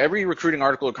year, every recruiting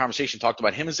article or conversation talked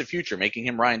about him as the future, making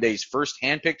him Ryan Day's first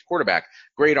handpicked quarterback.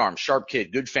 Great arm, sharp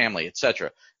kid, good family,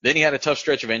 etc. Then he had a tough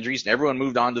stretch of injuries, and everyone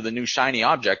moved on to the new shiny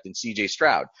object in C.J.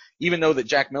 Stroud, even though that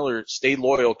Jack Miller stayed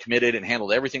loyal, committed, and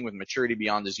handled everything with maturity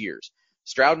beyond his years.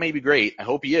 Stroud may be great, I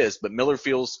hope he is, but Miller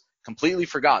feels completely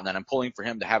forgotten, and I'm pulling for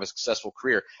him to have a successful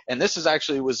career. And this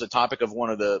was a topic of one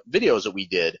of the videos that we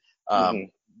did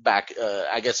back,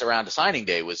 I guess, around the signing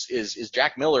day. Is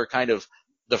Jack Miller kind of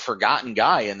the forgotten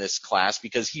guy in this class?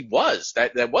 Because he was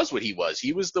that was what he was.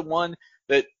 He was the one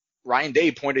that Ryan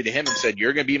Day pointed to him and said,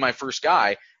 "You're going to be my first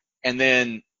guy," and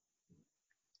then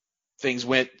things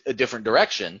went a different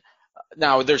direction.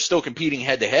 Now they're still competing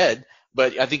head to head.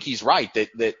 But I think he's right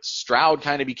that Stroud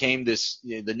kind of became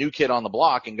the new kid on the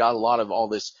block and got a lot of all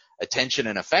this attention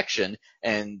and affection.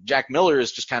 And Jack Miller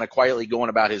is just kind of quietly going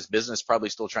about his business, probably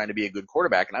still trying to be a good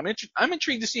quarterback. And I'm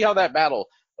intrigued to see how that battle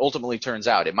ultimately turns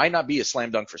out. It might not be a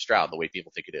slam dunk for Stroud the way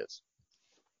people think it is.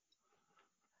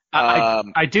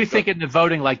 I do think in the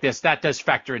voting like this, that does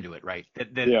factor into it, right?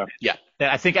 Yeah.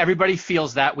 That I think everybody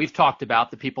feels that. We've talked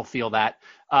about the people feel that.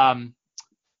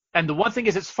 And the one thing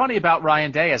is, it's funny about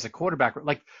Ryan Day as a quarterback.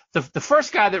 Like the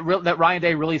first guy that Ryan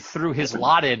Day really threw his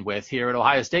lot in with here at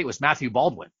Ohio State was Matthew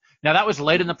Baldwin. Now that was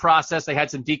late in the process. They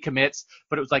had some decommits,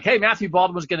 but it was like, hey, Matthew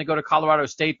Baldwin was going to go to Colorado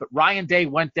State, but Ryan Day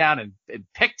went down and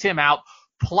picked him out,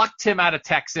 plucked him out of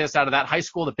Texas, out of that high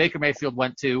school that Baker Mayfield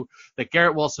went to, that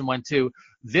Garrett Wilson went to.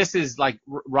 This is like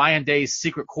Ryan Day's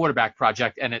secret quarterback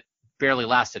project, and it barely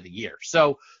lasted a year.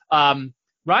 So,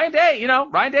 Ryan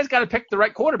Day's got to pick the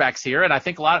right quarterbacks here, and I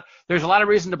think there's a lot of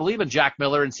reason to believe in Jack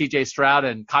Miller and C.J. Stroud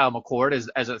and Kyle McCord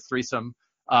as a threesome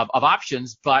of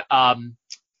options. But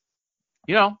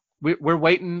we're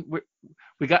waiting.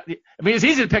 It's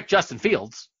easy to pick Justin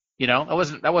Fields.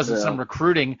 That wasn't some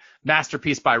recruiting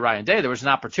masterpiece by Ryan Day. There was an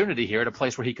opportunity here at a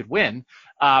place where he could win.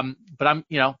 But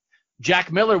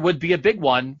Jack Miller would be a big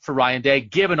one for Ryan Day,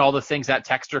 given all the things that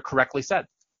texter correctly said.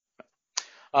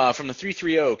 From the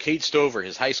 330, Cade Stover,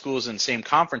 his high school is in the same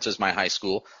conference as my high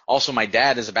school. Also, my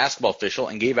dad is a basketball official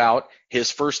and gave out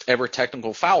his first ever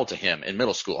technical foul to him in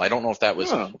middle school. I don't know if that was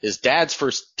his dad's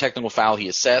first technical foul he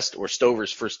assessed or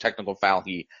Stover's first technical foul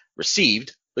he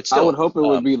received, but still. I would hope it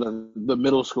would be the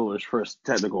middle schooler's first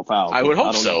technical foul. I would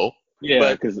hope so.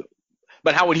 Yeah, because.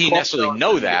 But how would he necessarily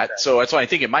know that? So that's why I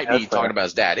think it might be talking about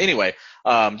his dad. Anyway,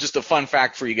 just a fun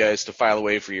fact for you guys to file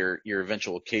away for your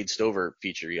eventual Cade Stover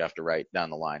feature you have to write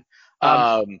down the line.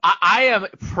 I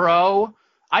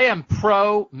am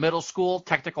pro middle school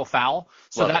technical foul,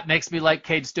 so that makes me like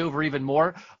Cade Stover even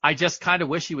more. I just kind of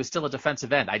wish he was still a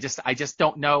defensive end. I just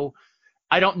don't know.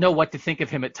 I don't know what to think of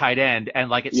him at tight end,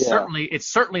 and it's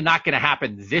certainly not going to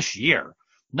happen this year.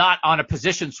 Not on a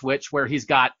position switch where he's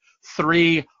got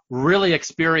three really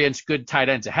experienced good tight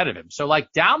ends ahead of him. So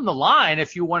down the line,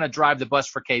 if you want to drive the bus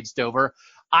for Cade Stover,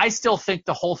 I still think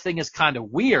the whole thing is kind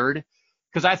of weird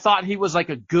because I thought he was a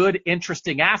good,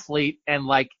 interesting athlete, and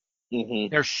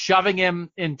they're shoving him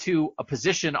into a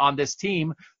position on this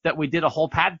team that we did a whole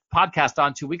podcast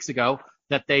on 2 weeks ago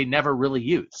that they never really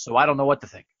used. So I don't know what to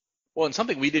think. Well, and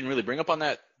something we didn't really bring up on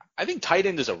that, I think tight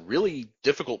end is a really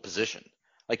difficult position.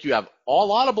 You have a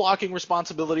lot of blocking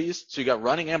responsibilities, so you got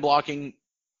running and blocking.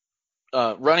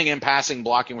 Running and passing,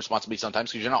 blocking responsibility sometimes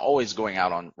because you're not always going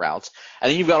out on routes. And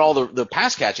then you've got all the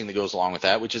pass catching that goes along with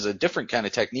that, which is a different kind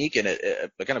of technique and a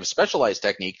kind of a specialized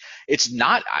technique.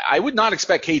 I would not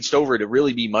expect Cade Stover to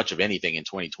really be much of anything in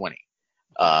 2020.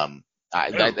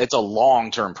 It's a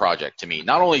long-term project to me.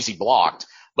 Not only is he blocked,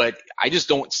 but I just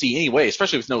don't see any way,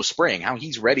 especially with no spring, how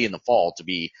he's ready in the fall to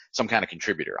be some kind of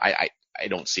contributor. I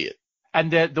don't see it.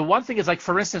 And the one thing is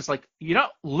for instance,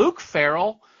 Luke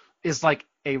Farrell is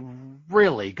a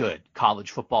really good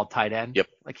college football tight end. Yep.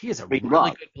 He is a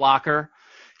really good blocker.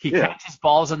 He catches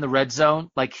balls in the red zone.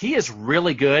 He is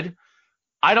really good.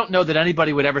 I don't know that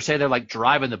anybody would ever say they're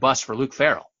driving the bus for Luke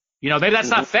Farrell. Maybe that's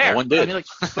not fair. No one did.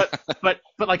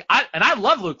 I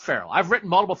love Luke Farrell. I've written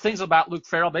multiple things about Luke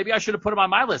Farrell. Maybe I should have put him on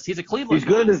my list. He's a Cleveland. He's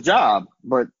good at his job,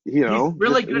 but he's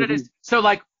really good at his. So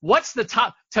what's the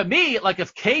top to me?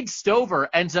 If Cade Stover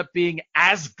ends up being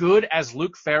as good as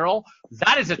Luke Farrell,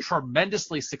 that is a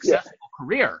tremendously successful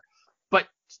career. But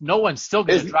no one's still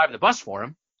going to drive the bus for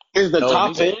him. Is the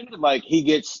top end he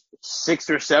gets 6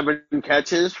 or 7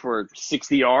 catches for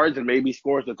 60 yards and maybe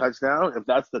scores a touchdown? If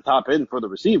that's the top end for the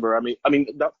receiver,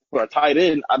 for a tight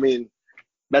end,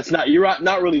 that's not you're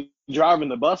not really driving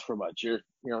the bus for much. You're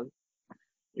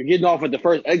getting off at the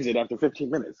first exit after 15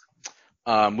 minutes.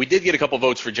 We did get a couple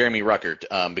votes for Jeremy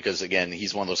Ruckert because, again,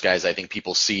 he's one of those guys I think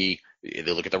people see. They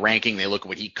look at the ranking, they look at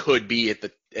what he could be at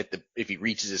the if he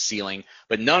reaches his ceiling,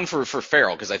 but none for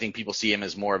Farrell because I think people see him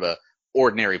as more of a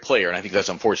ordinary player, and I think that's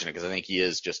unfortunate because I think he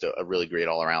is just a really great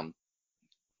all-around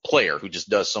player who just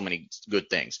does so many good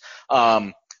things.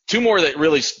 Two more that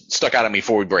really stuck out at me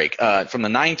before we break. From the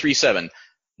 937,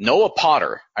 Noah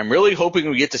Potter. I'm really hoping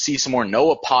we get to see some more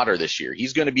Noah Potter this year.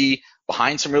 He's going to be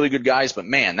behind some really good guys, but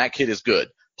man, that kid is good.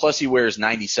 Plus he wears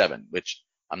 97, which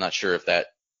I'm not sure if that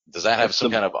does that have That's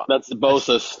some kind of that's the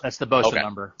Bosa. That's the Bosa okay.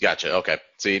 number. Gotcha. Okay.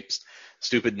 See,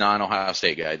 stupid non-Ohio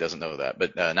State guy doesn't know that,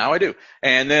 but now I do.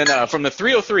 And then from the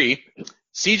 303,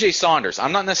 CJ Saunders.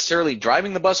 I'm not necessarily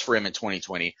driving the bus for him in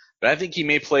 2020, but I think he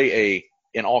may play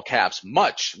in all caps,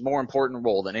 much more important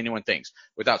role than anyone thinks.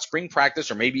 Without spring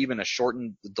practice or maybe even a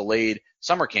shortened, delayed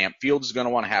summer camp, Fields is going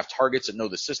to want to have targets that know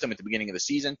the system at the beginning of the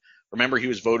season. Remember, he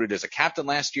was voted as a captain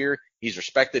last year. He's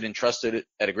respected and trusted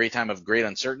at a great time of great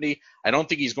uncertainty. I don't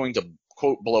think he's going to,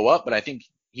 quote, blow up, but I think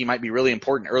he might be really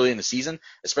important early in the season,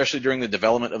 especially during the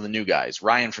development of the new guys.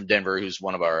 Ryan from Denver, who's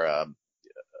one of our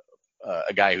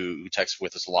a guy who texts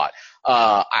with us a lot.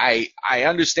 I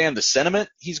understand the sentiment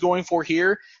he's going for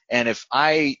here, and if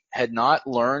I had not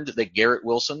learned that Garrett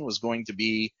Wilson was going to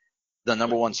be the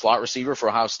number one slot receiver for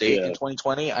Ohio State in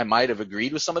 2020, I might have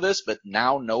agreed with some of this, but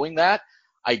now knowing that,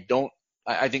 I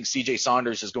think CJ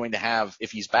Saunders is going to have,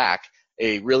 if he's back,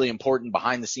 a really important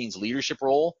behind-the-scenes leadership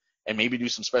role and maybe do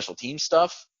some special team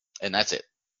stuff, and that's it.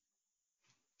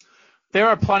 There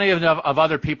are plenty of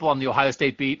other people on the Ohio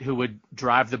State beat who would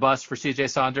drive the bus for CJ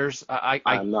Saunders.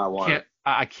 I'm not one.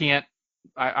 I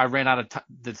ran out of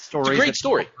the story. It's a great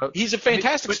story. He's a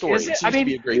fantastic story. He seems to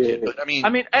be a great kid. But and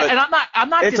I'm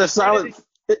not it's a solid.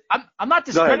 I'm not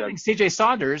discrediting CJ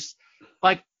Saunders.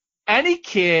 Like, any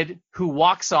kid who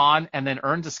walks on and then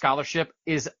earns a scholarship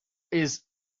is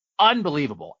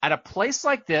unbelievable. At a place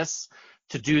like this,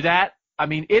 to do that, I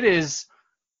mean, it is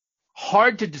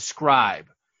hard to describe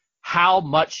how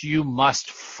much you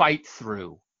must fight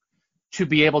through to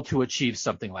be able to achieve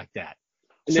something like that.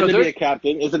 And then to be a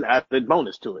captain is an added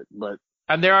bonus to it, but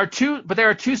there are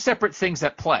two separate things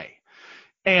at play.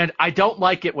 And I don't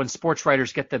like it when sports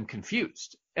writers get them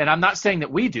confused. And I'm not saying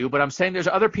that we do, but I'm saying there's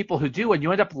other people who do, and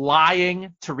you end up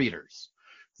lying to readers.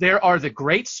 There are the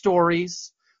great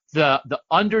stories, the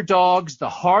underdogs, the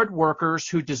hard workers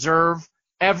who deserve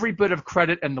every bit of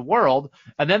credit in the world.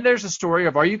 And then there's a story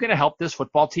of, are you going to help this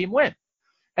football team win?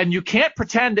 And you can't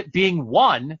pretend that being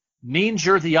one means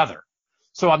you're the other.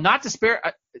 So I'm not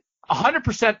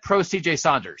 100% pro CJ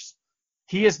Saunders.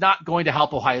 He is not going to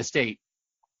help Ohio State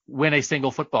win a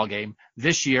single football game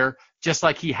this year, just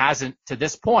like he hasn't to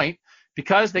this point,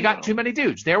 because they got too many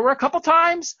dudes. There were a couple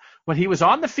times when he was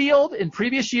on the field in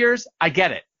previous years. I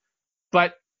get it.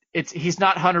 But he's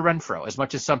not Hunter Renfrow as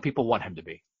much as some people want him to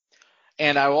be.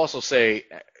 And I will also say,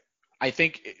 I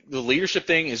think the leadership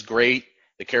thing is great.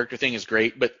 The character thing is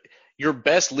great. But your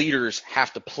best leaders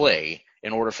have to play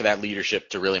in order for that leadership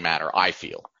to really matter, I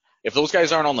feel. If those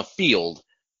guys aren't on the field,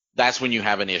 that's when you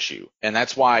have an issue. And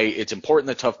that's why it's important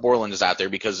that Tuf Borland is out there,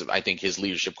 because of, I think, his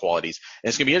leadership qualities. And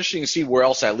it's going to be interesting to see where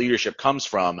else that leadership comes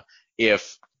from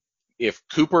if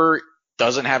Cooper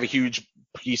doesn't have a huge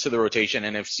piece of the rotation,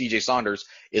 and if CJ Saunders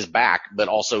is back but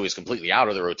also is completely out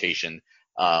of the rotation,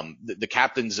 the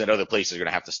captains at other places are going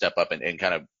to have to step up and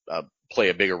kind of play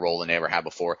a bigger role than they ever have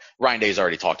before. Ryan Day's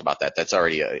already talked about that. That's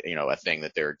already a thing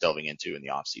that they're delving into in the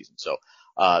off season. So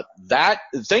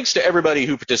thanks to everybody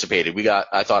who participated. We got,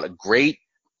 I thought, a great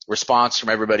response from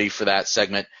everybody for that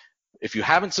segment. If you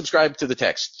haven't subscribed to the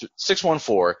text,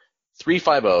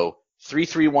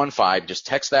 614-350-3315, just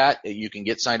text that. You can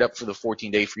get signed up for the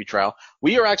 14-day free trial.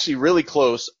 We are actually really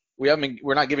close.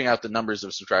 We're not giving out the numbers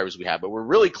of subscribers we have, but we're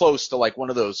really close to like one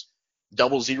of those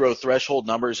 00 threshold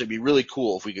numbers. It'd be really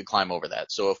cool if we could climb over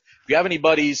that. So if you have any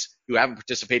buddies who haven't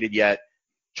participated yet,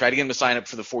 try to get them to sign up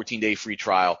for the 14-day free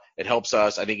trial. It helps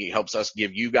us. I think it helps us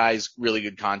give you guys really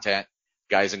good content,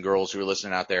 guys and girls who are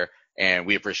listening out there, and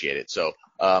we appreciate it. So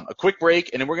a quick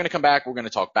break, and then we're going to come back. We're going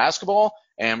to talk basketball,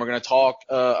 and we're going to talk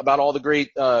about all the great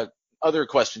other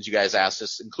questions you guys asked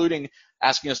us, including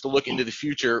asking us to look into the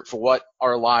future for what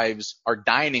our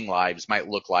dining lives might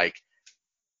look like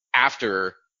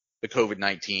after the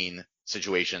COVID-19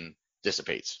 situation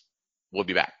dissipates. We'll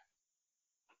be back.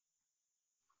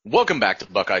 Welcome back to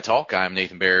Buckeye Talk. I'm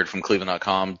Nathan Baird from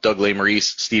Cleveland.com. Doug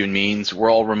Lesmerises, Stephen Means.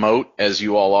 We're all remote, as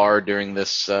you all are during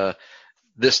this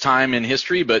time in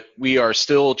history, but we are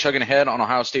still chugging ahead on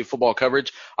Ohio State football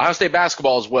coverage. Ohio State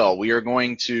basketball as well. We are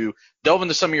going to delve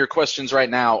into some of your questions right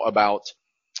now about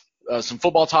some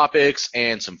football topics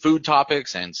and some food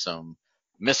topics and some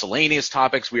miscellaneous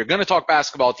topics. We are going to talk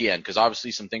basketball at the end because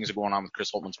obviously some things are going on with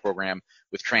Chris Holtman's program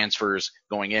with transfers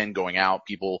going in, going out.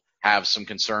 People have some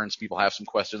concerns. People have some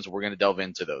questions. We're going to delve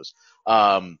into those.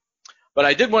 But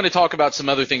I did want to talk about some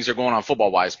other things that are going on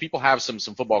football-wise. People have some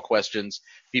football questions.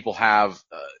 People have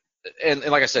and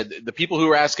like I said, the people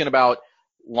who are asking about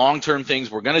long-term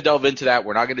things, we're going to delve into that.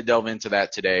 We're not going to delve into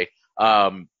that today.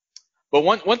 But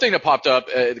one thing that popped up,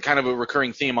 kind of a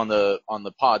recurring theme on the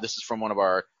pod, this is from one of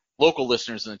our local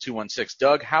listeners in the 216.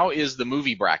 Doug, how is the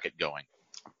movie bracket going?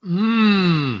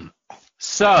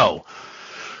 So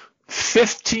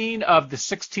 15 of the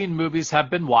 16 movies have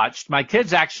been watched. My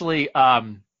kids actually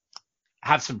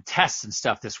have some tests and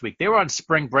stuff this week. They were on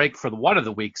spring break for one of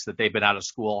the weeks that they've been out of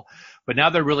school, but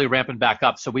now they're really ramping back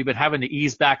up. So we've been having to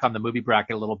ease back on the movie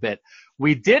bracket a little bit.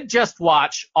 We did just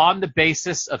watch On the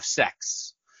Basis of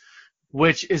Sex,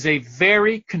 which is a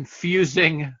very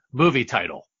confusing movie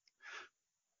title.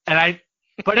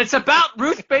 But it's about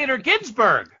Ruth Bader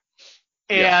Ginsburg.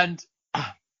 And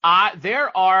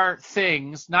there are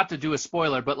things, not to do a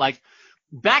spoiler, but like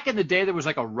back in the day, there was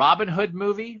like a Robin Hood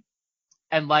movie,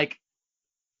 and like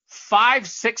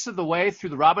 5-6 of the way through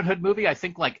the Robin Hood movie, I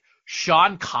think like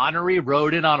Sean Connery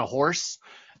rode in on a horse,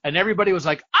 and everybody was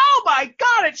like, oh my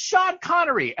God, it's Sean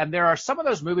Connery. And there are some of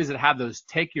those movies that have those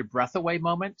take your breath away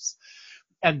moments.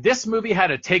 And this movie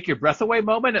had a take your breath away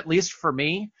moment, at least for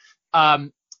me.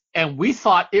 And we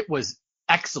thought it was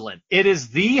excellent. It is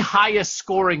the highest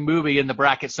scoring movie in the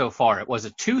bracket so far. It was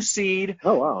a 2 seed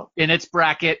in its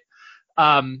bracket.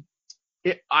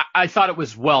 I thought it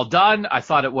was well done. I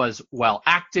thought it was well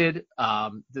acted.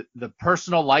 The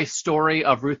personal life story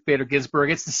of Ruth Bader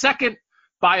Ginsburg. It's the second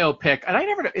biopic. And I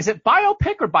never know, is it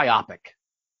biopic or biopic?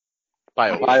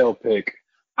 Biopic.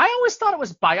 I always thought it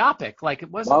was biopic. Like it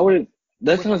wasn't. Why would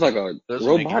that sounds like a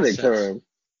robotic term.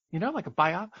 You know, like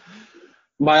a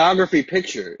biography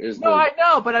picture is. No, I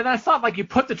know, but I thought like you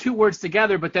put the two words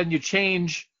together, but then you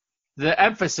change the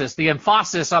emphasis, the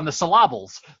emphasis on the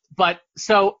syllables. But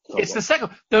so it's the second.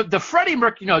 The Freddie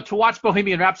Mercury, to watch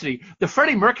Bohemian Rhapsody, the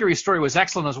Freddie Mercury story was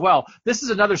excellent as well. This is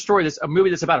another story that's a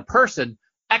movie that's about a person.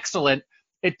 Excellent.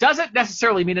 It doesn't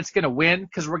necessarily mean it's going to win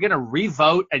because we're going to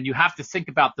revote, and you have to think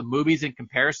about the movies in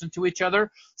comparison to each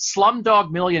other. Slumdog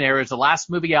Millionaire is the last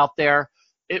movie out there.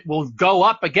 It will go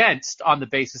up against On the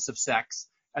Basis of Sex,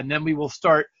 and then we will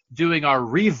start doing our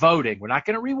revoting. We're not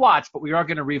going to rewatch, but we are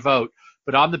going to revote.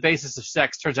 But On the Basis of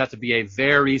Sex turns out to be a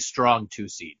very strong 2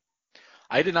 seed.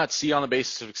 I did not see On the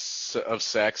Basis of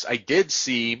Sex. I did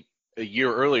see a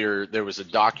year earlier there was a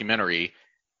documentary,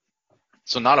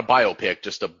 so not a biopic,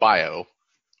 just a bio,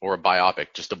 or a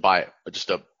biopic, just a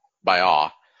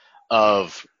bio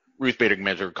of Ruth Bader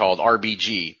Ginsburg called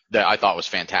RBG that I thought was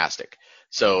fantastic.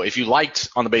 So if you liked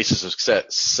On the Basis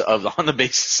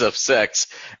of Sex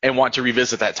and want to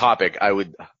revisit that topic, I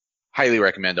would highly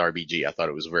recommend RBG. I thought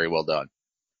it was very well done.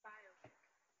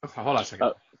 Okay, hold on a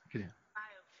second.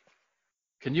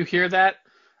 Can you hear that?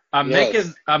 I'm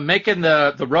making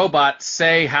the robot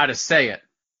say how to say it.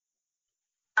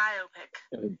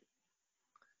 Biopic.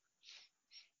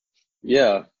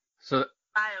 Yeah. So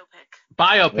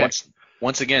Biopic.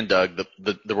 Once again, Doug,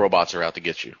 the robots are out to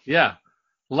get you. Yeah.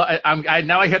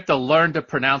 Now I hit the learn to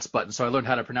pronounce button, so I learned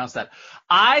how to pronounce that.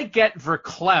 I get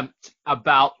verklempt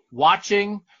about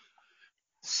watching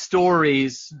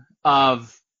stories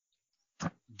of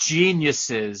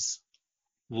geniuses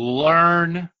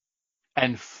learn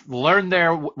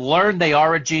they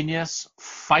are a genius,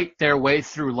 fight their way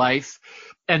through life.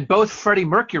 And both Freddie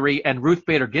Mercury and Ruth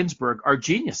Bader Ginsburg are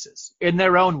geniuses in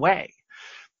their own way.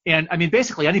 And I mean,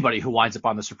 basically anybody who winds up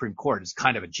on the Supreme Court is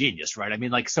kind of a genius, right? I mean,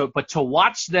 like, so, but to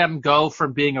watch them go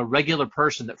from being a regular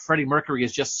person, that Freddie Mercury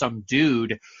is just some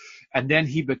dude, and then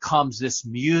he becomes this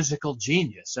musical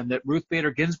genius, and that Ruth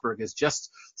Bader Ginsburg is just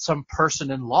some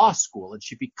person in law school, and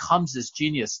she becomes this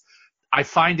genius. I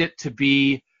find it to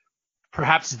be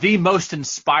perhaps the most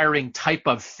inspiring type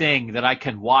of thing that I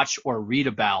can watch or read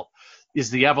about,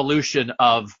 is the evolution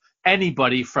of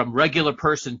anybody from regular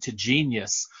person to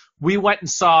genius. We went and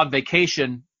saw on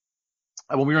vacation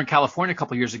when we were in California a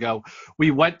couple of years ago.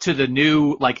 We went to the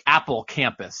new Apple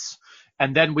campus,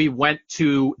 and then we went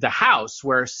to the house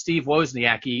where Steve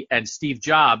Wozniacki and Steve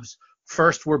Jobs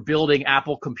first were building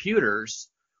Apple computers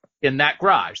in that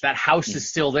garage. That house is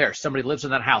still there. Somebody lives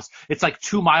in that house. It's like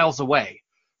 2 miles away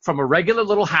from a regular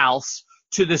little house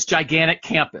to this gigantic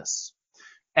campus.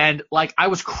 And I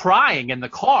was crying in the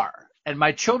car. And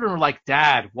my children were like,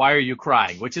 Dad, why are you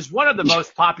crying? Which is one of the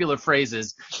most popular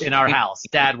phrases in our house.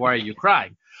 Dad, why are you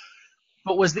crying?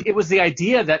 But it was the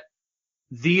idea that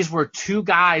these were two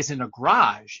guys in a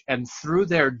garage, and through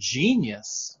their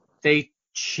genius, they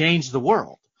change the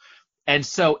world. And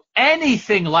so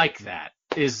anything like that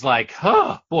is like,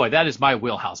 oh boy, that is my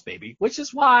wheelhouse, baby. Which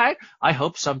is why I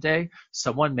hope someday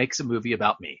someone makes a movie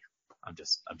about me. I'm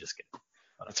just kidding.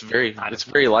 That's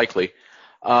very likely.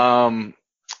 No,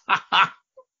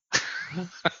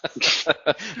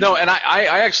 and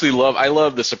I actually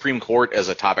love the Supreme Court as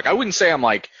a topic. I wouldn't say I'm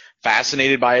like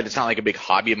fascinated by it. It's not like a big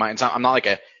hobby of mine. I'm not like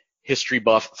a history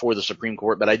buff for the Supreme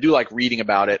Court, but I do like reading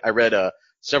about it. I read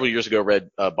several years ago,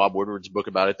 Bob Woodward's book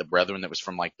about it, The Brethren, that was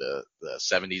from like the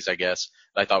 70s, I guess,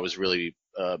 that I thought was really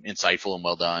insightful and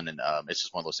well done. And it's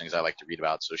just one of those things I like to read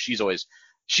about. So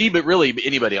but really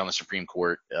anybody on the Supreme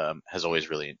Court has always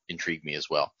really intrigued me as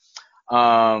well.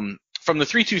 From the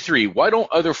 323, why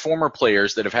don't other former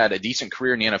players that have had a decent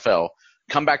career in the NFL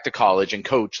come back to college and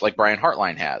coach like Brian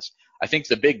Hartline has? I think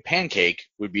the big pancake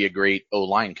would be a great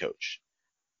O-line coach.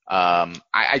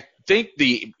 I think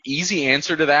the easy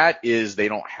answer to that is they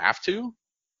don't have to,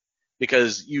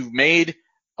 because you've made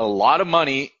a lot of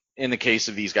money in the case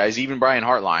of these guys, even Brian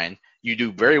Hartline. You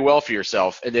do very well for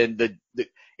yourself, and then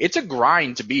it's a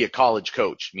grind to be a college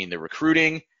coach. I mean, the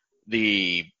recruiting,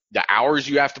 the hours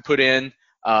you have to put in.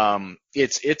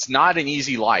 It's not an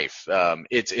easy life.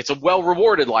 It's a well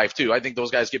rewarded life too. I think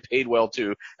those guys get paid well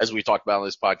too, as we talked about on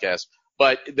this podcast.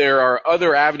 But there are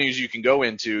other avenues you can go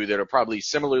into that are probably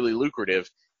similarly lucrative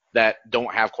that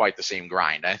don't have quite the same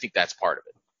grind. I think that's part of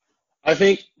it. I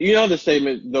think, the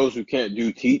statement, those who can't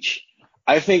do teach.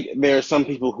 I think there are some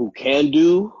people who can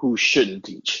do who shouldn't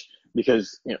teach,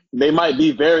 because they might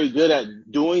be very good at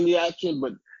doing the action,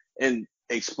 but in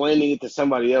explaining it to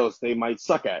somebody else, they might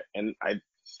suck at. And I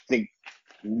think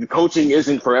coaching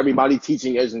isn't for everybody.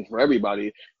 Teaching isn't for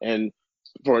everybody. And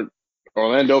for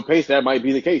Orlando Pace, that might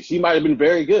be the case. He might have been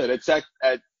very good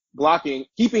at blocking,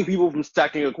 keeping people from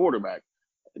sacking a quarterback.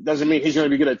 It doesn't mean he's going to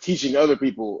be good at teaching other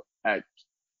people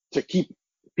to keep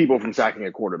people from sacking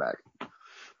a quarterback.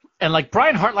 And like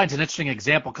Brian Hartline's an interesting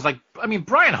example, because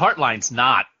Brian Hartline's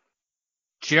not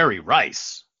Jerry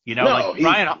Rice. No,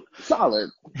 Brian, solid.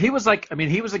 He was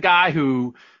he was a guy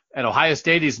who at Ohio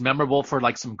State, he's memorable for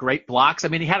like some great blocks.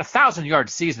 He had a 1,000-yard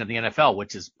season in the NFL,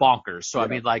 which is bonkers. So,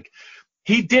 yeah.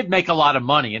 He did make a lot of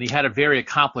money, and he had a very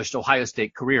accomplished Ohio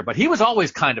State career, but he was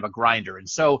always kind of a grinder. And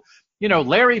so,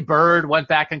 Larry Bird went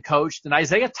back and coached, and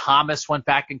Isaiah Thomas went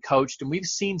back and coached, and we've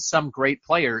seen some great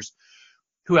players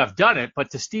who have done it.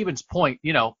 But to Steven's point,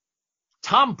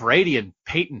 Tom Brady and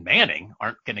Peyton Manning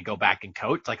aren't going to go back and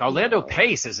coach. Like Orlando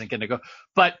Pace isn't going to go.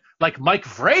 But like Mike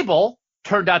Vrabel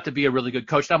turned out to be a really good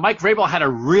coach. Now, Mike Vrabel had a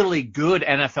really good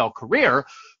NFL career,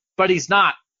 but he's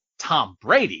not Tom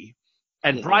Brady.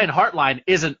 And Brian Hartline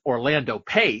isn't Orlando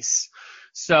Pace.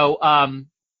 So,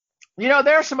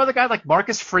 there are some other guys like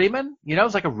Marcus Freeman,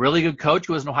 is like a really good coach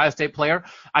who was an Ohio State player.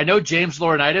 I know James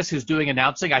Laurinaitis, who's doing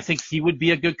announcing. I think he would be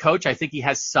a good coach. I think he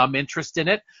has some interest in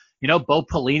it. Bo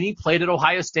Pelini played at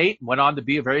Ohio State and went on to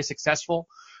be a very successful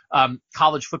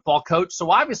college football coach. So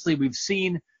obviously we've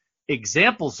seen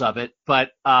examples of it,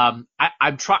 but I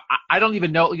don't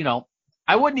even know,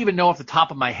 I wouldn't even know off the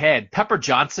top of my head. Pepper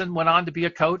Johnson went on to be a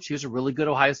coach. He was a really good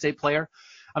Ohio State player.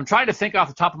 I'm trying to think off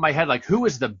the top of my head, like who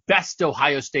is the best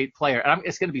Ohio State player? And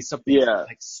it's going to be something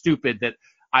like stupid that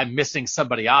I'm missing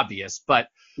somebody obvious, but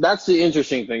that's the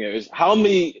interesting thing is how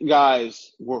many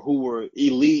guys who were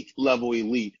elite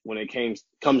when it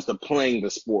comes to playing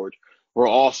the sport were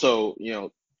also,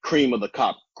 cream of the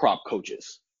crop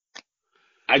coaches.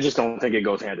 I just don't think it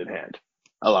goes hand in hand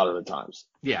a lot of the times.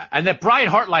 Yeah, and that Brian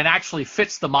Hartline actually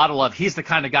fits the model of he's the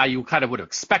kind of guy you kind of would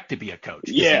expect to be a coach.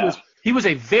 Yeah. He was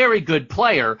a very good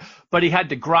player, but he had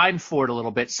to grind for it a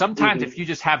little bit. Sometimes if you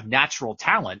just have natural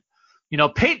talent,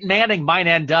 Peyton Manning might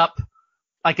end up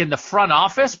like in the front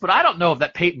office, but I don't know if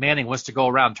that Peyton Manning wants to go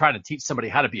around trying to teach somebody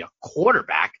how to be a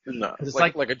quarterback. No, it's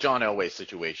like a John Elway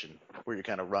situation where you're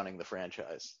kind of running the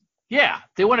franchise. Yeah,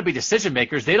 they want to be decision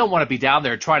makers. They don't want to be down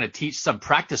there trying to teach some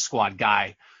practice squad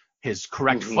guy his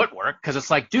correct footwork, because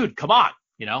it's like, dude, come on,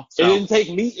 So.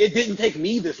 It didn't take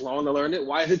me this long to learn it.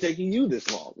 Why is it taking you this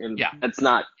long? And it's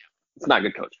not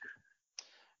good coaching.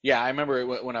 Yeah, I remember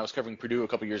when I was covering Purdue a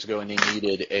couple years ago, and they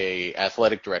needed a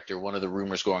athletic director. One of the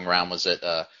rumors going around was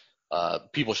that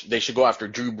they should go after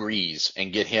Drew Brees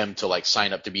and get him to like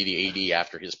sign up to be the AD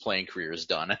after his playing career is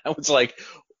done. And I was like,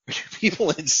 are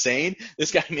people insane?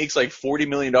 This guy makes like $40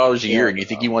 million a year, and you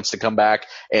think he wants to come back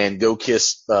and go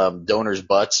kiss donors'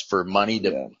 butts for money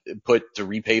to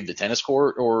repave the tennis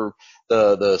court or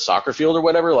the soccer field or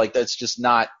whatever? Like that's just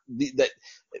not that.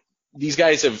 These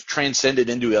guys have transcended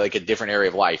into like a different area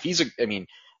of life.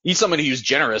 he's somebody who's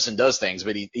generous and does things,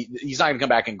 but he's not going to come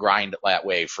back and grind that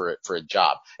way for a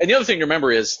job. And the other thing to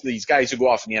remember is these guys who go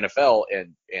off in the NFL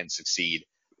and succeed,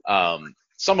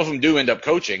 some of them do end up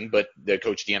coaching, but they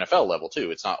coach at the NFL level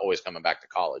too. It's not always coming back to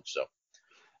college. So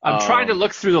I'm trying to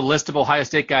look through the list of Ohio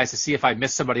State guys to see if I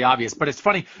missed somebody obvious, but it's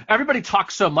funny. Everybody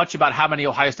talks so much about how many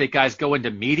Ohio State guys go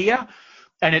into media,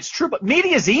 and it's true, but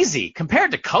media is easy compared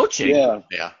to coaching. Yeah.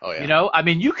 Oh, yeah. You know, I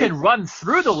mean, you can run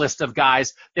through the list of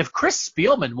guys. If Chris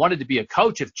Spielman wanted to be a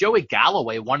coach, if Joey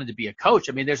Galloway wanted to be a coach,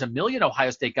 I mean, there's a million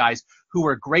Ohio State guys who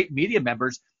are great media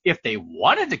members. If they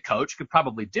wanted to coach, could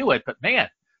probably do it, but man,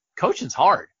 coaching's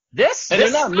hard. This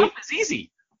stuff is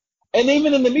easy. And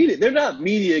even in the media, they're not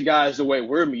media guys the way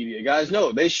we're media guys.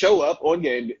 No, they show up on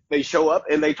game. They show up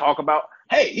and they talk about,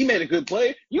 hey, he made a good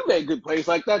play. You made good plays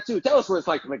like that too. Tell us what it's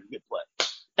like to make a good play.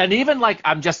 And even like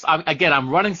I'm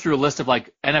running through a list of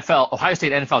like Ohio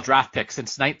State NFL draft picks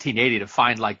since 1980 to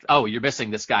find like, oh, you're missing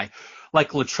this guy.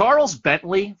 Like LaCharles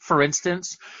Bentley, for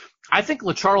instance. I think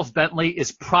LaCharles Bentley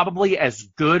is probably as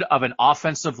good of an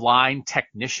offensive line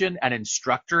technician and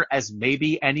instructor as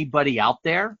maybe anybody out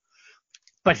there,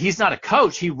 but he's not a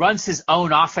coach. He runs his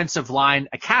own offensive line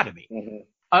academy.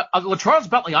 Mm-hmm. LaCharles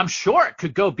Bentley, I'm sure,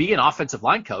 could go be an offensive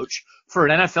line coach for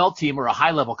an NFL team or a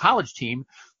high-level college team,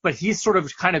 but he's sort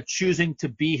of kind of choosing to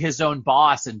be his own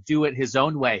boss and do it his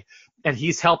own way. And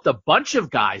he's helped a bunch of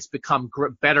guys become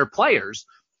better players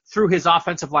through his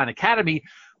offensive line academy.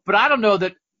 But I don't know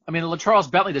that. I mean, LaCharles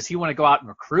Bentley, does he want to go out and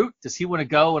recruit? Does he want to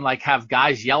go and like have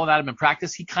guys yelling at him in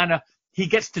practice? He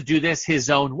gets to do this his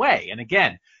own way. And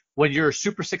again, when you're a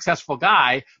super successful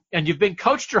guy and you've been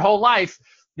coached your whole life,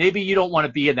 maybe you don't want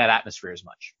to be in that atmosphere as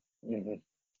much. Mm-hmm.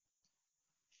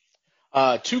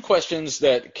 Two questions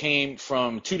that came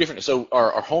from two different. So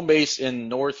our home base in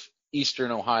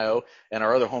northeastern Ohio and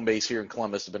our other home base here in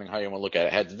Columbus, depending on how you want to look at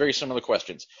it, had very similar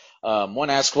questions.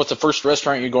 One asked, what's the first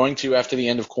restaurant you're going to after the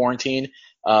end of quarantine?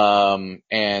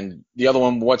 And the other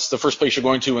one, what's the first place you're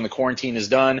going to when the quarantine is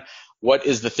done? What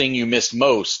is the thing you missed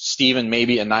most? Steven,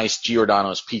 maybe a nice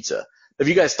Giordano's pizza. Have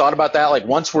you guys thought about that? Like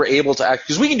once we're able to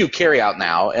because we can do carry out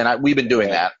now, and we've been doing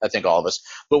that, I think all of us.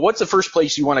 But what's the first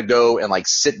place you want to go and like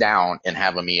sit down and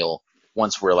have a meal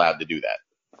once we're allowed to do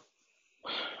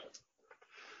that?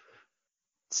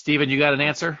 Steven, you got an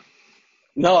answer?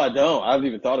 No, I don't. I haven't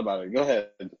even thought about it. Go ahead.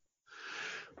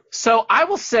 So I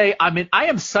will say, I mean, I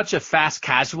am such a fast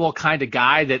casual kind of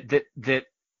guy that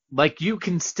like you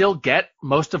can still get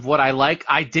most of what I like.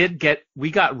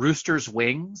 We got Rooster's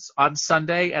wings on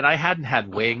Sunday, and I hadn't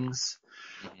had wings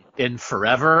in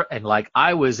forever, and like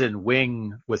I was in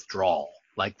wing withdrawal.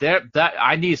 Like that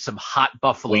I need some hot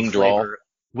buffalo wing flavor.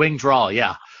 Wing draw,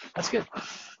 yeah, that's good.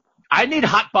 I need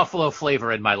hot buffalo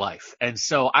flavor in my life, and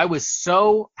so I was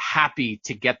so happy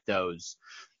to get those.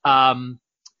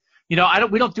 You know,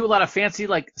 we don't do a lot of fancy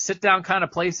like sit down kind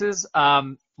of places.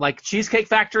 Like Cheesecake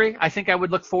Factory, I think I would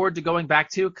look forward to going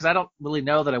back to because I don't really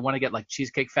know that I want to get like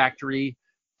Cheesecake Factory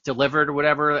delivered or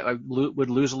whatever. I would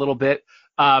lose a little bit.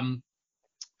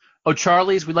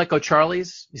 O'Charlie's, we like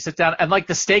O'Charlie's. You sit down and like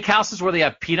the steakhouses where they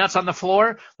have peanuts on the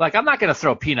floor. Like I'm not going to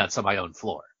throw peanuts on my own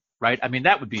floor, right? I mean,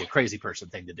 that would be a crazy person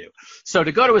thing to do. So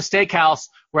to go to a steakhouse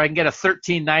where I can get a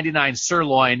 $13.99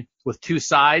 sirloin with two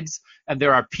sides and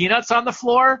there are peanuts on the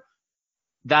floor,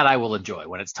 that I will enjoy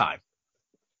when it's time.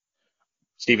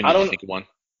 Steven, you think of one?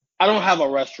 I don't have a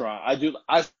restaurant.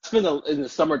 I spend in the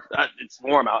summer. It's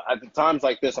warm out. At times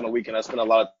like this on the weekend, I spend a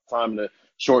lot of time in the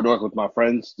short north with my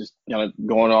friends, just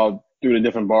going all through the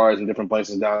different bars and different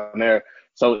places down there.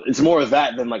 So it's more of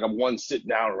that than like a one sit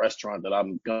down restaurant that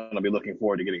I'm gonna be looking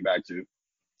forward to getting back to.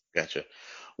 Gotcha.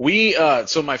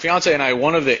 So my fiance and I,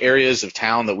 one of the areas of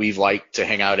town that we've liked to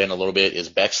hang out in a little bit is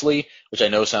Bexley, which I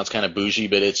know sounds kind of bougie,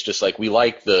 but it's just like we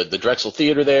like the Drexel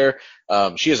Theater there.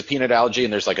 She has a peanut allergy,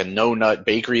 and there's like a no-nut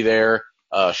bakery there,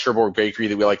 Cherbourg Bakery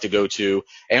that we like to go to.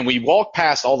 And we walk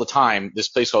past all the time this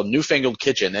place called Newfangled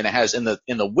Kitchen, and it has in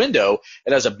the window,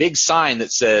 it has a big sign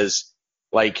that says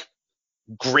like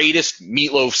greatest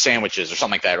meatloaf sandwiches or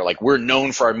something like that, or like we're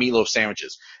known for our meatloaf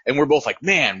sandwiches. And we're both like,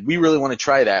 man, we really want to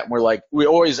try that. And we're like,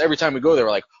 every time we go there,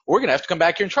 we're like, we're going to have to come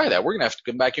back here and try that. We're going to have to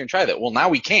come back here and try that. Well, now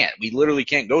we can't. We literally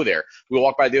can't go there. We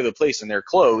walk by the other place and they're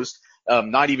closed. They're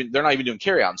not even doing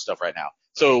carry out and stuff right now.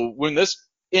 So when this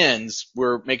ends,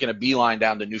 we're making a beeline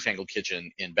down to Newfangled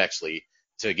Kitchen in Bexley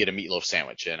to get a meatloaf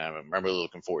sandwich, and I'm really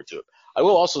looking forward to it. I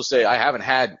will also say I haven't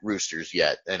had Roosters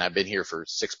yet, and I've been here for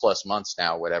 6+ months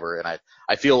now, whatever, and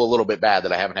I feel a little bit bad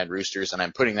that I haven't had Roosters, and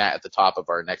I'm putting that at the top of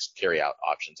our next carry-out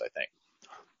options, I think.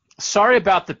 Sorry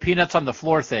about the peanuts on the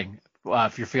floor thing.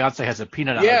 If your fiance has a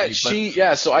peanut allergy.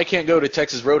 So I can't go to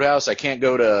Texas Roadhouse. I can't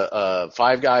go to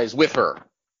Five Guys with her.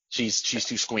 she's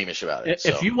too squeamish about it.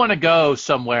 If you want to go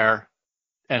somewhere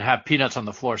and have peanuts on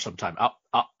the floor sometime,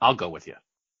 I'll go with you.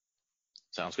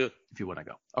 Sounds good. If you want to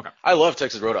go. Okay. I love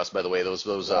Texas Roadhouse, by the way. Those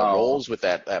rolls with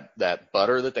that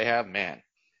butter that they have, man.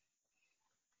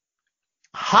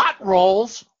 Hot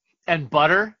rolls and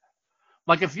butter.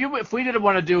 Like if we didn't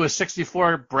want to do a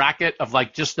 64 bracket of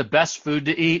like just the best food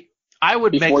to eat, I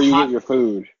would make before you get your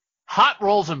food. Hot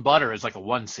rolls and butter is like a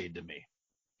 1 seed to me.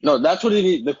 No, that's what it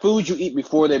is. The food you eat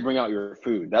before they bring out your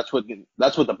food. That's what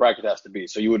the bracket has to be.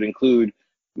 So you would include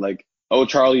like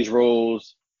O'Charlie's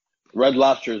rolls, Red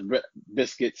Lobster's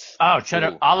biscuits. Oh,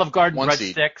 cheddar, Olive Garden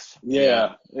breadsticks.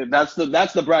 Yeah, that's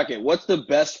the bracket. What's the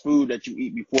best food that you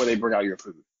eat before they bring out your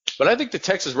food? But I think the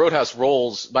Texas Roadhouse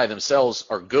rolls by themselves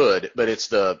are good, but it's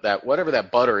that whatever that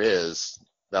butter is,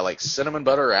 that like cinnamon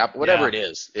butter or apple, whatever it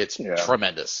is, it's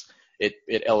tremendous.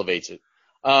 It elevates it.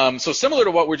 So similar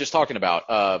to what we're just talking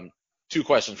about, 2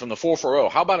 questions from the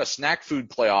 440. How about a snack food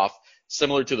playoff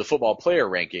similar to the football player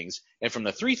rankings? And from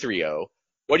the 330,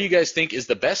 what do you guys think is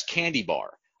the best candy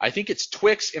bar? I think it's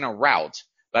Twix in a route,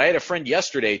 but I had a friend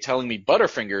yesterday telling me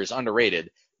Butterfinger is underrated.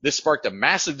 This sparked a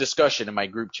massive discussion in my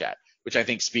group chat, which I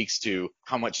think speaks to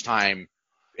how much time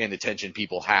and attention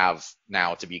people have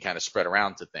now to be kind of spread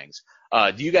around to things.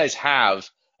 Do you guys have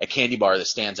a candy bar that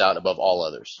stands out above all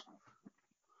others?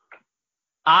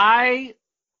 I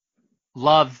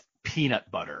love peanut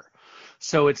butter.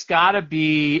 So it's got to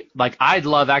be like I'd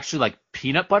love actually like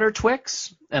peanut butter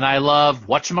Twix, and I love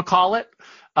whatchamacallit,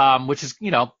 which is,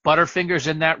 Butterfingers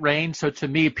in that range. So to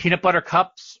me, peanut butter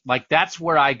cups, like that's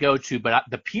where I go to. But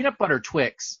the peanut butter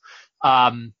Twix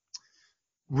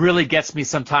really gets me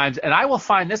sometimes. And I will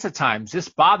find this at times. This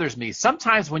bothers me.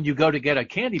 Sometimes when you go to get a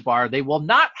candy bar, they will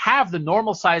not have the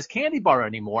normal size candy bar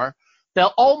anymore.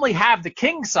 They'll only have the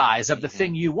king size of the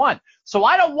thing you want. So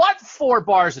I don't want 4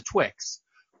 bars of Twix.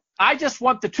 I just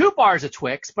want the 2 bars of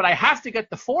Twix, but I have to get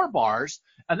the 4 bars.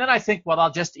 And then I think, well,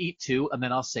 I'll just eat 2, and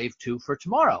then I'll save 2 for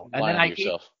tomorrow. And then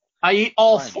I eat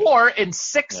all 4 in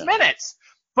 6 minutes.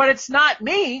 But it's not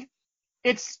me.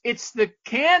 It's the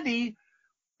candy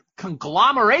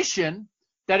conglomeration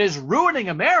that is ruining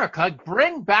America.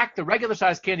 Bring back the regular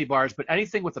size candy bars, but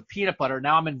anything with a peanut butter.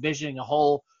 Now I'm envisioning a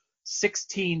whole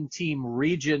 16-team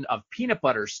region of peanut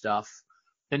butter stuff.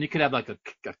 Then you could have like a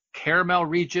caramel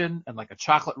region and like a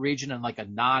chocolate region and like a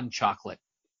non-chocolate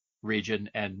region,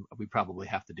 and we probably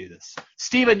have to do this.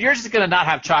 Steven, yours is going to not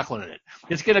have chocolate in it.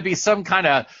 It's going to be some kind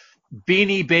of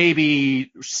Beanie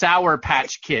Baby Sour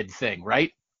Patch Kid thing,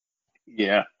 right?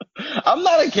 Yeah. I'm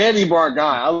not a candy bar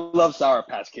guy. I love Sour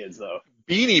Patch Kids, though.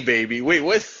 Beanie Baby? Wait,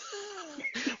 what?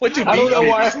 What do I don't know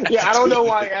why. Yeah, I don't know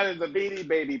why I added the Beanie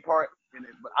Baby part in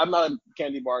it, but I'm not a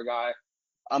candy bar guy.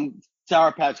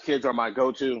 Sour Patch Kids are my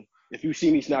go-to. If you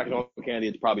see me snacking on candy,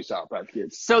 it's probably Sour Patch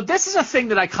Kids. So this is a thing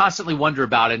that I constantly wonder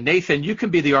about, and Nathan, you can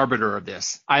be the arbiter of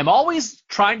this. I'm always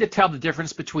trying to tell the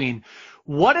difference between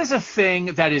what is a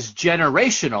thing that is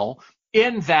generational,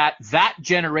 in that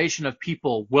generation of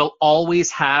people will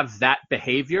always have that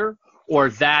behavior or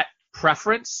that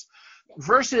preference,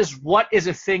 versus what is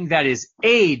a thing that is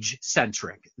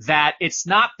age-centric, that it's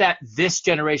not that this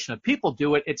generation of people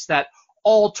do it, it's that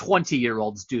all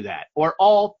 20-year-olds do that, or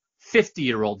all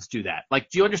 50-year-olds do that. Like,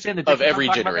 do you understand the difference? Of every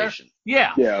generation.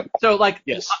 Yeah. So, like,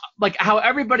 like how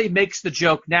everybody makes the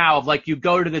joke now of, like, you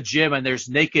go to the gym and there's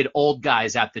naked old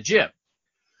guys at the gym.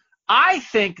 I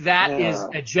think that is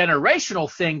a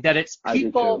generational thing, that it's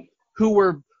people who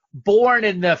were born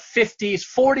in the 50s,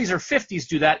 40s, or 50s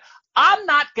do that. I'm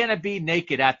not going to be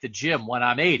naked at the gym when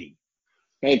I'm 80.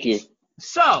 Thank you.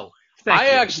 So...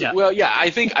 I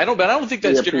don't think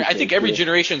that's I think every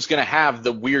generation is going to have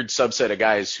the weird subset of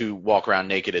guys who walk around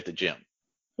naked at the gym.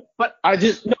 But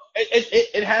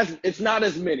it's not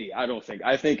as many, I don't think.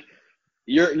 I think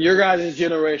your guys'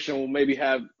 generation will maybe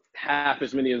have half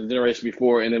as many as the generation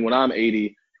before, and then when I'm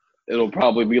 80, it'll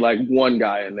probably be like one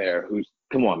guy in there who's,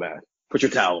 come on, man, put your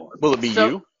towel on. Will it be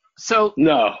you? So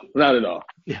no, not at all.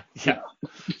 Yeah.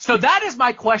 So that is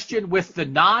my question with the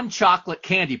non-chocolate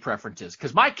candy preferences,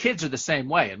 because my kids are the same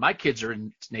way, and my kids are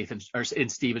in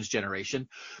Steven's generation,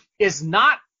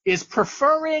 is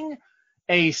preferring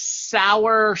a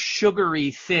sour,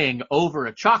 sugary thing over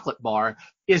a chocolate bar.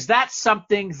 Is that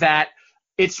something that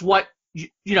it's what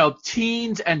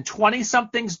teens and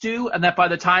 20-somethings do, and that by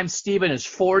the time Steven is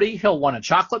 40, he'll want a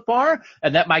chocolate bar,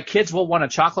 and that my kids will want a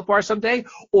chocolate bar someday?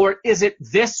 Or is it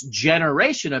this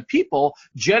generation of people,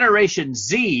 Generation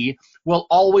Z, will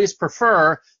always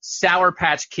prefer Sour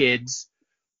Patch Kids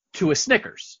to a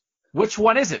Snickers? Which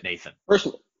one is it, Nathan? First,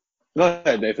 go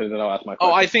ahead, Nathan, then I'll ask my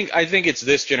question. I think it's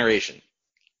this generation.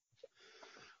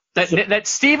 That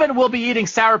Steven will be eating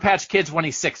Sour Patch Kids when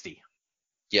he's 60.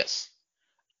 Yes.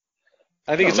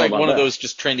 I think it's like one of those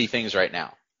just trendy things right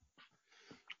now.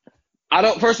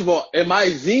 First of all, am I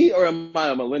Z or am I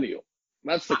a millennial?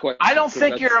 That's the question. I don't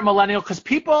think you're a millennial because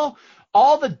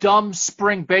all the dumb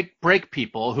spring break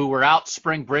people who were out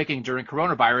spring breaking during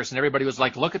coronavirus and everybody was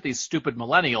like, look at these stupid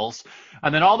millennials.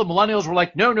 And then all the millennials were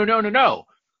like, no.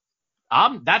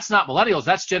 That's not millennials.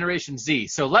 That's Generation Z.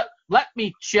 So let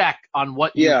me check on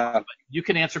what you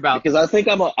can answer about. Because I think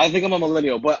I'm a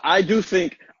millennial, but I do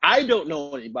think I don't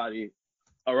know anybody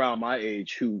around my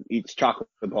age who eats chocolate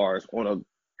bars on a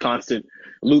constant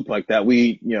loop like that.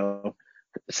 We,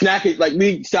 snack it like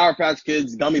me, Sour Patch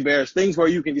Kids, gummy bears, things where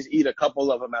you can just eat a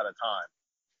couple of them at a time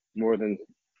more than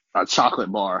a chocolate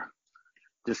bar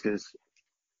just because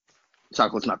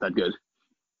chocolate's not that good.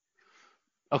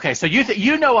 Okay, so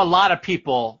you know a lot of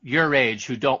people your age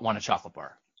who don't want a chocolate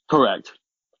bar. Correct.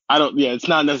 It's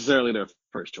not necessarily their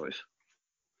first choice.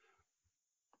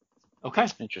 Okay.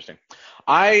 Interesting.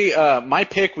 My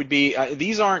pick would be,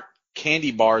 these aren't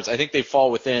candy bars. I think they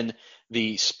fall within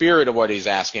the spirit of what he's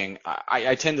asking.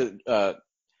 I tend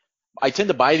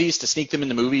to buy these to sneak them in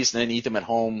the movies and then eat them at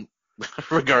home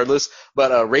regardless.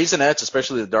 But Raisinets,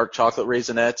 especially the dark chocolate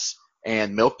Raisinets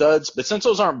and Milk Duds. But since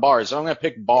those aren't bars, so I'm going to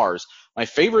pick bars. My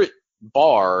favorite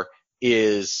bar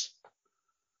is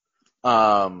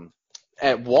at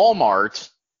Walmart,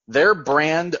 their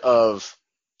brand of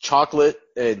chocolate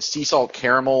and sea salt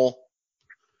caramel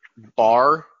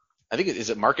bar. I think is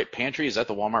it Market Pantry? Is that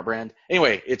the Walmart brand?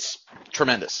 Anyway, it's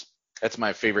tremendous. That's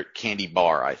my favorite candy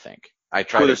bar, I think. I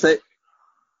try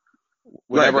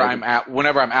whenever I'm at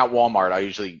Walmart, I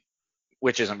usually,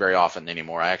 which isn't very often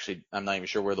anymore. I'm not even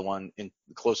sure where the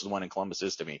closest one in Columbus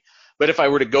is to me. But if I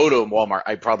were to go to Walmart,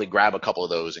 I'd probably grab a couple of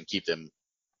those and keep them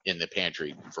in the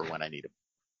pantry for when I need them.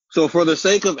 So for the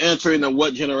sake of answering the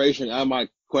what generation am I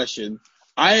question,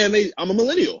 I'm a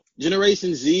millennial.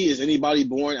 Generation Z is anybody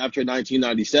born after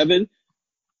 1997.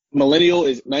 Millennial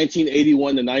is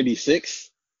 1981 to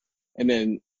 96. And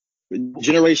then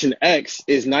Generation X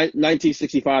is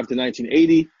 1965 to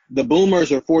 1980. The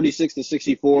boomers are 46 to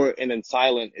 64. And then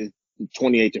silent is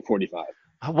 28 to 45.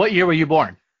 What year were you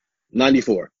born?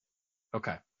 94.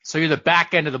 Okay. So you're the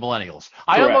back end of the millennials.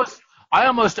 Correct. I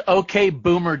almost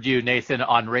boomered you, Nathan,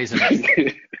 on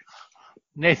Raisinets.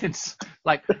 Nathan's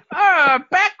like,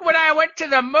 back when I went to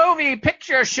the movie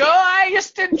picture show, I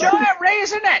used to enjoy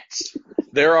Raisinets.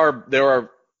 There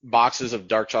are boxes of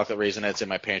dark chocolate Raisinets in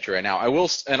my pantry right now. I will,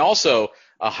 and also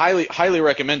highly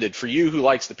recommended for you who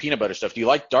likes the peanut butter stuff. Do you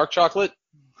like dark chocolate?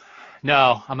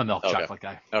 No, I'm a milk chocolate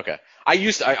guy. Okay.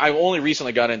 I only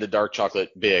recently got into dark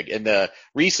chocolate big, and the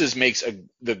Reese's makes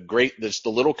the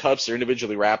little cups. They're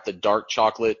individually wrapped. The dark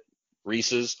chocolate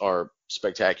Reese's are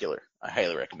spectacular. I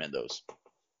highly recommend those.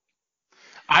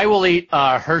 I will eat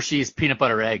Hershey's peanut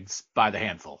butter eggs by the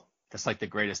handful. That's like the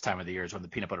greatest time of the year is when the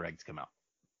peanut butter eggs come out.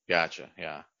 Gotcha.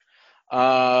 Yeah.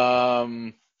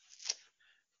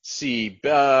 See,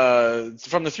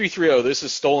 from the 330, this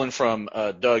is stolen from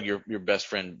Doug, your best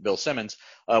friend, Bill Simmons.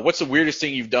 What's the weirdest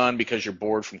thing you've done because you're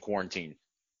bored from quarantine?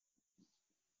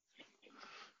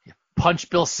 Punch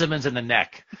Bill Simmons in the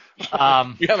neck. You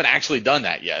haven't actually done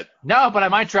that yet. No, but I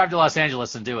might drive to Los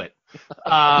Angeles and do it.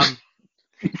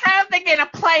 How are they going to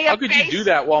play How could you do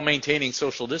that while maintaining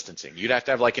social distancing? You'd have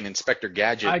to have like an Inspector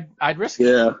Gadget. I'd risk it.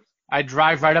 Yeah. I'd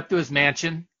drive right up to his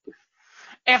mansion.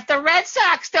 If the Red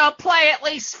Sox don't play at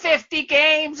least 50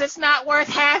 games, it's not worth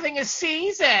having a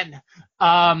season.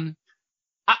 I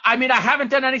mean, I haven't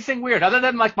done anything weird other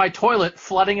than like my toilet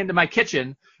flooding into my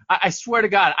kitchen. I swear to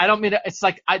God, I don't mean it. It's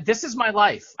like, this is my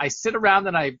life. I sit around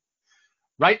and I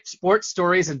write sports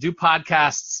stories and do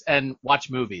podcasts and watch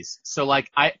movies. So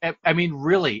like, I mean,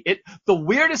 really, the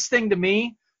weirdest thing to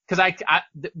me, because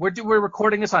we're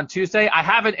recording this on Tuesday. I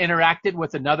haven't interacted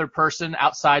with another person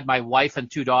outside my wife and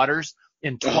two daughters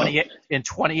in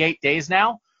 28 days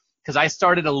now, because I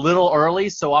started a little early,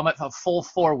 so I'm at a full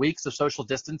 4 weeks of social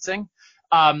distancing,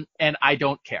 and I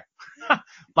don't care.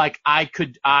 Like I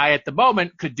at the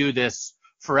moment could do this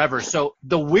forever. So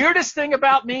the weirdest thing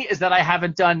about me is that I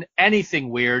haven't done anything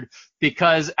weird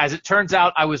because, as it turns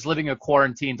out, I was living a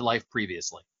quarantined life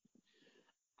previously.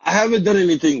 I haven't done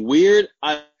anything weird,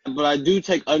 but I do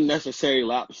take unnecessary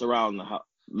laps around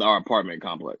our apartment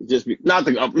complex. Just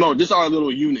our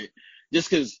little unit. Just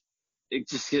because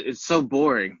it's so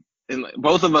boring. And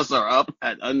both of us are up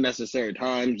at unnecessary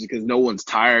times because no one's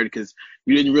tired because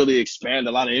you didn't really expand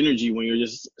a lot of energy when you're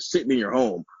just sitting in your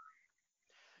home.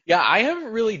 Yeah, I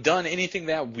haven't really done anything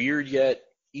that weird yet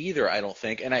either, I don't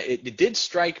think. And it did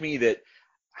strike me that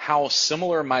how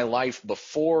similar my life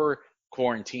before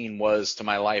quarantine was to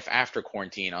my life after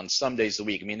quarantine on some days of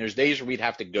the week. I mean, there's days where we'd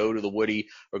have to go to the Woody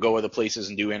or go other places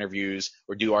and do interviews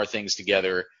or do our things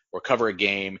together or cover a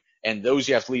game. And those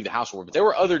you have to leave the house for. But there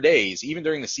were other days, even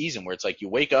during the season, where it's like you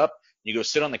wake up, you go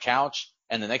sit on the couch,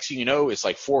 and the next thing you know, it's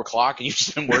like 4 o'clock and you've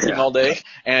just been working all day.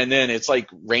 And then it's like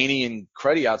rainy and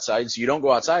cruddy outside, so you don't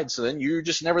go outside. So then you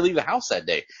just never leave the house that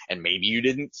day. And maybe you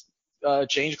didn't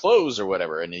change clothes or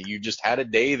whatever. And you just had a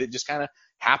day that just kind of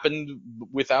happened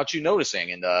without you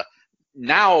noticing. And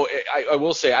now I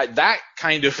will say that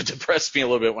kind of depressed me a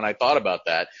little bit when I thought about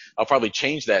that. I'll probably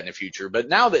change that in the future. But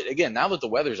now that the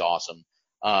weather's awesome,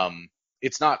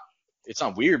 it's not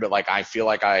weird, but like I feel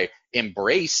like I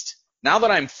embraced. Now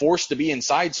that I'm forced to be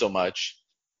inside so much,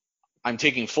 I'm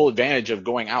taking full advantage of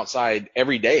going outside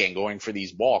every day and going for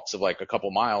these walks of like a couple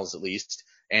miles at least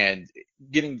and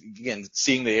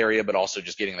seeing the area, but also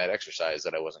just getting that exercise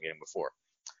that I wasn't getting before.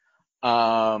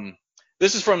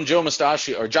 This is from Josh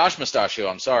Mustachio,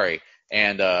 I'm sorry.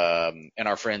 And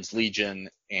our friends Legion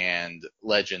and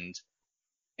Legend.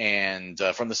 And,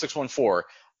 from the 614,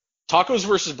 tacos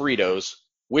versus burritos,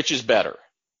 which is better?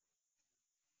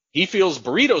 He feels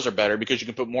burritos are better because you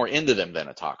can put more into them than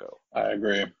a taco. I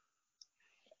agree.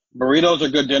 Burritos are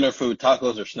good dinner food.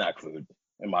 Tacos are snack food,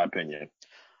 in my opinion.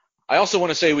 I also want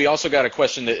to say we also got a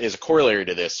question that is a corollary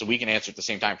to this, so we can answer at the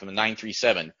same time from the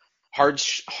 937. Hard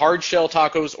shell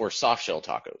tacos or soft shell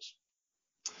tacos?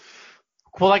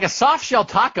 Well, like a soft shell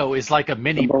taco is like a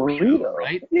mini burrito,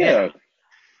 right? Yeah.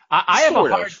 I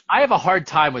have a hard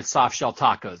time with soft shell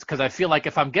tacos because I feel like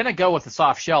if I'm going to go with a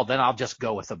soft shell, then I'll just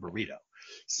go with a burrito.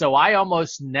 So I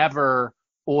almost never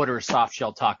order soft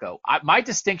shell taco. My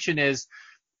distinction is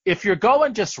if you're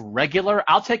going just regular,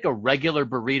 I'll take a regular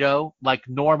burrito, like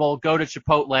normal, go to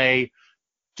Chipotle,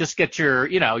 just get your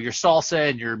salsa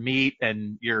and your meat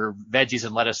and your veggies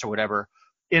and lettuce or whatever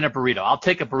in a burrito. I'll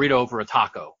take a burrito over a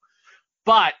taco.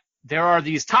 But there are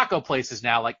these taco places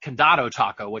now like Condado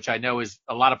Taco, which I know is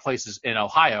a lot of places in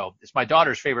Ohio. It's my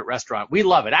daughter's favorite restaurant. We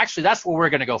love it. Actually, that's where we're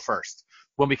going to go first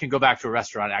when we can go back to a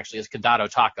restaurant, actually, is Condado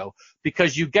Taco,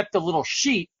 because you get the little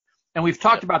sheet. And we've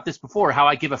talked about this before, how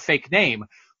I give a fake name,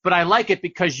 but I like it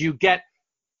because you get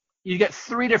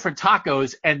 3 different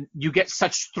tacos and you get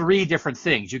such 3 different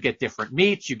things. You get different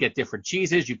meats, you get different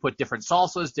cheeses, you put different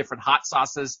salsas, different hot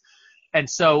sauces. And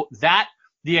so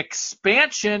the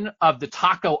expansion of the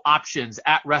taco options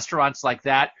at restaurants like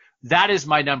that is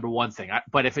my number one thing.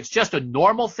 But if it's just a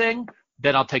normal thing,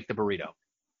 then I'll take the burrito.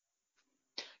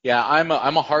 Yeah, I'm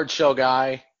a hard shell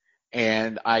guy,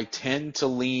 and I tend to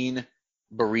lean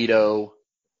burrito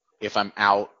if I'm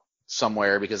out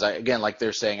somewhere because like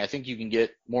they're saying, I think you can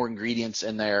get more ingredients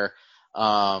in there.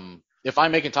 If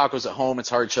I'm making tacos at home, it's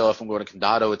hard shell. If I'm going to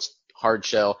Condado, it's hard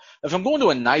shell. If I'm going to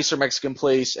a nicer Mexican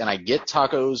place and I get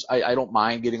tacos, I don't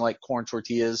mind getting like corn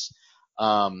tortillas.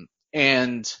 And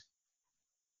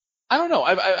I don't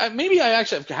know. Maybe I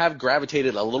actually have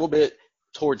gravitated a little bit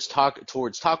towards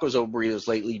tacos over burritos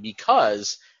lately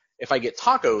because if I get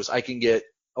tacos, I can get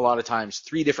a lot of times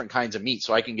 3 different kinds of meat.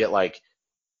 So I can get like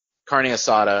carne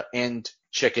asada and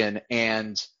chicken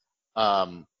and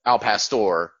al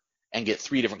pastor and get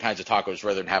 3 different kinds of tacos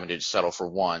rather than having to just settle for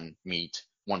one meat,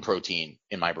 one protein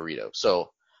in my burrito.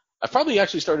 So I've probably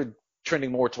actually started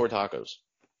trending more toward tacos.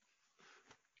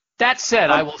 That said,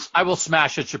 I will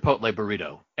smash a Chipotle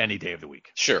burrito any day of the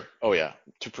week. Sure. Oh yeah.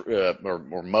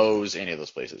 Or Moe's, any of those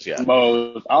places. Yeah.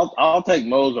 Moe's. I'll take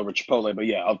Moe's over Chipotle, but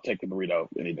yeah, I'll take the burrito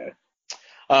any day.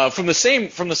 From the same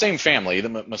family, the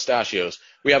Mustachios,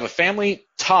 we have a family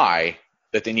tie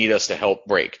that they need us to help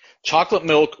break. Chocolate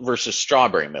milk versus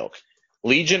strawberry milk.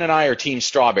 Legion and I are team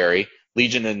strawberry.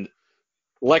 Legend and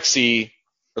Lexi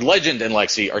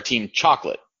are team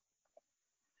chocolate.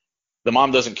 The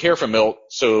mom doesn't care for milk,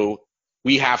 so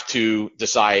we have to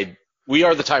decide. We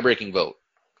are the tie-breaking vote.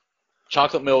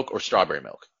 Chocolate milk or strawberry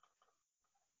milk?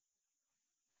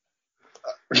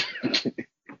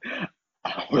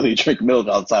 I don't really drink milk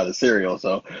outside of cereal,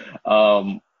 so.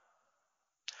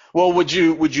 Well, would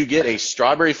you get a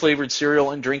strawberry flavored cereal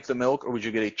and drink the milk, or would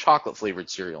you get a chocolate flavored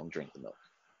cereal and drink the milk?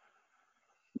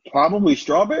 Probably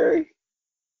strawberry.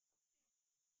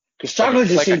 Because chocolate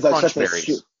just seems like such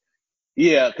a.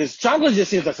 Yeah, because chocolate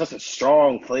just seems like such a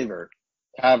strong flavor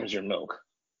to have as your milk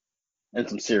and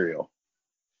some cereal.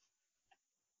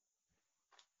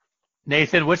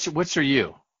 Nathan, which are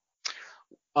you?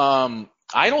 I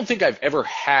don't think I've ever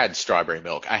had strawberry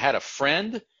milk. I had a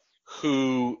friend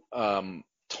who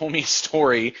told me a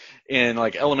story in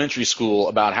like elementary school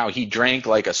about how he drank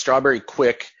like a strawberry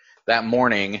quick that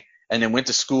morning and then went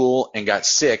to school and got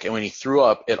sick. And when he threw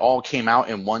up, it all came out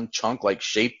in one chunk, like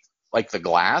shaped like the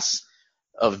glass.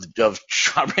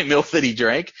 strawberry milk that he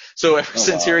drank. So ever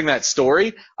since hearing that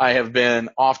story, I have been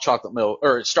off chocolate milk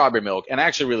or strawberry milk, and I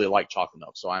actually really like chocolate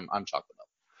milk. So I'm chocolate milk.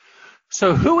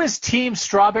 So who is Team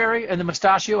Strawberry in the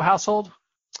Mustachio household?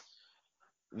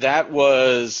 That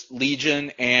was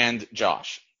Legion and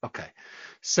Josh. Okay.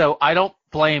 So I don't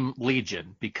blame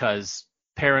Legion because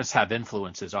parents have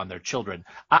influences on their children.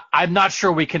 I'm not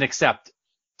sure we can accept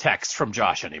texts from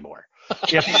Josh anymore.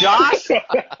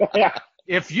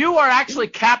 If you are actually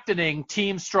captaining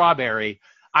Team Strawberry,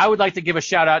 I would like to give a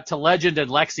shout out to Legend and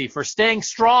Lexi for staying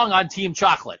strong on Team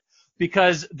Chocolate,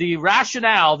 because the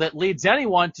rationale that leads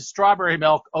anyone to strawberry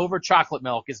milk over chocolate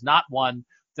milk is not one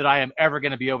that I am ever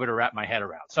going to be able to wrap my head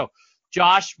around. So,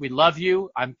 Josh, we love you.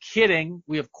 I'm kidding.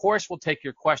 We, of course, will take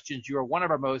your questions. You are one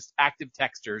of our most active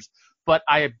texters, but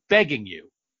I am begging you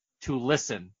to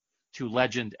listen to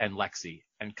Legend and Lexi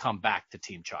and come back to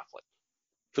Team Chocolate.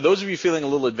 For those of you feeling a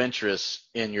little adventurous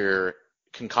in your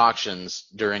concoctions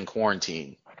during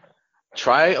quarantine,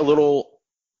 try a little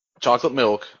chocolate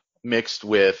milk mixed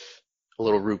with a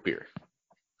little root beer.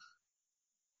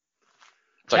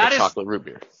 It's like chocolate root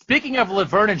beer. Speaking of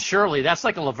Laverne and Shirley, that's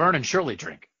like a Laverne and Shirley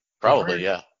drink. Probably,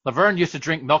 yeah. Laverne used to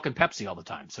drink milk and Pepsi all the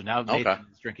time, so now Nathan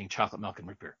is drinking chocolate milk and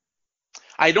root beer.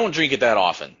 I don't drink it that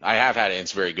often. I have had it.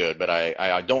 It's very good, but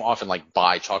I don't often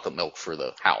buy chocolate milk for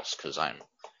the house because I'm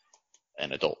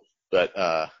an adult. But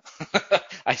I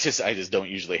just don't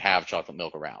usually have chocolate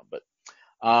milk around. But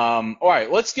all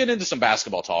right, let's get into some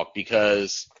basketball talk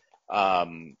because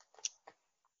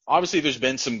obviously there's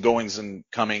been some goings and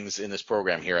comings in this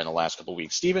program here in the last couple of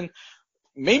weeks. Steven,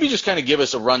 maybe just kind of give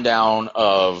us a rundown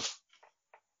of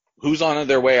who's on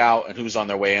their way out and who's on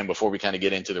their way in before we kind of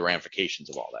get into the ramifications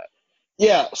of all that.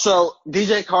 Yeah, so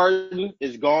DJ Carden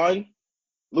is gone.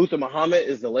 Luther Muhammad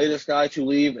is the latest guy to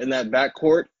leave in that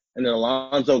backcourt. And then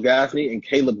Alonzo Gaffney and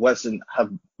Caleb Weston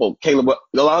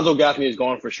Alonzo Gaffney is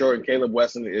gone for sure, and Caleb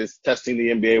Weston is testing the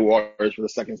NBA waters for the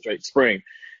second straight spring.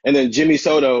 And then Jimmy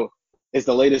Soto is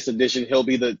the latest addition. He'll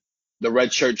be the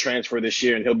red shirt transfer this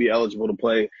year, and he'll be eligible to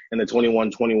play in the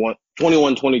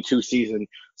 21-22 season.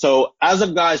 So as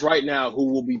of guys right now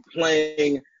who will be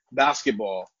playing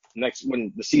basketball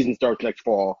when the season starts next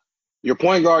fall, your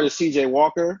point guard is CJ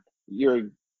Walker. Your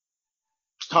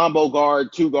combo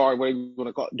guard, two guard, whatever you want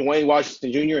to call it, Dwayne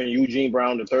Washington Jr. and Eugene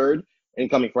Brown III,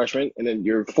 incoming freshman. And then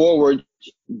your forward,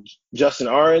 Justin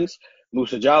Ahrens,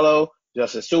 Musa Jallow,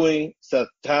 Justice Suing, Seth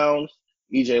Towns,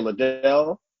 EJ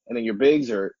Liddell. And then your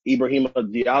bigs are Ibrahima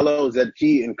Diallo, Zed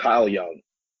Key, and Kyle Young.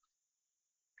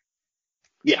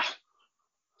 Yeah.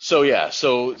 So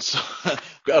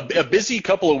a busy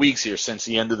couple of weeks here since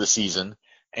the end of the season.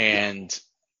 And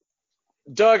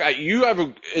Doug, you have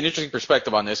an interesting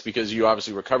perspective on this because you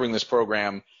obviously were covering this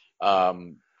program a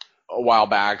while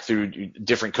back through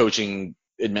different coaching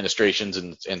administrations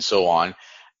and so on.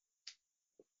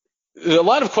 A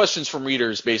lot of questions from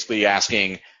readers basically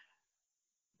asking,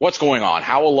 what's going on?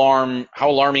 How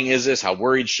alarming is this? How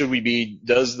worried should we be?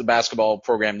 Does the basketball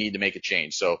program need to make a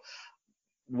change? So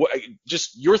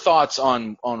just your thoughts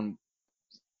on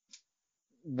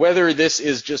whether this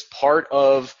is just part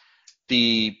of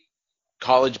the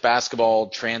college basketball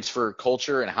transfer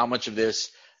culture and how much of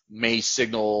this may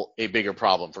signal a bigger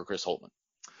problem for Chris Holtmann.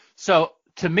 So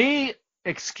to me,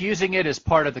 excusing it as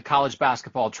part of the college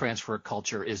basketball transfer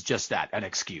culture is just that, an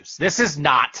excuse. This is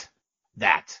not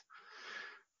that.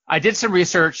 I did some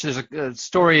research. There's a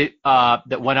story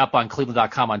that went up on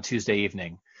Cleveland.com on Tuesday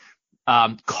evening.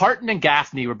 Carton and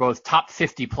Gaffney were both top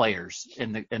 50 players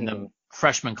in the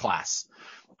freshman class.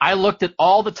 I looked at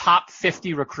all the top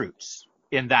 50 recruits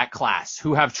in that class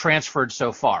who have transferred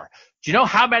so far. Do you know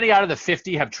how many out of the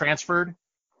 50 have transferred?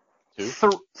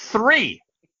 Three.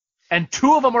 And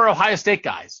two of them are Ohio State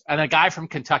guys and a guy from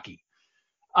Kentucky.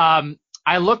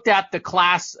 I looked at the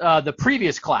class, the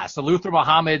previous class, the Luther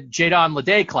Muhammad, Jadon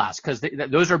Lede class, because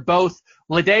those are both.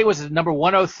 Lede was the number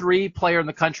 103 player in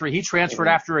the country. He transferred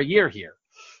after a year here.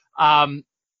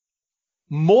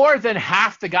 More than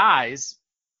half the guys.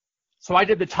 So I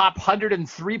did the top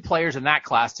 103 players in that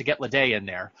class to get Lede in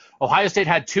there. Ohio State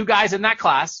had two guys in that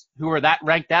class who were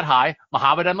ranked that high,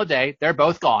 Muhammad and Lede. They're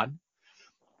both gone.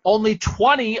 Only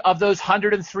 20 of those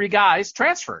 103 guys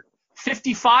transferred.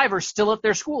 55 are still at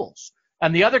their schools.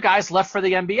 And the other guys left for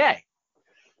the NBA.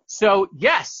 So,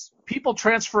 yes, people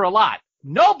transfer a lot.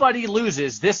 Nobody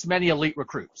loses this many elite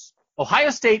recruits. Ohio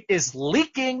State is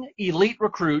leaking elite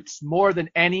recruits more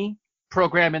than any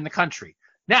program in the country.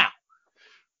 Now,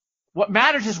 what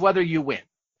matters is whether you win.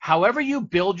 However you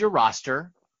build your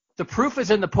roster, the proof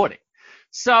is in the pudding.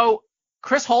 So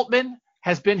Chris Holtmann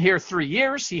has been here 3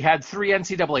 years. He had 3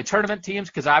 NCAA tournament teams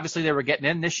because obviously they were getting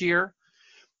in this year.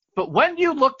 But when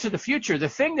you look to the future, the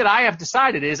thing that I have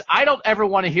decided is I don't ever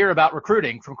want to hear about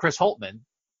recruiting from Chris Holtmann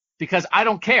because I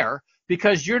don't care,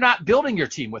 because you're not building your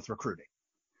team with recruiting.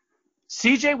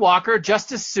 C.J. Walker,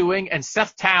 Justice Suing, and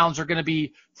Seth Towns are going to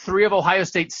be 3 of Ohio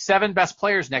State's 7 best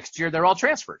players next year. They're all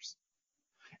transfers.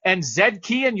 And Zed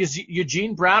Key and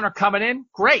Eugene Brown are coming in.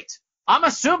 Great. I'm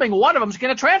assuming one of them is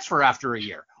going to transfer after a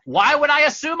year. Why would I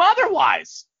assume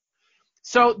otherwise?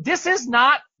 So this is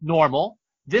not normal.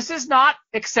 This is not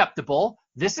acceptable.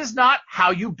 This is not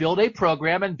how you build a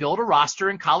program and build a roster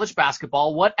in college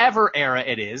basketball, whatever era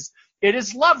it is. It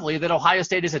is lovely that Ohio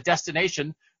State is a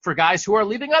destination for guys who are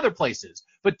leaving other places.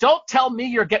 But don't tell me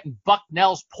you're getting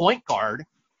Bucknell's point guard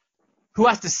who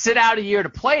has to sit out a year to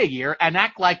play a year and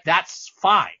act like that's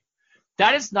fine.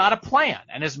 That is not a plan.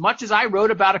 And as much as I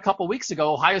wrote about a couple weeks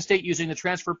ago, Ohio State using the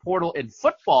transfer portal in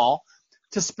football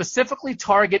to specifically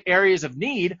target areas of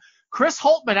need, Chris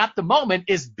Holtmann at the moment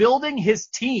is building his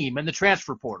team in the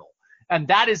transfer portal. And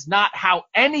that is not how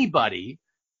anybody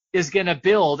is going to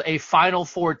build a Final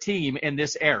Four team in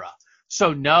this era.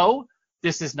 So no,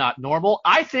 this is not normal.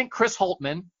 I think Chris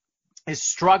Holtmann is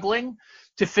struggling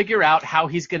to figure out how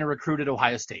he's going to recruit at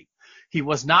Ohio State. He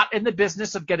was not in the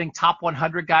business of getting top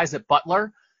 100 guys at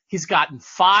Butler. He's gotten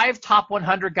 5 top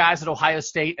 100 guys at Ohio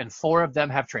State, and 4 of them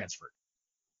have transferred.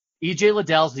 E.J.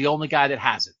 Liddell's the only guy that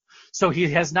hasn't. So he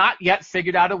has not yet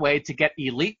figured out a way to get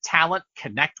elite talent,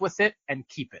 connect with it, and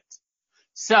keep it.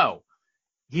 So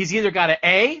he's either got to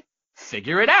A,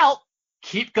 figure it out,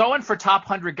 keep going for top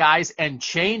 100 guys, and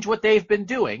change what they've been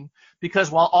doing, because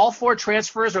while all 4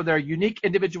 transfers are their unique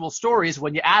individual stories,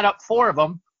 when you add up 4 of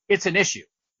them, it's an issue,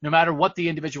 no matter what the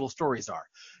individual stories are.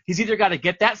 He's either got to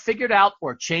get that figured out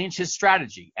or change his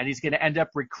strategy, and he's going to end up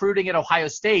recruiting at Ohio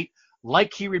State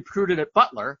like he recruited at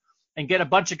Butler and get a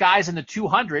bunch of guys in the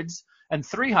 200s and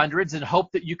 300s and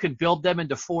hope that you can build them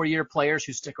into 4-year players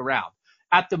who stick around.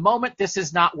 At the moment, this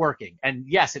is not working. And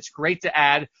yes, it's great to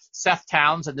add Seth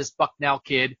Towns and this Bucknell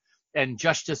kid and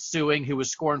Justice Suing, who was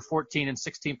scoring 14 and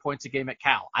 16 points a game at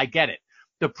Cal. I get it.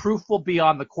 The proof will be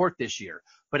on the court this year.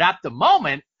 But at the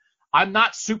moment, I'm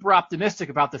not super optimistic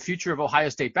about the future of Ohio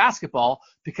State basketball,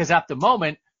 because at the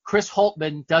moment, Chris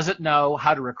Holtmann doesn't know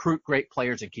how to recruit great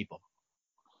players and keep them.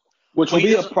 Which will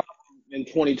be a problem in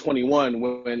 2021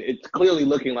 when it's clearly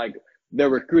looking like their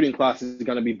recruiting class is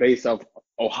going to be based off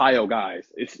Ohio guys.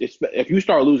 It's if you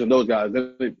start losing those guys,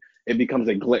 then it becomes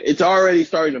it's already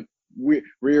starting to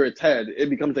rear its head. It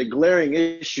becomes a glaring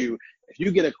issue if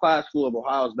you get a class full of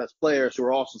Ohio's best players who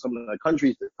are also some of the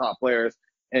country's top players,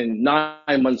 and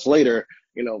 9 months later,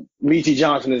 Meechie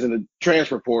Johnson is in the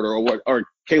transfer portal, or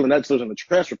Kalen Etzler's in the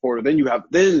transfer portal.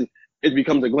 Then it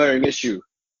becomes a glaring issue.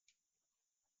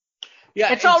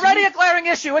 Yeah, it's already a glaring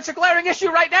issue. It's a glaring issue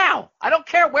right now. I don't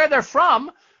care where they're from.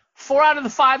 4 out of the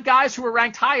 5 guys who were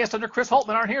ranked highest under Chris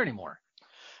Holtmann aren't here anymore.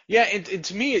 Yeah, and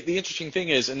to me, the interesting thing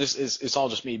is, and this is it's all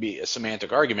just maybe a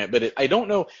semantic argument, but I don't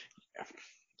know.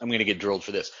 I'm going to get drilled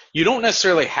for this. You don't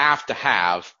necessarily have to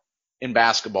have in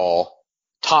basketball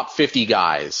top 50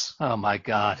 guys. Oh my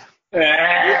God.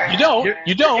 You don't.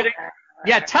 You don't.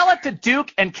 Yeah, tell it to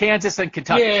Duke and Kansas and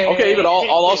Kentucky. Yeah. Okay, but I'll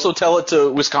also tell it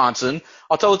to Wisconsin.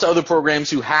 I'll tell it to other programs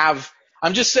who have.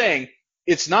 I'm just saying,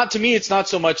 it's not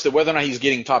so much that whether or not he's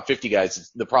getting top 50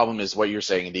 guys. The problem is what you're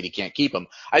saying, and that he can't keep them.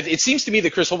 It seems to me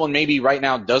that Chris Holtmann maybe right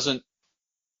now doesn't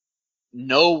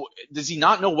know. Does he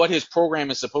not know what his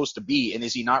program is supposed to be, and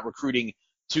is he not recruiting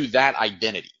to that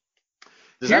identity?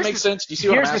 Does that make sense? Do you see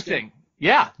what I'm asking? Here's the thing.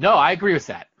 Yeah, no, I agree with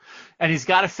that. And he's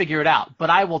got to figure it out. But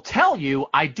I will tell you,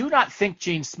 I do not think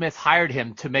Gene Smith hired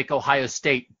him to make Ohio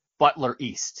State Butler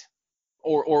East.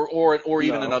 Or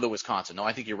even another Wisconsin. No,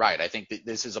 I think you're right. I think that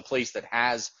this is a place that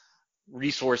has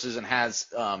resources and has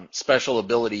special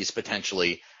abilities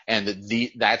potentially, and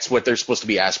that's what they're supposed to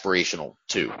be aspirational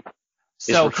to,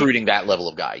 is recruiting that level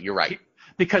of guy. You're right.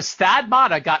 Because Thad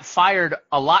Matta got fired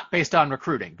a lot based on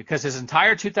recruiting, because his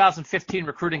entire 2015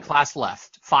 recruiting class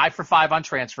left, 5 for 5 on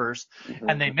transfers,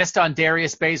 and they missed on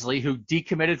Darius Baisley, who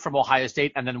decommitted from Ohio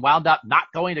State and then wound up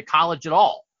not going to college at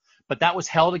all. But that was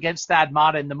held against Thad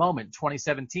Matta in the moment,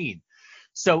 2017.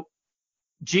 So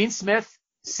Gene Smith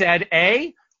said,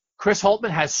 A, Chris Holtmann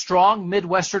has strong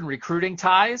Midwestern recruiting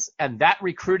ties, and that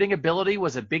recruiting ability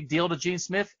was a big deal to Gene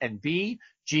Smith. And B,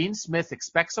 Gene Smith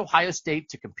expects Ohio State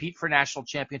to compete for national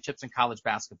championships in college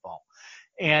basketball.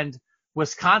 And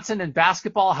Wisconsin in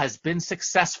basketball has been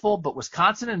successful, but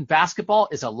Wisconsin in basketball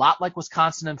is a lot like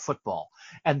Wisconsin in football.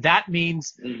 And that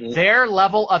means their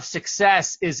level of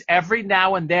success is every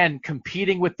now and then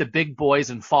competing with the big boys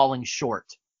and falling short.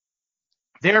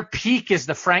 Their peak is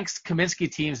the Frank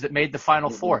Kaminsky teams that made the Final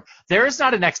Four. There is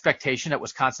not an expectation at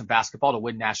Wisconsin basketball to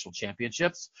win national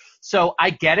championships. So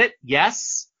I get it.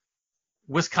 Yes,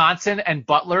 Wisconsin and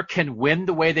Butler can win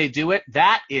the way they do it.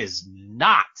 That is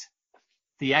not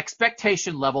the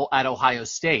expectation level at Ohio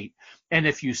State. And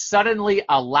if you suddenly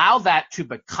allow that to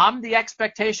become the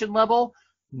expectation level,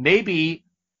 maybe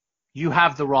you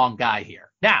have the wrong guy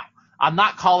here. Now, I'm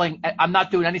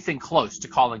not doing anything close to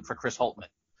calling for Chris Holtmann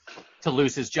to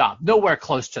lose his job. Nowhere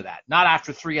close to that. Not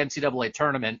after 3 NCAA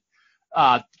tournament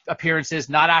appearances,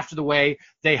 not after the way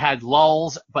they had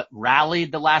lulls but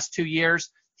rallied the last 2 years.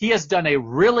 He has done a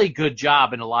really good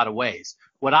job in a lot of ways.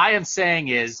 What I am saying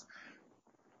is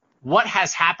what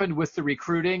has happened with the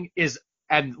recruiting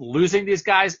and losing these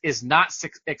guys is not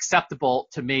acceptable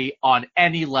to me on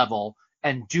any level,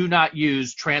 and do not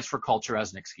use transfer culture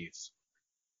as an excuse.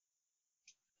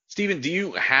 Steven, do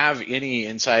you have any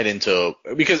insight into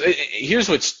 – because here's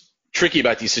what's tricky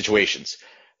about these situations.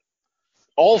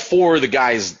 All 4 of the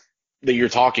guys that you're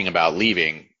talking about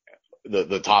leaving,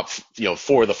 the top,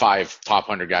 4 of the 5 top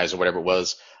 100 guys or whatever it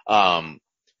was,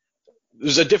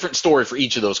 there's a different story for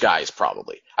each of those guys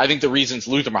probably. I think the reasons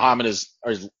Luther Muhammad is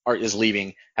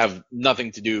leaving have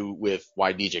nothing to do with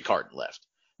why DJ Carton left.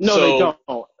 No, they don't.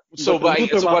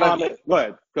 Go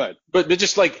ahead. But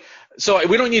just like, so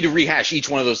we don't need to rehash each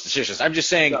one of those decisions. I'm just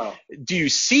saying, Do you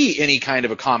see any kind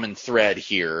of a common thread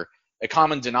here, a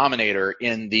common denominator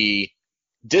in the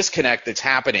disconnect that's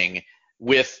happening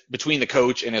between the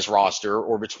coach and his roster,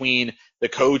 or between the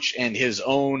coach and his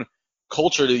own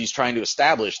culture that he's trying to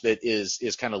establish that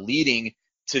is kind of leading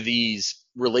to these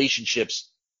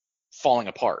relationships falling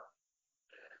apart?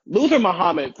 Luther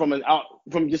Muhammad,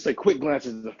 from just a quick glance,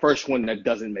 is the first one that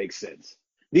doesn't make sense.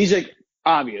 These are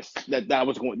obvious that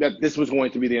this was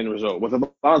going to be the end result. With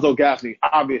Alonzo Gaffney,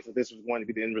 obvious that this was going to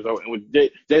be the end result, and with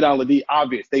Jaydon LeDee,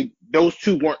 obvious those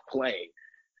two weren't playing.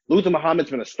 Luther Muhammad's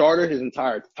been a starter his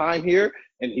entire time here,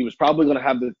 and he was probably going to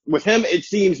have with him, it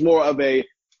seems more of a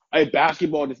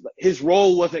basketball. His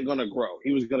role wasn't going to grow.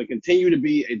 He was going to continue to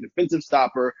be a defensive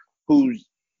stopper whose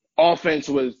offense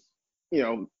was,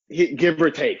 give or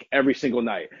take every single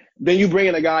night. Then you bring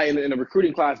in a guy in a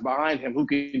recruiting class behind him who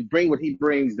can bring what he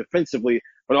brings defensively,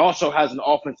 but also has an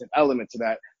offensive element to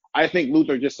that. I think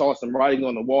Luther just saw some writing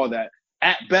on the wall that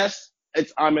at best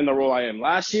I'm in the role I am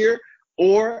last year,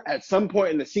 or at some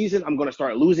point in the season, I'm going to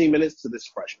start losing minutes to this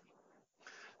freshman.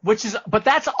 But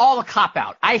that's all a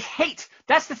cop-out.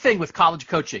 That's the thing with college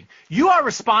coaching. You are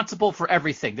responsible for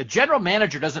everything. The general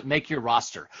manager doesn't make your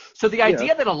roster. So the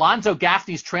idea that Alonzo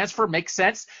Gaffney's transfer makes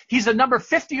sense, he's a number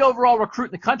 50 overall recruit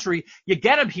in the country. You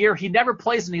get him here, he never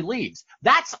plays and he leaves.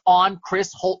 That's on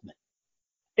Chris Holtmann.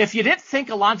 If you didn't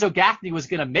think Alonzo Gaffney was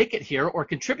going to make it here or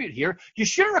contribute here, you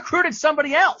should have recruited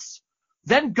somebody else.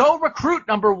 Then go recruit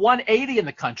number 180 in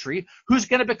the country who's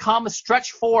going to become a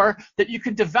stretch 4 that you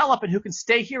can develop and who can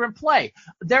stay here and play.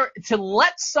 To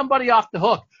let somebody off the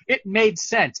hook, it made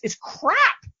sense. It's crap.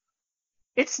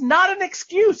 It's not an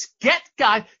excuse.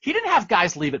 He didn't have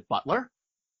guys leave at Butler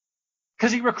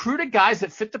because he recruited guys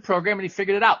that fit the program and he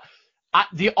figured it out.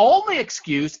 The only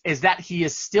excuse is that he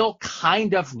is still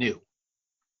kind of new.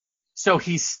 So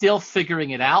he's still figuring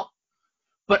it out.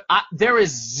 But there is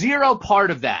zero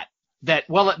part of that it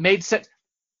made sense.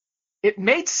 It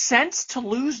made sense to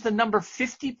lose the number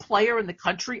 50 player in the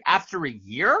country after a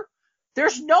year.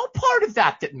 There's no part of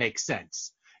that makes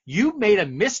sense. You made a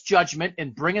misjudgment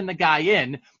in bringing the guy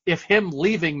in if him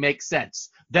leaving makes sense.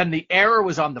 Then the error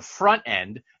was on the front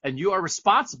end, and you are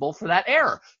responsible for that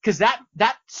error because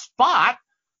that spot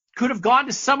could have gone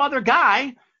to some other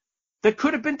guy that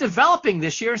could have been developing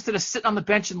this year instead of sitting on the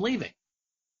bench and leaving.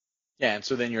 Yeah, and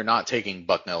so then you're not taking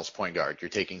Bucknell's point guard. You're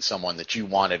taking someone that you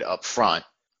wanted up front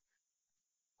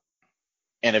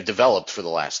and have developed for the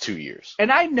last 2 years.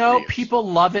 And I know people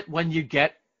love it when you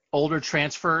get older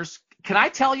transfers. Can I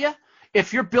tell you,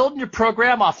 if you're building your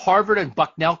program off Harvard and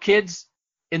Bucknell kids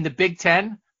in the Big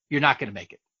Ten, you're not going to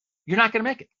make it. You're not going to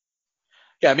make it.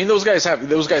 Yeah, I mean, those guys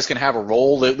can have a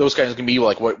role. Those guys can be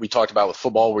like what we talked about with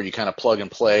football, where you kind of plug and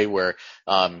play, where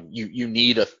you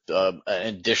need an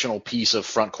additional piece of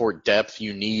front court depth.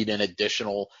 You need an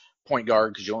additional point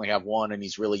guard because you only have one and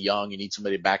he's really young. You need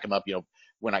somebody to back him up.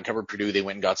 When I covered Purdue, they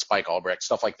went and got Spike Albrecht,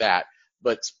 stuff like that.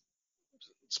 But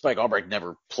Spike Albrecht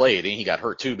never played, and he got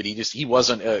hurt too, but he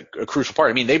wasn't a crucial part.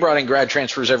 I mean, they brought in grad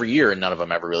transfers every year, and none of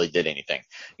them ever really did anything,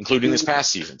 including this past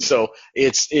season. So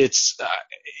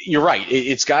you're right.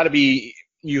 It's got to be,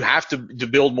 you have to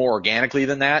build more organically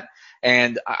than that.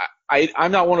 And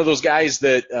I'm not one of those guys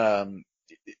that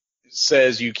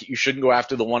says you shouldn't go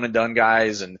after the one and done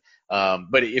guys, and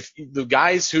but if the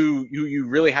guys who you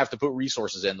really have to put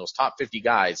resources in, those top 50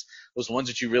 guys, those ones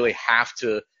that you really have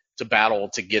to battle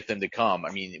to get them to come.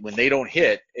 I mean, when they don't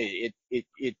hit,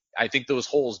 I think those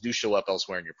holes do show up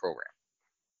elsewhere in your program.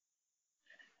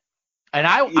 And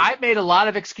I made a lot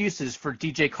of excuses for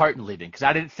DJ Carton leaving because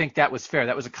I didn't think that was fair.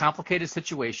 That was a complicated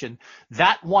situation.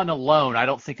 That one alone, I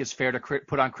don't think is fair to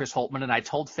put on Chris Holtmann. And I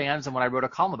told fans, and when I wrote a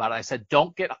column about it, I said,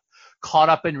 don't get caught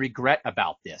up in regret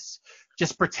about this.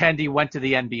 Just pretend he went to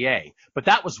the NBA. But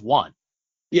that was one.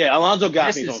 Yeah, Alonzo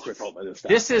Gaffney's on Chris Holtmann.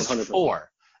 This is 100%. Four.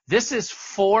 This is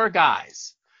four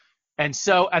guys. And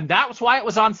that was why it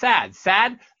was on Thad.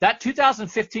 Thad, that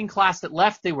 2015 class that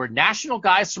left, they were national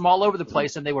guys from all over the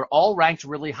place, and they were all ranked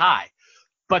really high.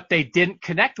 But they didn't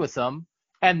connect with them.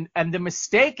 And the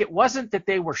mistake, it wasn't that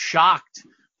they were shocked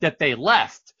that they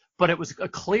left, but it was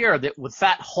clear that with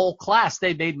that whole class,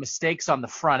 they made mistakes on the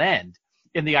front end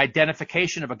in the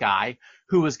identification of a guy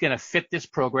who was going to fit this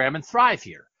program and thrive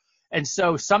here. And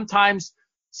so sometimes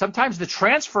the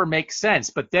transfer makes sense,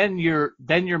 but then your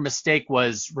mistake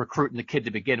was recruiting the kid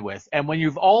to begin with. And when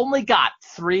you've only got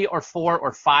 3 or 4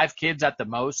 or 5 kids at the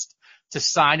most to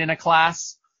sign in a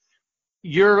class,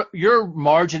 your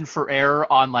margin for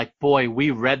error on like, boy,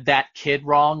 we read that kid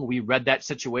wrong, we read that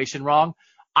situation wrong,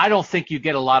 I don't think you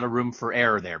get a lot of room for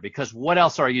error there, because what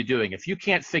else are you doing? If you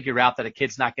can't figure out that a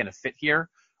kid's not going to fit here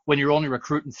when you're only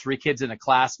recruiting 3 kids in a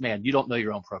class, man, you don't know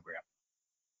your own program.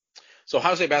 So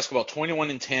Ohio State basketball,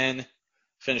 21-10,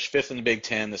 finished 5th in the Big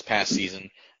Ten this past season.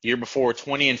 The year before,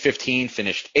 20-15,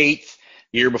 finished 8th.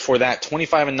 The year before that,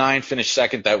 25-9, finished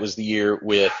 2nd. That was the year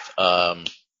with I'm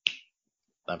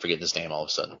forgetting his name all of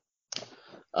a sudden.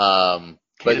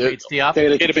 Keita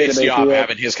Diop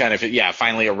having his kind of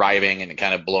finally arriving and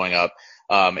kind of blowing up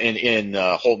in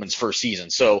Holtmann's first season.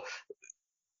 So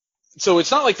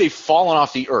it's not like they've fallen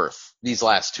off the earth these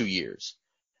last 2 years.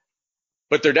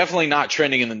 But they're definitely not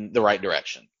trending in the right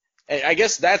direction. And I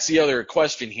guess that's the other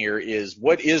question here is,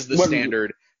 what is the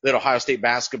standard that Ohio State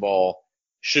basketball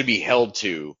should be held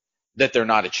to that they're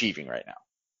not achieving right now?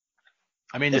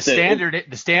 I mean, the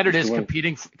standard is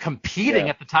competing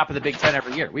at the top of the Big Ten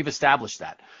every year. We've established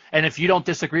that. And if you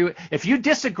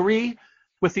disagree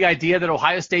with the idea that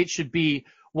Ohio State should be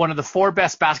one of the 4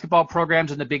 best basketball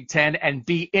programs in the Big Ten and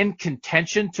be in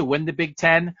contention to win the Big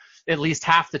Ten at least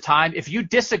half the time, if you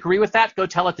disagree with that, go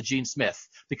tell it to Gene Smith,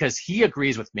 because he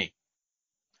agrees with me.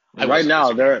 Right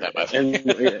now they weren't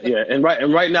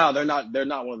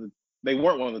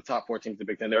one of the top 4 teams in the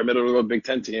Big Ten. They're a middle of the Big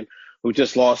Ten team who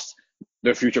just lost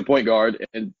their future point guard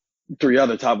and 3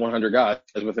 other top 100 guys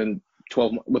within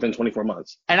 24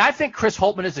 months. And I think Chris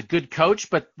Holtmann is a good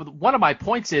coach, but one of my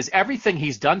points is everything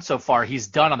he's done so far, he's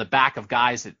done on the back of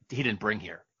guys that he didn't bring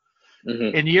here.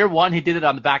 Mm-hmm. In year 1, he did it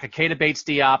on the back of Keita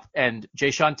Bates-Diop and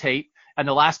Jayshawn Tate. And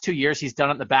the last 2 years, he's done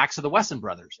it on the backs of the Wesson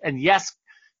brothers. And yes,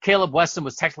 Caleb Wesson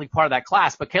was technically part of that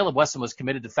class, but Caleb Wesson was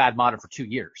committed to Thad Matta for 2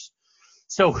 years.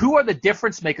 So who are the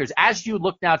difference makers as you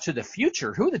look now to the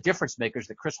future? Who are the difference makers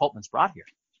that Chris Holtmann's brought here?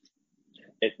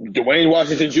 Dwayne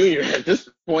Washington Jr. at this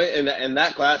point in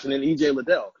that class, and then E.J.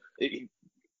 Liddell.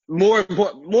 More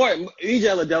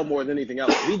E.J. Liddell more than anything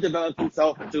else. He developed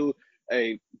himself into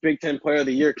a Big Ten Player of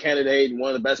the Year candidate and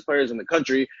one of the best players in the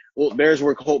country. Well, there's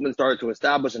where Holtmann started to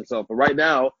establish himself. But right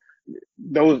now,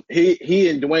 he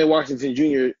and Dwayne Washington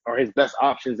Jr. are his best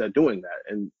options at doing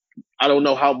that. And I don't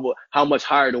know how much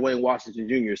higher Dwayne Washington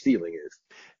Jr.'s ceiling is.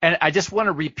 And I just want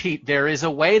to repeat, there is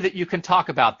a way that you can talk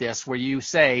about this where you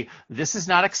say, this is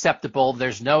not acceptable,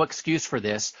 there's no excuse for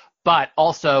this, but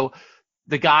also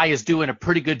the guy is doing a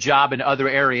pretty good job in other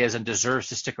areas and deserves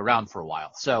to stick around for a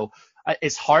while. So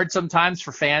it's hard sometimes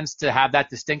for fans to have that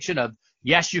distinction of,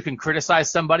 yes, you can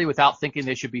criticize somebody without thinking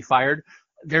they should be fired.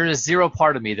 There is zero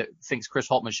part of me that thinks Chris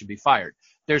Holtmann should be fired.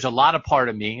 There's a lot of part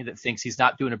of me that thinks he's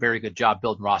not doing a very good job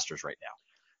building rosters right now.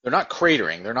 They're not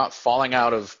cratering. They're not falling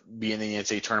out of being in the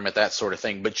NCAA tournament, that sort of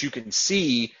thing. But you can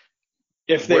see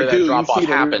if where that drop-off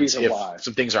happens if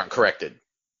some things aren't corrected.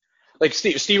 Like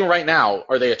Steven, right now,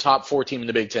 are they a top 4 team in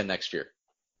the Big Ten next year?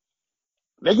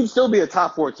 They can still be a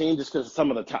top 4 team just because of some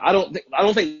of the time. I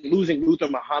don't think losing Luther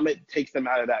Muhammad takes them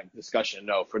out of that discussion,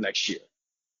 no, for next year.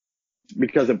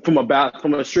 Because from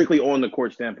a strictly on the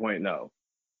court standpoint, no.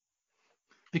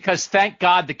 Because thank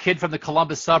God the kid from the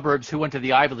Columbus suburbs who went to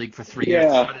the Ivy League for 3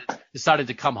 years decided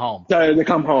to come home.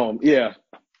 Yeah.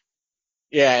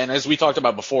 Yeah, and as we talked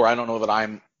about before, I don't know that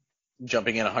I'm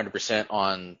jumping in 100%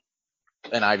 on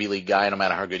an Ivy League guy, no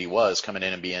matter how good he was, coming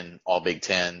in and being all Big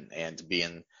Ten and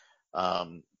being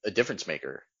a difference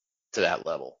maker to that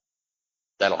level.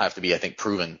 That'll have to be, I think,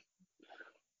 proven.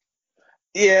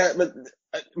 Yeah, but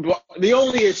the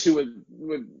only issue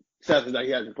with Seth is that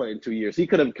he hasn't played in 2 years. He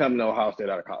could have come to Ohio State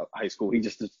out of high school. He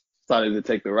just decided to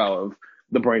take the route of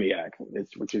the brainiac,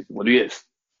 which is what he is.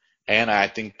 And I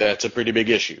think that's a pretty big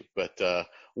issue. But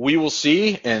we will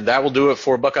see, and that will do it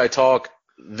for Buckeye Talk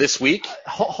this week.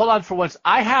 Hold on for once.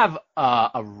 I have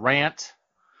a rant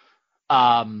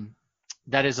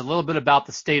that is a little bit about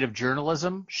the state of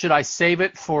journalism. Should I save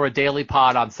it for a daily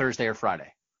pod on Thursday or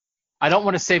Friday? I don't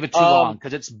want to save it too long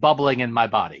because it's bubbling in my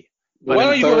body. But why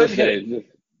don't you go ahead and hit it?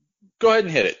 Go ahead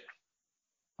and hit it.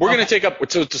 We're going to take up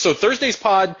so Thursday's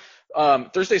pod.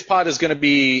 Thursday's pod is going to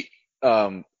be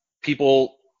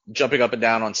people jumping up and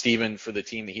down on Steven for the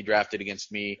team that he drafted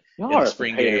against me in the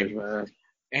spring game. Man.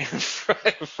 And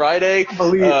Friday,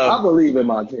 I believe in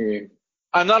my team.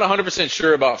 I'm not 100%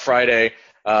 sure about Friday.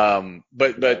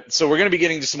 But so we're going to be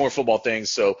getting to some more football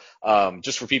things. So,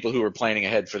 just for people who are planning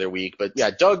ahead for their week, but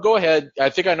yeah, Doug, go ahead. I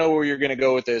think I know where you're going to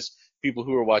go with this. People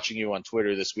who are watching you on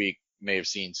Twitter this week may have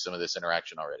seen some of this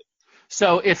interaction already.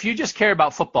 So if you just care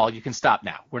about football, you can stop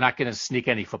now. We're not going to sneak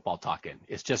any football talk in.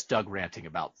 It's just Doug ranting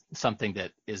about something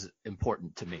that is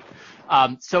important to me.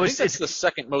 So it's the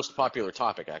second most popular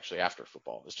topic actually after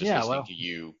football. It's just listening to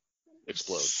you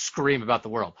explode. Scream about the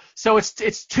world. So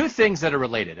it's two things that are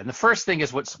related. And the first thing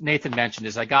is what Nathan mentioned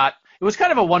is it was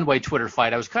kind of a one-way Twitter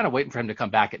fight. I was kind of waiting for him to come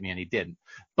back at me and he didn't.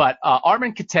 But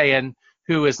Armen Keteyian,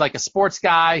 who is like a sports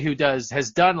guy who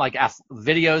has done like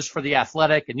videos for The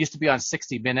Athletic and used to be on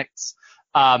 60 Minutes,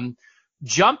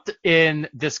 jumped in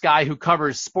this guy who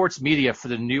covers sports media for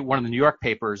one of the New York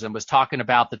papers and was talking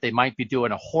about that they might be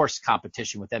doing a horse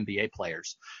competition with NBA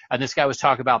players. And this guy was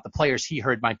talking about the players he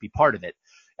heard might be part of it.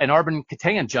 And Armen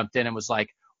Keteyian jumped in and was like,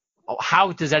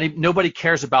 how does nobody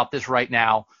cares about this right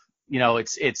now. You know,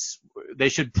 they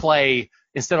should play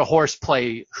instead of horse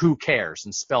play who cares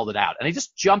and spelled it out. And he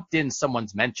just jumped in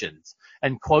someone's mentions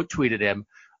and quote tweeted him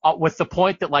with the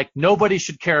point that like nobody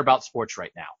should care about sports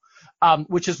right now,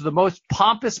 which is the most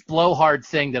pompous blowhard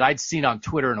thing that I'd seen on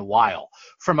Twitter in a while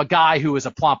from a guy who is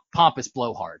a pompous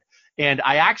blowhard. And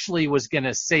I actually was going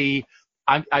to say,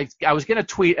 I was going to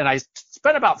tweet, and I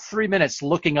spent about 3 minutes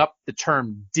looking up the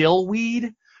term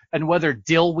dillweed and whether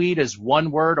dillweed is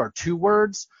one word or two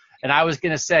words. And I was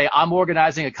going to say I'm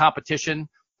organizing a competition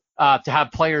to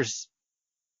have players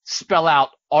spell out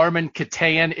Armen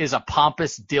Keteyian is a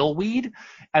pompous dillweed.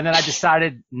 And then I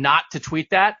decided not to tweet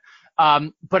that.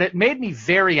 But it made me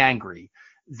very angry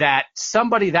that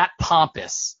somebody that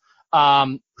pompous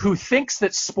who thinks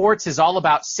that sports is all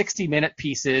about 60-minute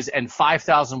pieces and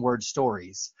 5,000-word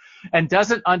stories and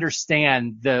doesn't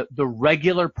understand the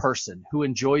regular person who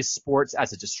enjoys sports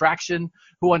as a distraction,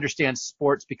 who understands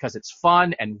sports because it's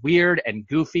fun and weird and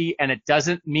goofy and it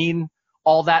doesn't mean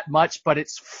all that much, but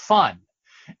it's fun.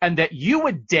 And that you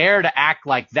would dare to act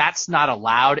like that's not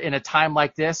allowed in a time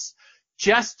like this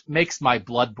just makes my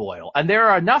blood boil. And there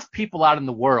are enough people out in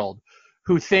the world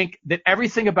who think that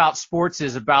everything about sports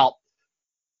is about,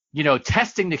 you know,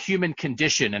 testing the human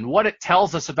condition and what it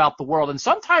tells us about the world. And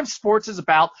sometimes sports is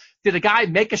about, did a guy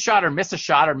make a shot or miss a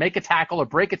shot or make a tackle or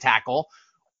break a tackle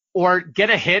or get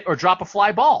a hit or drop a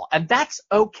fly ball? And that's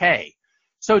okay.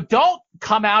 So don't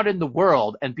come out in the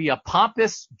world and be a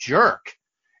pompous jerk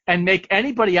and make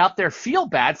anybody out there feel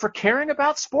bad for caring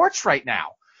about sports right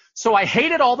now. So I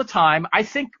hate it all the time. I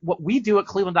think what we do at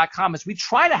Cleveland.com is we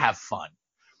try to have fun.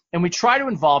 And we try to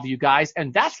involve you guys,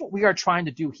 and that's what we are trying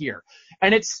to do here.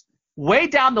 And it's way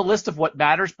down the list of what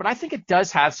matters, but I think it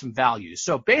does have some value.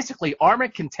 So basically,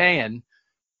 Armen Keteyian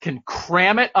can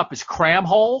cram it up his cram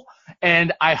hole,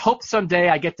 and I hope someday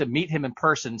I get to meet him in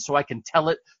person so I can tell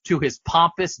it to his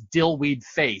pompous dillweed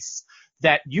face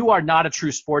that you are not a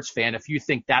true sports fan if you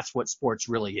think that's what sports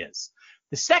really is.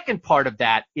 The second part of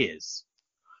that is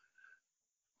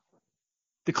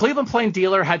the Cleveland Plain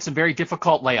Dealer had some very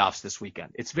difficult layoffs this weekend.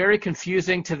 It's very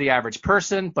confusing to the average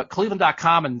person, but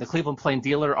Cleveland.com and the Cleveland Plain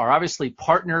Dealer are obviously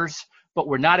partners, but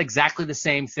we're not exactly the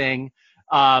same thing.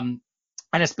 And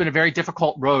it's been a very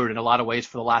difficult road in a lot of ways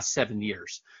for the last 7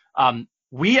 years.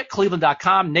 We at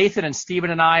Cleveland.com, Nathan and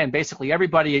Steven and I, and basically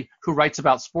everybody who writes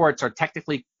about sports are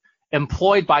technically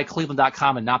employed by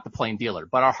Cleveland.com and not the Plain Dealer.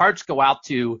 But our hearts go out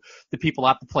to the people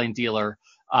at the Plain Dealer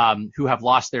who have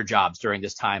lost their jobs during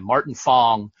this time. Martin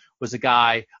Fong was a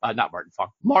guy,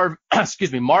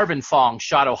 Marvin Fong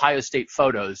shot Ohio State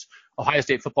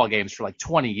football games for like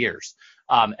 20 years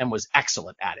and was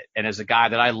excellent at it. And as a guy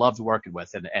that I loved working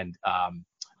with, and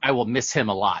I will miss him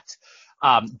a lot.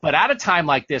 But at a time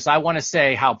like this, I want to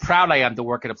say how proud I am to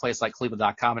work at a place like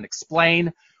Cleveland.com and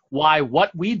explain why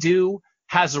what we do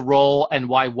has a role and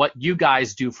why what you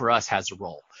guys do for us has a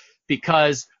role.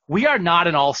 Because we are not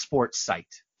an all sports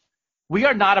site. We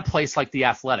are not a place like The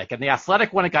Athletic. And The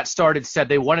Athletic, when it got started, said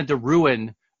they wanted to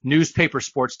ruin newspaper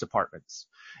sports departments.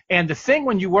 And the thing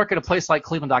when you work at a place like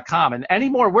Cleveland.com, and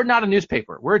anymore, we're not a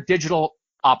newspaper. We're a digital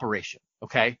operation.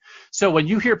 Okay. So when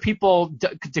you hear people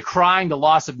decrying the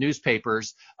loss of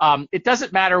newspapers, it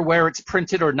doesn't matter where it's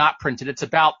printed or not printed. It's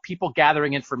about people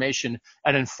gathering information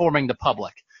and informing the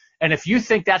public. And if you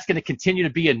think that's going to continue to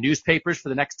be in newspapers for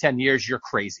the next 10 years, you're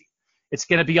crazy. It's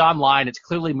going to be online. It's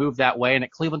clearly moved that way. And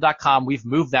at Cleveland.com, we've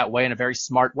moved that way in a very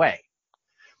smart way.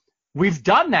 We've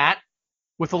done that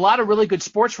with a lot of really good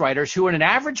sports writers who in an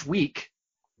average week,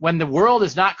 when the world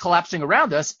is not collapsing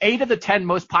around us, 8 of the 10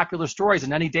 most popular stories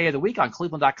in any day of the week on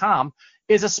Cleveland.com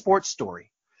is a sports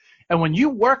story. And when you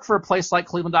work for a place like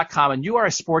Cleveland.com and you are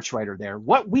a sports writer there,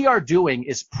 what we are doing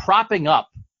is propping up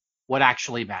what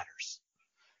actually matters.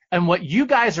 And what you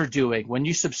guys are doing when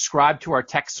you subscribe to our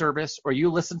text service or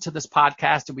you listen to this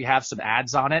podcast and we have some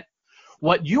ads on it,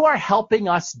 what you are helping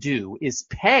us do is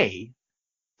pay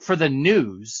for the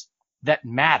news that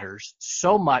matters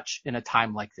so much in a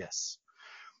time like this.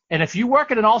 And if you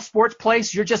work at an all sports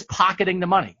place, you're just pocketing the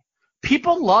money.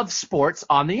 People love sports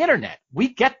on the internet.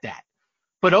 We get that.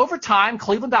 But over time,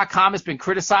 Cleveland.com has been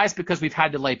criticized because we've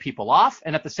had to lay people off.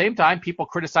 And at the same time, people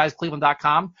criticize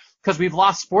Cleveland.com because we've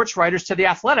lost sports writers to The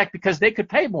Athletic because they could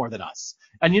pay more than us.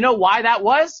 And you know why that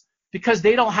was? Because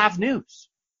they don't have news.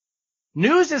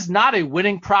 News is not a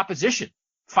winning proposition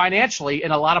financially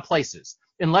in a lot of places,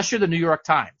 unless you're the New York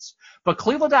Times. But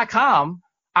Cleveland.com,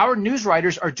 our news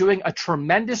writers are doing a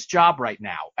tremendous job right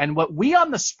now. And what we on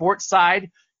the sports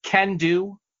side can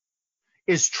do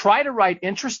is try to write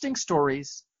interesting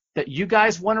stories that you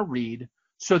guys want to read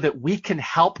so that we can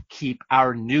help keep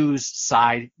our news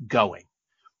side going.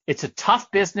 It's a tough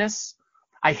business.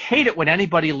 I hate it when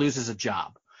anybody loses a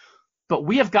job. But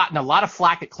we have gotten a lot of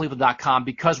flack at Cleveland.com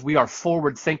because we are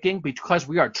forward thinking, because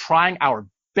we are trying our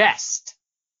best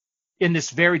in this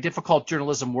very difficult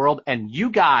journalism world. And you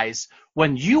guys,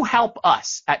 when you help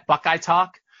us at Buckeye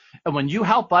Talk, and when you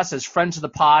help us as friends of the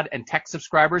pod and tech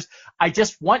subscribers, I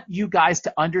just want you guys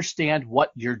to understand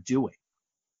what you're doing.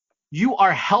 You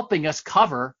are helping us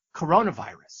cover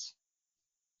coronavirus.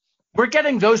 We're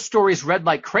getting those stories read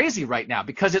like crazy right now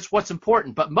because it's what's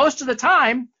important. But most of the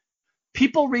time,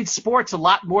 people read sports a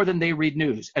lot more than they read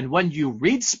news. And when you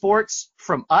read sports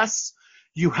from us,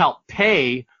 you help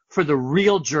pay for the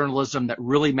real journalism that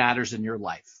really matters in your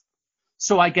life.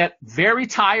 So I get very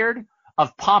tired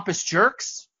of pompous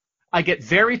jerks. I get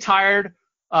very tired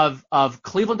of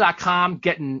Cleveland.com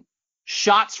getting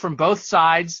shots from both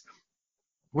sides.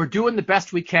 We're doing the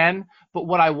best we can, but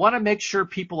what I want to make sure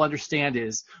people understand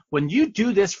is when you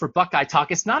do this for Buckeye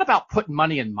Talk, it's not about putting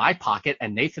money in my pocket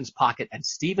and Nathan's pocket and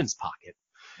Steven's pocket.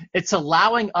 It's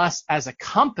allowing us as a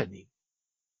company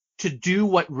to do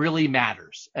what really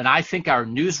matters. And I think our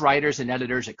news writers and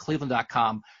editors at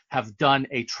Cleveland.com have done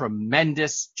a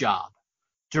tremendous job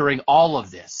during all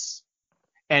of this.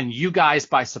 And you guys,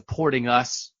 by supporting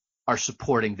us, are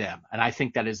supporting them. And I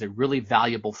think that is a really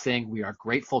valuable thing. We are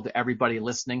grateful to everybody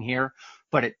listening here,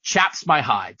 but it chaps my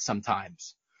hide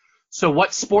sometimes. So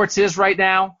what sports is right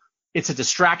now, it's a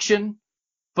distraction,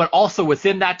 but also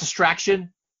within that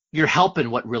distraction, you're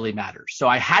helping what really matters. So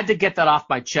I had to get that off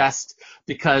my chest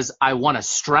because I want to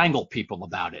strangle people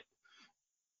about it.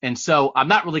 And so I'm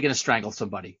not really going to strangle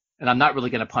somebody, and I'm not really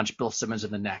going to punch Bill Simmons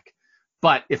in the neck.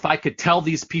 But if I could tell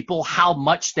these people how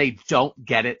much they don't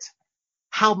get it,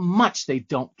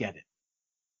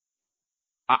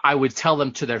 I would tell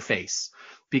them to their face,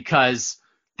 because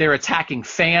they're attacking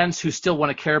fans who still want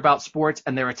to care about sports,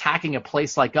 and they're attacking a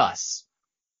place like us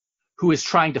who is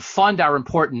trying to fund our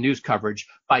important news coverage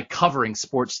by covering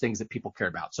sports things that people care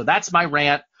about. So that's my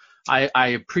rant. I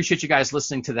appreciate you guys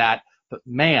listening to that. But,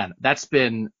 man, that's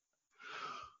been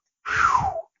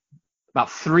about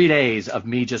 3 days of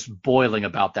me just boiling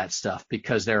about that stuff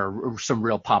because there are some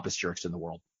real pompous jerks in the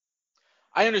world.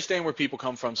 I understand where people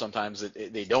come from sometimes.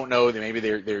 They don't know. Maybe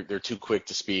they're too quick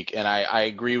to speak. And I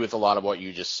agree with a lot of what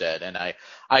you just said. And I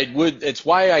would, it's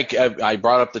why I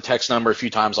brought up the text number a few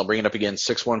times. I'll bring it up again,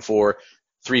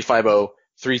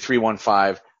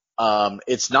 614-350-3315.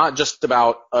 It's not just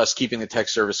about us keeping the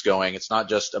text service going. It's not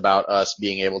just about us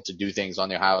being able to do things on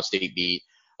the Ohio State beat.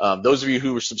 Those of you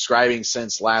who were subscribing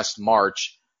since last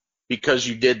March, because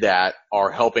you did that,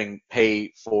 are helping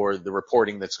pay for the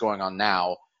reporting that's going on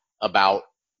now about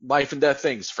life and death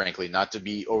things, frankly, not to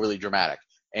be overly dramatic.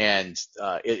 And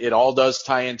it all does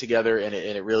tie in together, and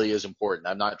it really is important.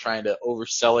 I'm not trying to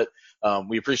oversell it.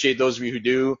 We appreciate those of you who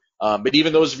do, but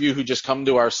even those of you who just come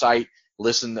to our site,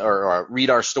 listen or read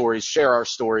our stories, share our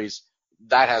stories,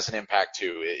 that has an impact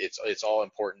too. It's all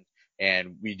important,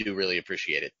 and we do really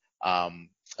appreciate it.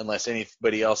 Unless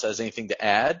anybody else has anything to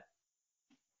add,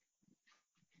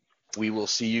 we will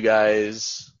see you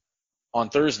guys on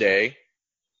Thursday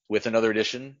with another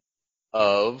edition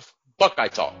of Buckeye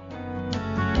Talk.